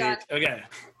right, John. Sweet. Okay.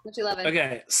 What you loving?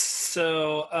 Okay.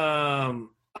 So I'm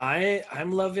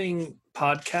loving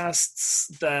podcasts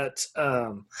that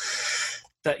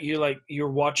you're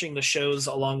watching the shows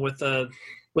along with the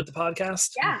with the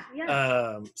podcast.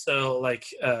 Yeah. So like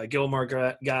Gilmore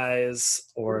Guys,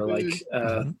 or like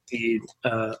the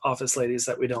Office ladies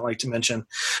that we don't like to mention.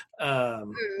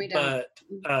 We don't.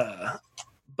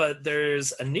 But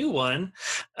there's a new one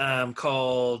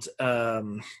called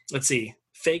let's see,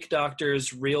 Fake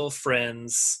Doctors, Real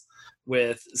Friends,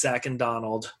 with Zach and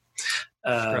Donald.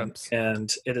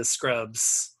 And it is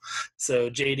Scrubs. So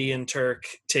JD and Turk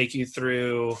take you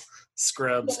through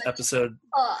Scrubs episode.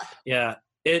 Yeah,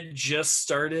 it just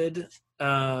started.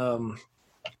 I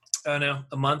don't know,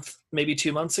 a month, maybe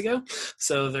 2 months ago.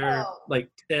 So they're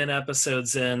like 10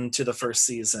 episodes into the first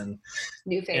season.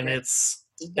 New favorite. And it's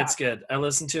good. I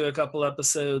listened to a couple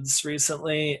episodes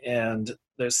recently, and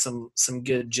there's some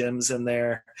good gems in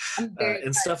there,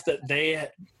 and stuff that they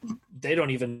don't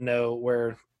even know,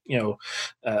 where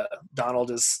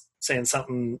Donald is saying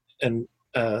something, and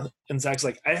Zach's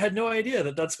like, I had no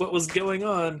idea that's what was going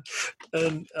on,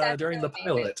 and during the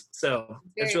pilot. So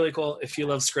it's really cool. If you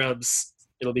love Scrubs,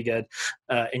 it'll be good,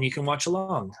 and you can watch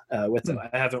along with them.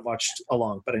 I haven't watched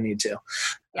along, but I need to.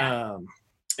 Yeah.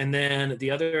 And then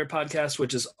the other podcast,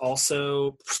 which is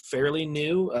also fairly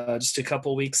new, just a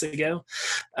couple weeks ago,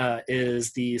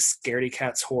 is the Scaredy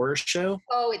Cats Horror Show.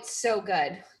 Oh, it's so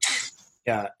good.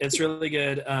 Yeah, it's really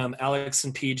good. Alex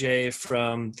and PJ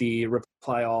from the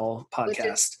Reply All podcast, which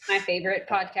is my favorite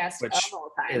podcast of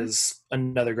all time, is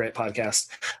another great podcast.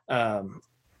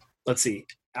 Let's see.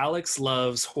 Alex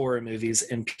loves horror movies,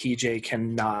 and PJ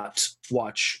cannot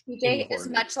watch. PJ is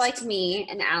much like me,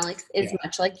 and Alex is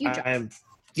much like you, John.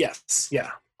 Yes,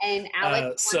 yeah. And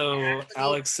Alex. So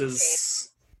Alex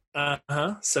is.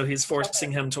 So he's forcing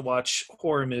him to watch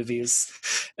horror movies,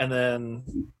 and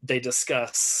then they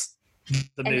discuss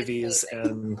the movies.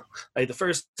 And like the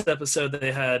first episode,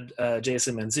 they had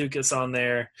Jason Mantzoukas on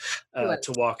there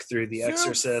to walk through The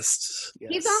Exorcist.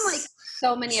 Yes. He's on like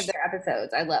so many of their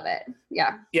episodes. I love it.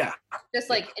 Yeah. Just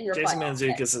like in your Jason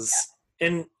Mantzoukas is.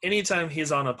 And anytime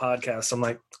he's on a podcast, I'm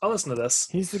like, I'll listen to this.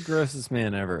 He's the grossest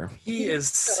man ever. He is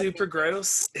super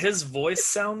gross. His voice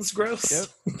sounds gross. Yep.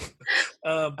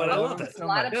 But I love it. So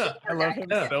much. I love him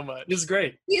so much. He's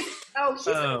great. He's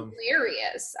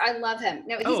hilarious. I love him.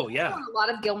 No, he's on a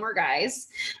lot of Gilmore Guys.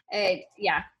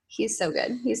 He's so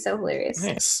good. He's so hilarious.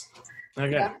 Nice.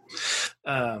 Okay.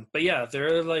 Yeah. But yeah,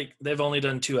 they've only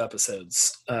done 2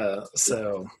 episodes.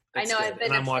 So I know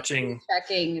good. I'm watching,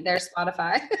 checking their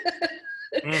Spotify.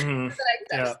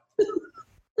 Yeah.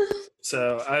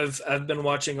 So I've been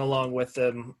watching along with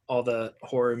them all the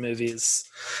horror movies.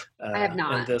 I have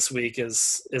not. And this week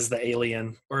is the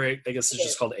Alien, or I guess it's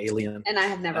just called Alien. And I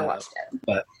have never watched it.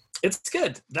 But it's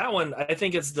good. That one, I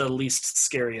think it's the least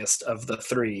scariest of the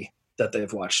 3 that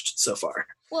they've watched so far.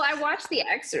 Well, I watched The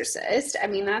Exorcist. I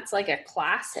mean, that's like a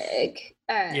classic.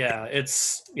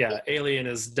 Alien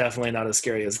is definitely not as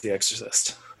scary as The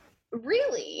Exorcist.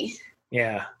 Really?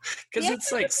 Yeah, because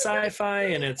it's like sci-fi,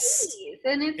 and it's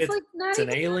like not it's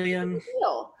an alien.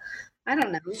 I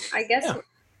don't know. I guess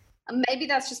maybe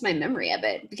that's just my memory of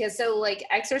it, because like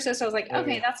Exorcist, I was like,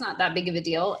 okay, that's not that big of a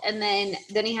deal. And then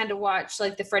he had to watch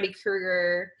like the Freddy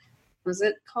Krueger. Was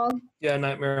it called? Yeah,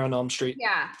 Nightmare on Elm Street.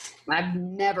 Yeah, I've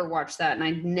never watched that, and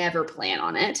I never plan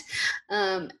on it.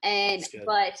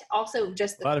 But also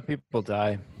just a lot of people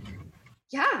die.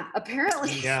 Yeah,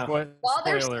 apparently. Yeah. While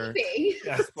they're sleeping.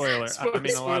 Yeah, spoiler. I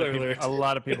mean, a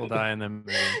lot of people die in the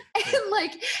movie.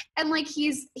 And like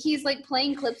he's like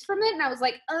playing clips from it, and I was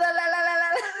like, la, la, la, la,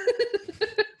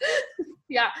 la.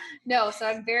 Yeah, no. So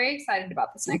I'm very excited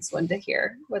about this next one to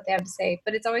hear what they have to say.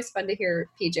 But it's always fun to hear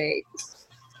PJ.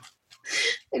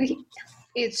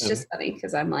 It's just funny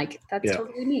because I'm like, that's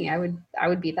totally me. I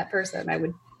would be that person. I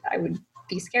would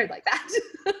be scared like that.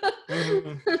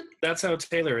 That's how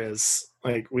Taylor is.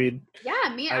 Like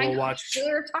I'll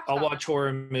watch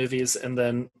horror movies, and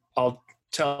then I'll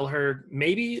tell her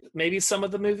maybe some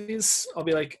of the movies I'll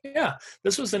be like, yeah,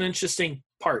 this was an interesting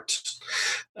part,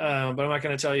 but I'm not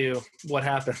going to tell you what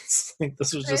happens. Like,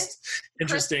 this was just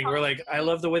interesting. We're like, I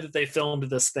love the way that they filmed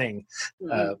this thing,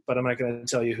 but I'm not going to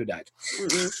tell you who died.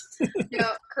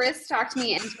 Chris talked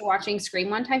me into watching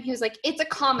Scream one time. He was like, it's a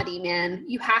comedy, man.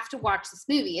 You have to watch this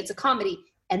movie. It's a comedy.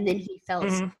 And then he fell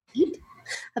asleep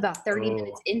about 30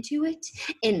 minutes into it.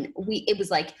 And it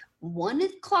was like 1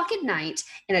 o'clock at night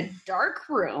in a dark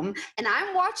room, and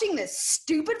I'm watching this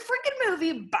stupid freaking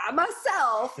movie by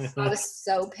myself. I was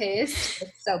so pissed.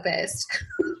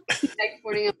 Next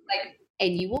morning, I'm like,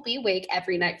 and you will be awake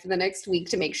every night for the next week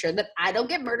to make sure that I don't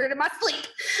get murdered in my sleep.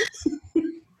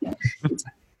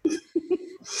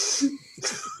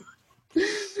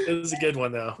 It was a good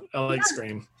one, though. I like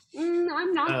Scream.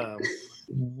 I'm not.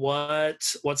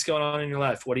 What's going on in your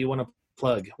life? What do you want to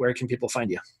plug. Where can people find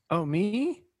you? Oh,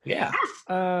 me? Yeah.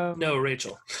 No,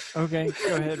 Rachel. Okay,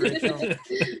 go ahead, Rachel.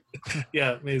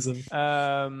 Yeah, amazing.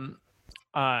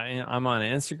 I'm on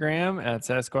Instagram at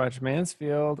Sasquatch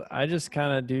Mansfield. I just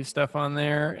kind of do stuff on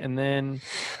there, and then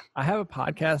I have a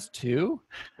podcast too.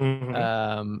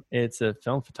 It's a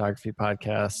film photography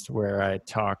podcast where I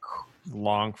talk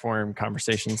long form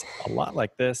conversations, a lot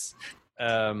like this,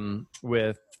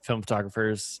 with film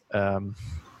photographers.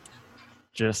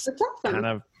 Just That's awesome. kind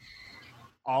of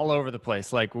all over the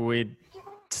place. Like we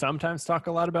sometimes talk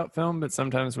a lot about film, but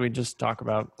sometimes we just talk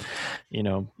about,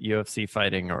 UFC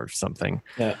fighting or something.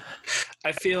 Yeah.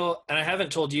 I feel, and I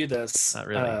haven't told you this, Not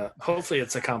really. Hopefully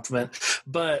it's a compliment,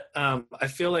 but I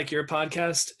feel like your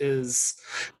podcast is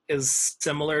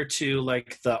similar to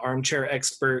like the Armchair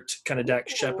Expert kind of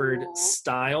Dax Shepard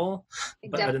style,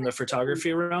 but in the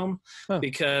photography realm,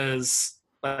 because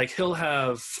like he'll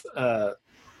have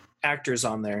actors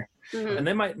on there, and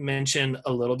they might mention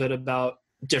a little bit about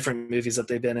different movies that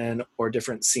they've been in or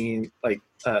different scene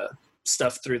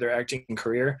stuff through their acting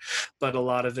career, but a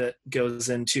lot of it goes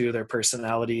into their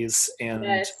personalities and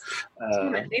one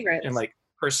of my favorites. and like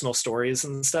personal stories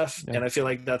and stuff. And I feel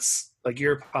like that's like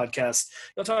your podcast.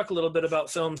 You'll talk a little bit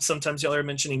about film. Sometimes y'all are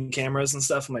mentioning cameras and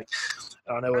stuff. I'm like,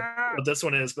 I don't know what this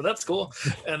one is, but that's cool.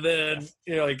 And then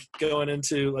like going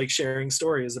into like sharing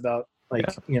stories about like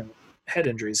head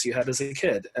injuries you had as a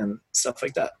kid and stuff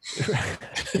like that.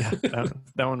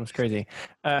 That one was crazy.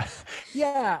 I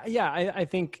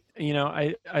think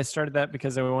I started that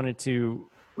because I wanted to,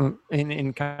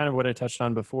 in kind of what I touched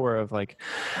on before of like,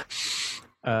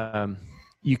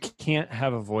 you can't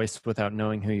have a voice without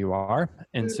knowing who you are,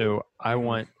 and so I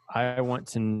want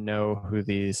to know who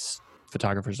these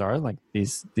photographers are, like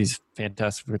these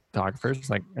fantastic photographers,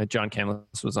 like John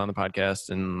Canlis was on the podcast,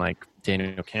 and like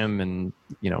Daniel Kim, and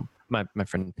my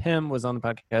friend Pim was on the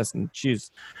podcast, and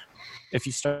if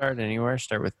you start anywhere,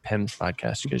 start with Pim's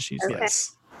podcast because she's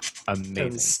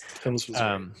amazing. Pim's was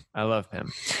I love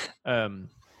Pim.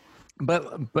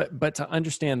 But to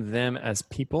understand them as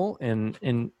people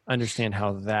and understand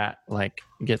how that like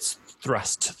gets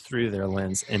thrust through their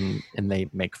lens and they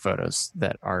make photos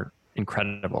that are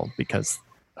incredible because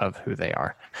of who they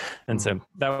are. And so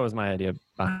that was my idea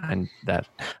behind that.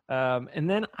 And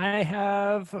then I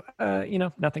have,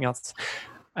 nothing else.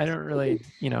 I don't really,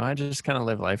 I just kind of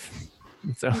live life.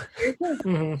 So,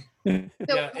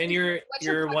 yeah. And your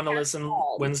Want to Listen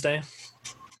Wednesday.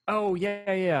 Oh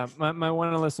yeah. My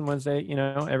Want to Listen Wednesday,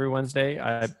 every Wednesday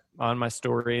on my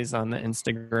stories on the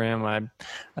Instagram,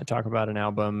 I talk about an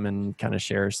album and kind of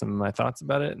share some of my thoughts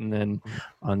about it. And then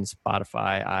on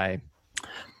Spotify,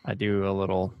 I do a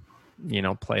little,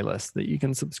 playlist that you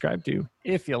can subscribe to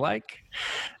if you like.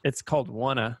 It's called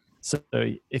Wanna. So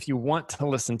if you want to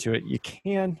listen to it, you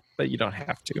can, but you don't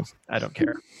have to. I don't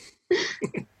care.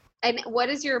 And what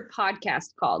is your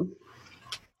podcast called?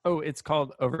 Oh, it's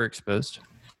called Overexposed.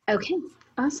 Okay.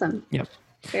 Awesome. Yep.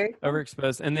 Very cool.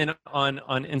 Overexposed. And then on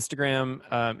Instagram,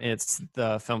 it's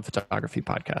the Film Photography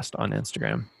Podcast on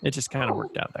Instagram. It just kind of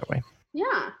worked out that way.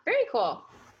 Yeah. Very cool.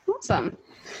 Awesome.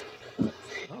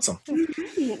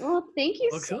 Well, thank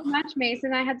you so much,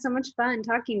 Mason. I had so much fun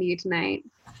talking to you tonight.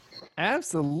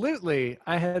 Absolutely.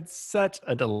 I had such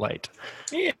a delight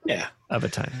of a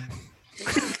time.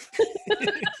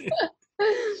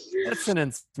 That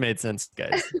sentence made sense,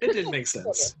 guys. It did make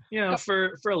sense.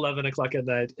 For 11 o'clock at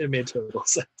night, it made total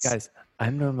sense. Guys,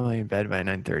 I'm normally in bed by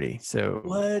 9:30, so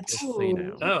what? Just so you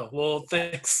know. Oh, well,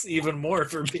 thanks even more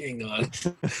for being on.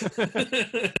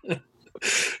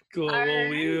 Cool. Well,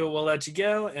 we will let you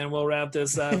go, and we'll wrap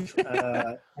this up.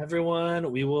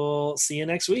 Everyone, we will see you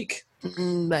next week.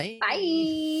 Bye.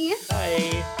 Bye.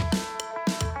 Bye.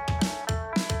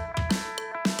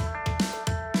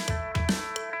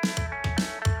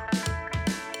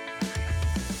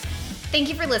 Thank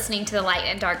you for listening to the Light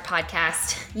and Dark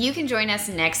podcast. You can join us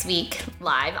next week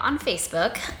live on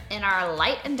Facebook in our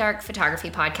Light and Dark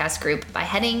Photography Podcast group by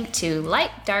heading to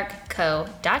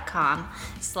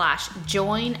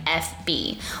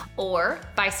lightdarkco.com/joinfb or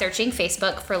by searching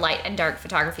Facebook for Light and Dark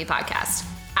Photography Podcast.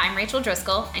 I'm Rachel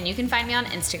Driscoll, and you can find me on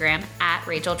Instagram at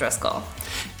Rachel Driscoll.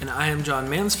 And I am John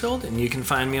Mansfield, and you can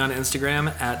find me on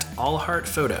Instagram at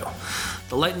allheartphoto.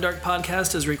 The Light and Dark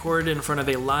podcast is recorded in front of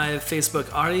a live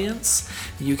Facebook audience.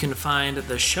 You can find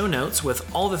the show notes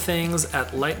with all the things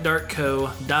at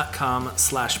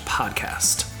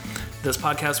lightdarkco.com/podcast. This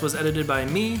podcast was edited by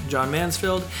me, John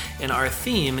Mansfield, and our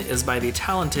theme is by the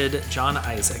talented John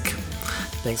Isaac.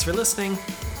 Thanks for listening.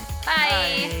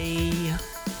 Bye. Bye.